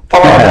kidnap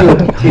all of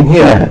you in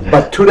here.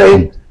 But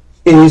today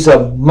is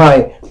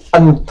my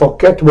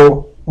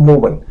unforgettable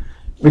moment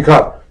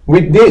because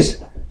with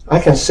this, I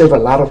can save a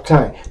lot of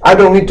time. I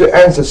don't need to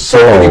answer so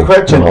many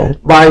questions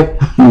by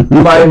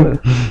my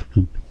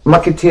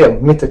marketeer,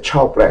 Mr.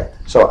 Charles Black.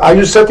 So are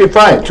you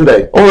certified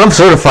today? Oh, I'm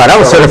certified. I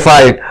was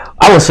certified.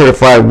 I was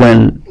certified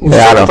when. You're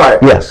certified?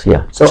 Yes,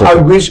 yeah. So I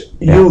certified. wish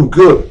you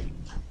could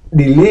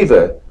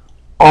deliver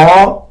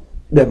all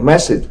the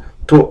message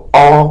to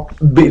all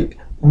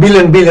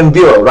billion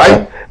viewers,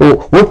 right?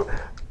 Well,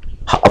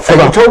 for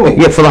You told me.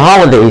 Yeah, for the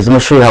holidays, I'm going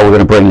to show you how we're going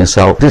to bring this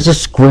out. This is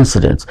just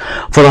coincidence.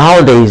 For the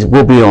holidays,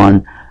 we'll be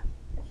on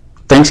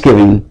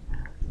Thanksgiving,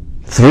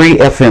 3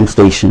 FM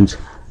stations,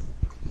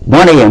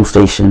 1 AM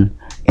station,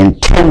 and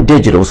 10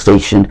 digital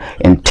stations,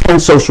 and 10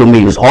 social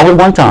medias, all at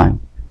one time.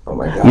 Oh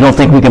my God. You don't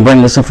think we can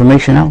bring this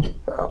information out?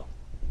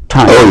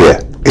 Time. Oh yeah,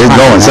 it's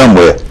going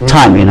somewhere.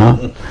 Timing,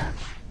 huh?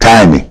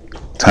 Timing.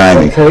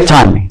 Okay.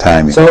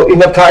 Timing. So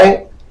enough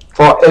time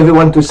for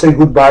everyone to say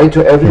goodbye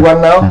to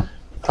everyone now.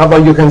 How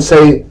about you can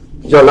say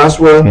your last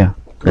word? Yeah,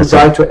 that's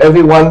Goodbye to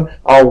everyone,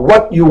 or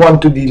what you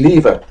want to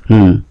deliver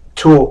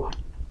to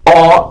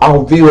all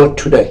our viewers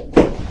today.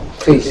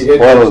 Please.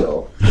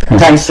 Well,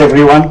 thanks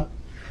everyone.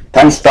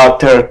 Thanks,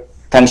 Doctor.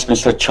 Thanks,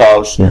 Mr.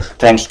 Charles. Yes.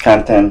 Thanks,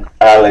 Canton,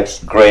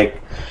 Alex, Greg.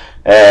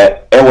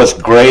 It was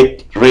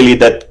great, really,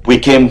 that we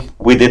came.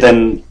 We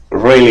didn't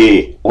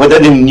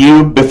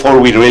knew before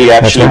we really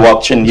actually right.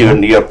 walked in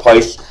your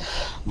place.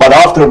 But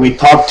after we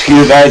talked to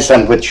you guys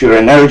and with your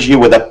energy,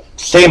 with the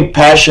same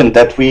passion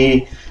that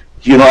we,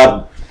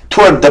 have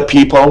toward the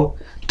people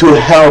to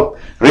help,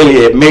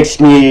 really, it makes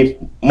me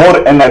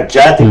more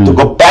energetic to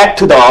go back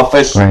to the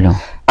office Right on.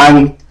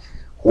 and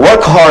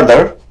work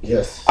harder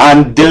yes.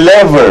 and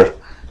deliver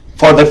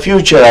for the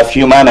future of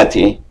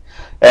humanity.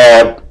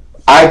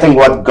 I think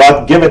what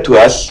God gave it to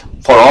us,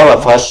 for all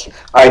of us,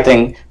 I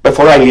think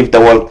before I leave the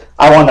world,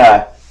 I want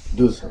to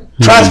Do something.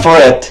 transfer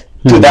it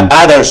to the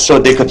others so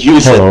they could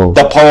use Hello. it,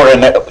 the power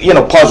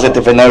and,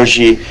 positive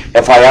energy,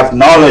 if I have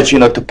knowledge,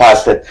 to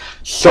pass it.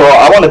 So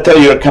I want to tell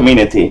your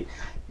community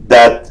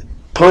that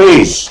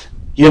please,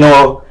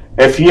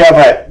 if you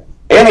have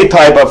any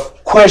type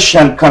of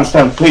question,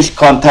 concern, please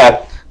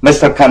contact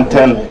Mr.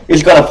 Canton.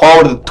 He's going to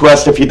forward it to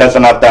us if he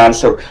doesn't have the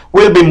answer.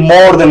 We'll be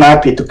more than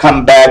happy to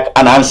come back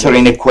and answer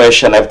any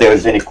question if there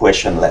is any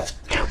question left.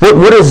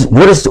 What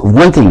is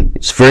one thing?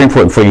 It's very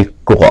important for you to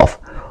go off.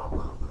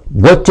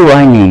 What do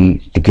I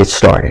need to get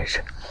started?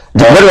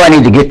 What do I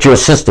need to get your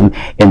system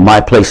in my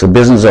place of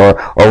business or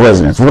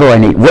residence? What do I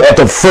need? What's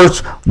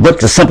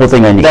the simple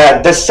thing I need?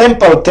 The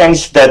simple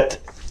things that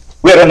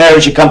we're an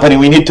energy company,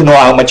 we need to know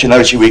how much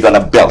energy we're going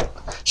to build.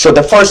 So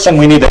the first thing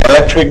we need an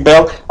electric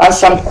bill and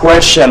some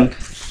question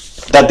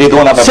that they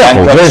don't have a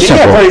Simple, bankruptcy. very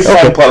Yeah, very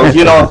simple.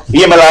 simple.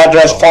 Email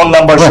address, phone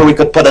number, so we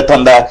could put it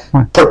on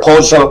the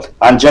proposal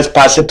and just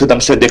pass it to them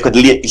so they could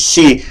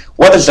see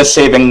what is the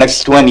saving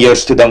next 20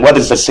 years to them, what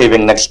is the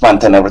saving next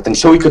month and everything.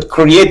 So we could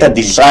create a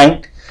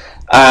design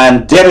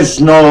and there is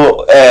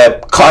no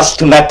cost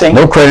to nothing.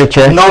 No credit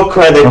check. No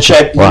credit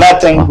check, Wow.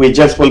 nothing. Wow. We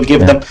just will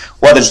give them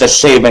what is the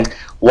saving,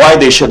 why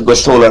they should go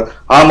solar,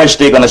 how much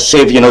they're going to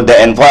save,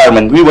 the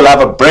environment. We will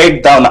have a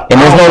breakdown.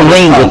 And there's no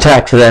liens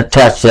attached to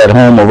that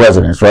home or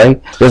residence, right?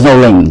 There's no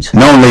liens.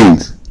 No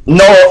liens.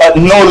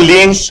 No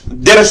liens.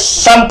 There is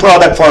some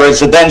product for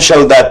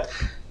residential that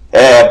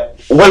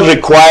will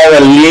require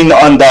a lien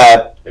on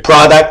the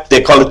product.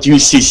 They call it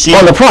UCC.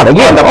 On the product,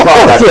 yeah. On the Of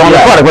course, product, yeah, on the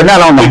yeah. product, but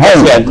not on the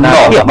home. Yeah,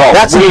 no.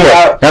 That's We it.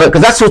 are-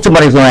 Because that's what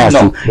somebody's going to ask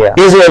No. you.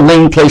 Yeah. Is there a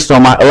lien placed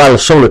on a lot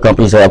of solar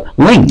companies have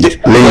liens?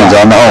 Liens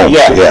on the home.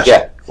 Yeah, Yes.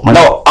 yeah.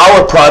 No,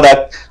 our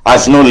product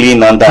has no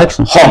lien on the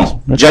Excellent.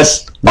 home,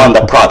 just on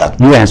the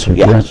product. You answered.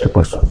 Yeah. You answered the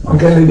question.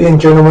 Okay, ladies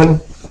and gentlemen,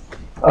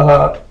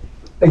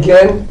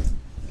 again,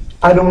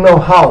 I don't know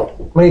how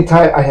many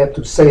times I have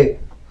to say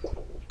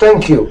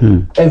thank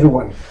you,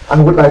 everyone. I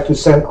would like to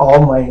send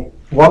all my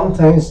warm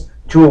thanks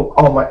to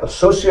all my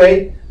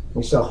associates,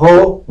 Mr.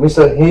 Ho,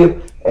 Mr.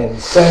 Hip, and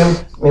Sam,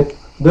 Mr.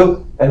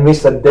 Duke, and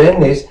Mr.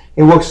 Dennis.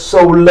 He works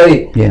so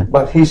late, Yeah.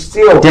 but he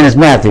still Dennis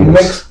Matthews.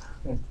 makes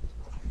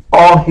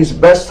all his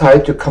best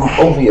time to come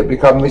over here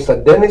because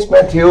Mr. Dennis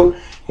Matthews,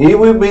 he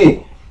will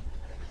be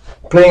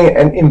playing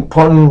an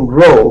important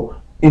role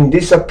in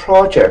this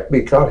project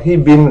because he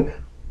been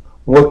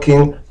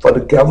working for the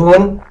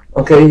government.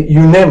 Okay,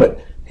 you name it.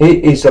 He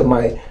is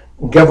my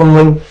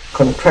government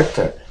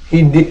contractor.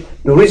 He did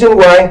the reason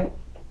why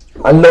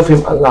I love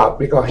him a lot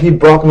because he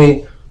brought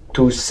me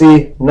to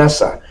see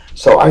NASA.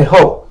 So I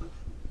hope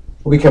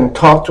we can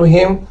talk to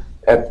him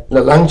at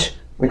the lunch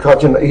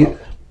because he's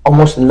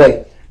almost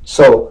late.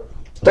 So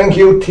thank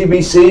you,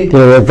 TBC.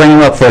 Bring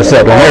him up for a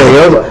second.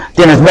 There he is.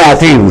 Dennis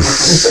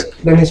Matthews.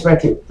 Dennis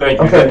Matthews. Thank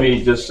you. Okay. Let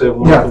me just say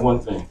Yeah. one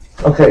thing.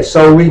 Okay,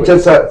 so we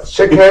just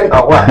shake hand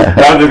or what?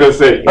 I was just gonna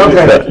say.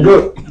 Okay,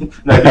 good.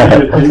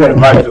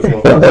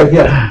 Okay,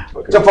 yeah.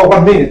 Just for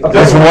 1 minute. Okay.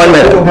 Just 1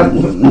 We don't have-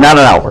 minute, not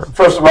an hour.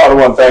 First of all, I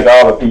want to thank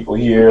all the people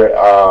here.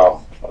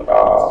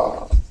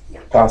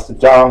 Pastor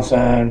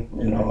Johnson,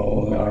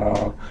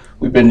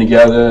 we've been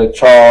together,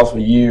 Charles, for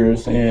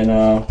years, and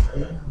I'm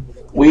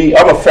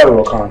a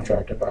federal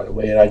contractor, by the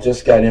way, and I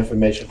just got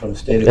information from the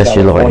state of That's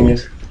your California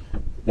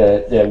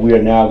lawyer. that we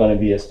are now going to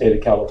be a state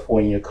of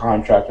California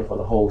contractor for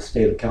the whole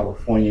state of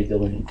California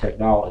dealing in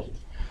technology.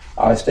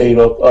 I stayed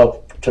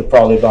up to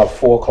probably about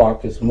 4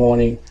 o'clock this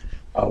morning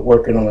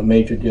working on a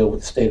major deal with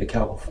the state of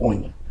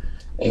California.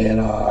 And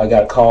I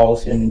got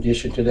calls in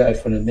addition to that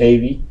from the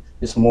Navy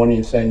this morning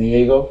in San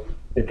Diego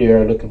that they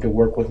are looking to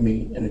work with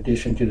me in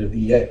addition to the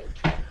VA.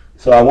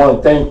 So I want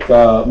to thank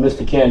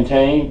Mr.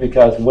 Cantain,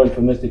 because it wasn't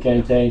for Mr.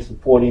 Cantain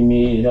supporting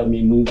me and helping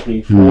me move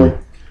things forward,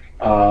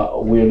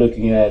 we're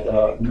looking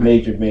at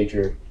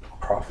major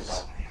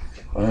profits.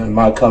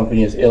 My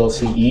company is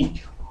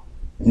LCE,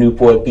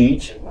 Newport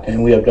Beach,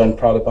 and we have done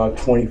probably about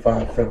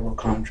 25 federal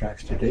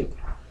contracts to date.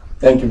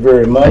 Thank you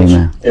very much,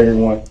 Amen.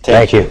 everyone.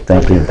 Thank you.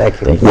 Thank you. Thank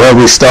you. Well,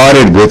 we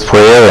started with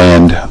prayer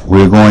and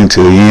we're going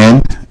to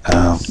end.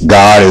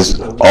 God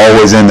is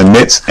always in the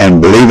midst,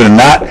 and believe it or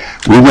not,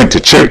 we went to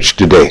church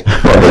today.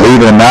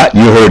 Believe it or not,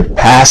 you heard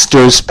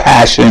pastor's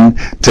passion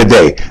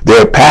today.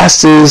 There are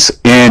pastors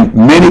in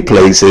many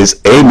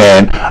places,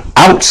 amen,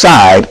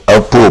 outside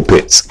of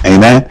pulpits,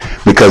 amen,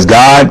 because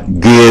God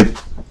gives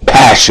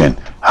passion.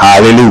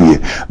 Hallelujah.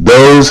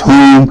 Those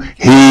whom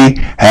he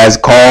has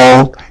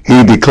called,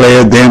 he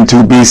declared them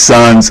to be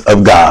sons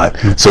of God.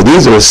 So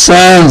these are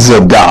sons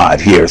of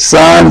God here,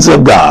 sons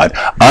of God,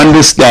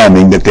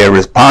 understanding that their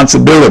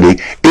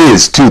responsibility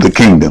is to the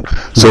kingdom.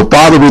 So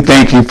Father, we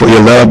thank you for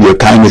your love, your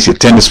kindness, your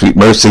tender, sweet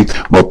mercy,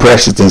 more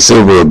precious than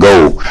silver or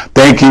gold.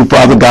 Thank you,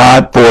 Father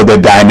God, for the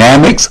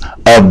dynamics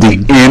of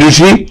the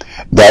energy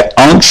that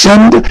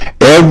unctioned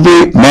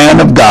every man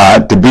of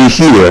God to be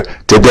here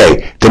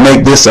today, to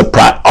make this a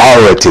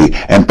priority.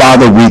 And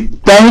Father, we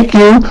thank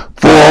you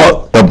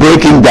for the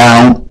breaking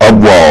down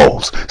of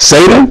walls.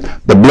 Satan,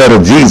 the blood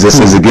of Jesus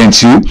is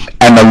against you,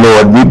 and the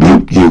Lord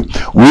rebuke you.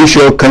 We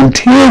shall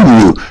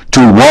continue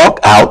to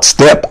walk out,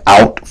 step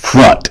out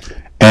front.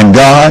 And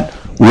God,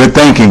 we're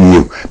thanking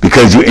you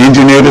because you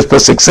engineered us for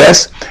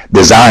success,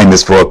 designed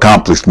us for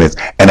accomplishments,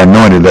 and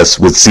anointed us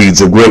with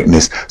seeds of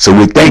greatness. So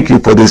we thank you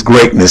for this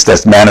greatness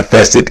that's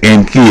manifested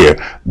in here,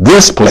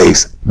 this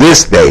place,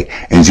 this day.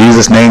 In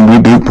Jesus' name we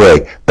do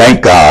pray.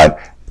 Thank God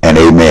and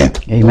amen.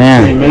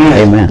 Amen.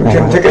 Amen. We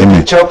can take a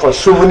picture for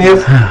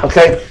souvenir.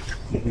 Okay.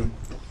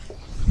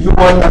 You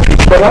want us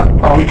to stand up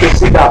or we can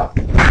sit down?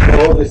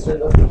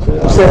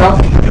 Sit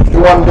up.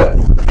 You want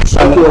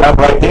the I'm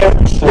right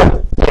there.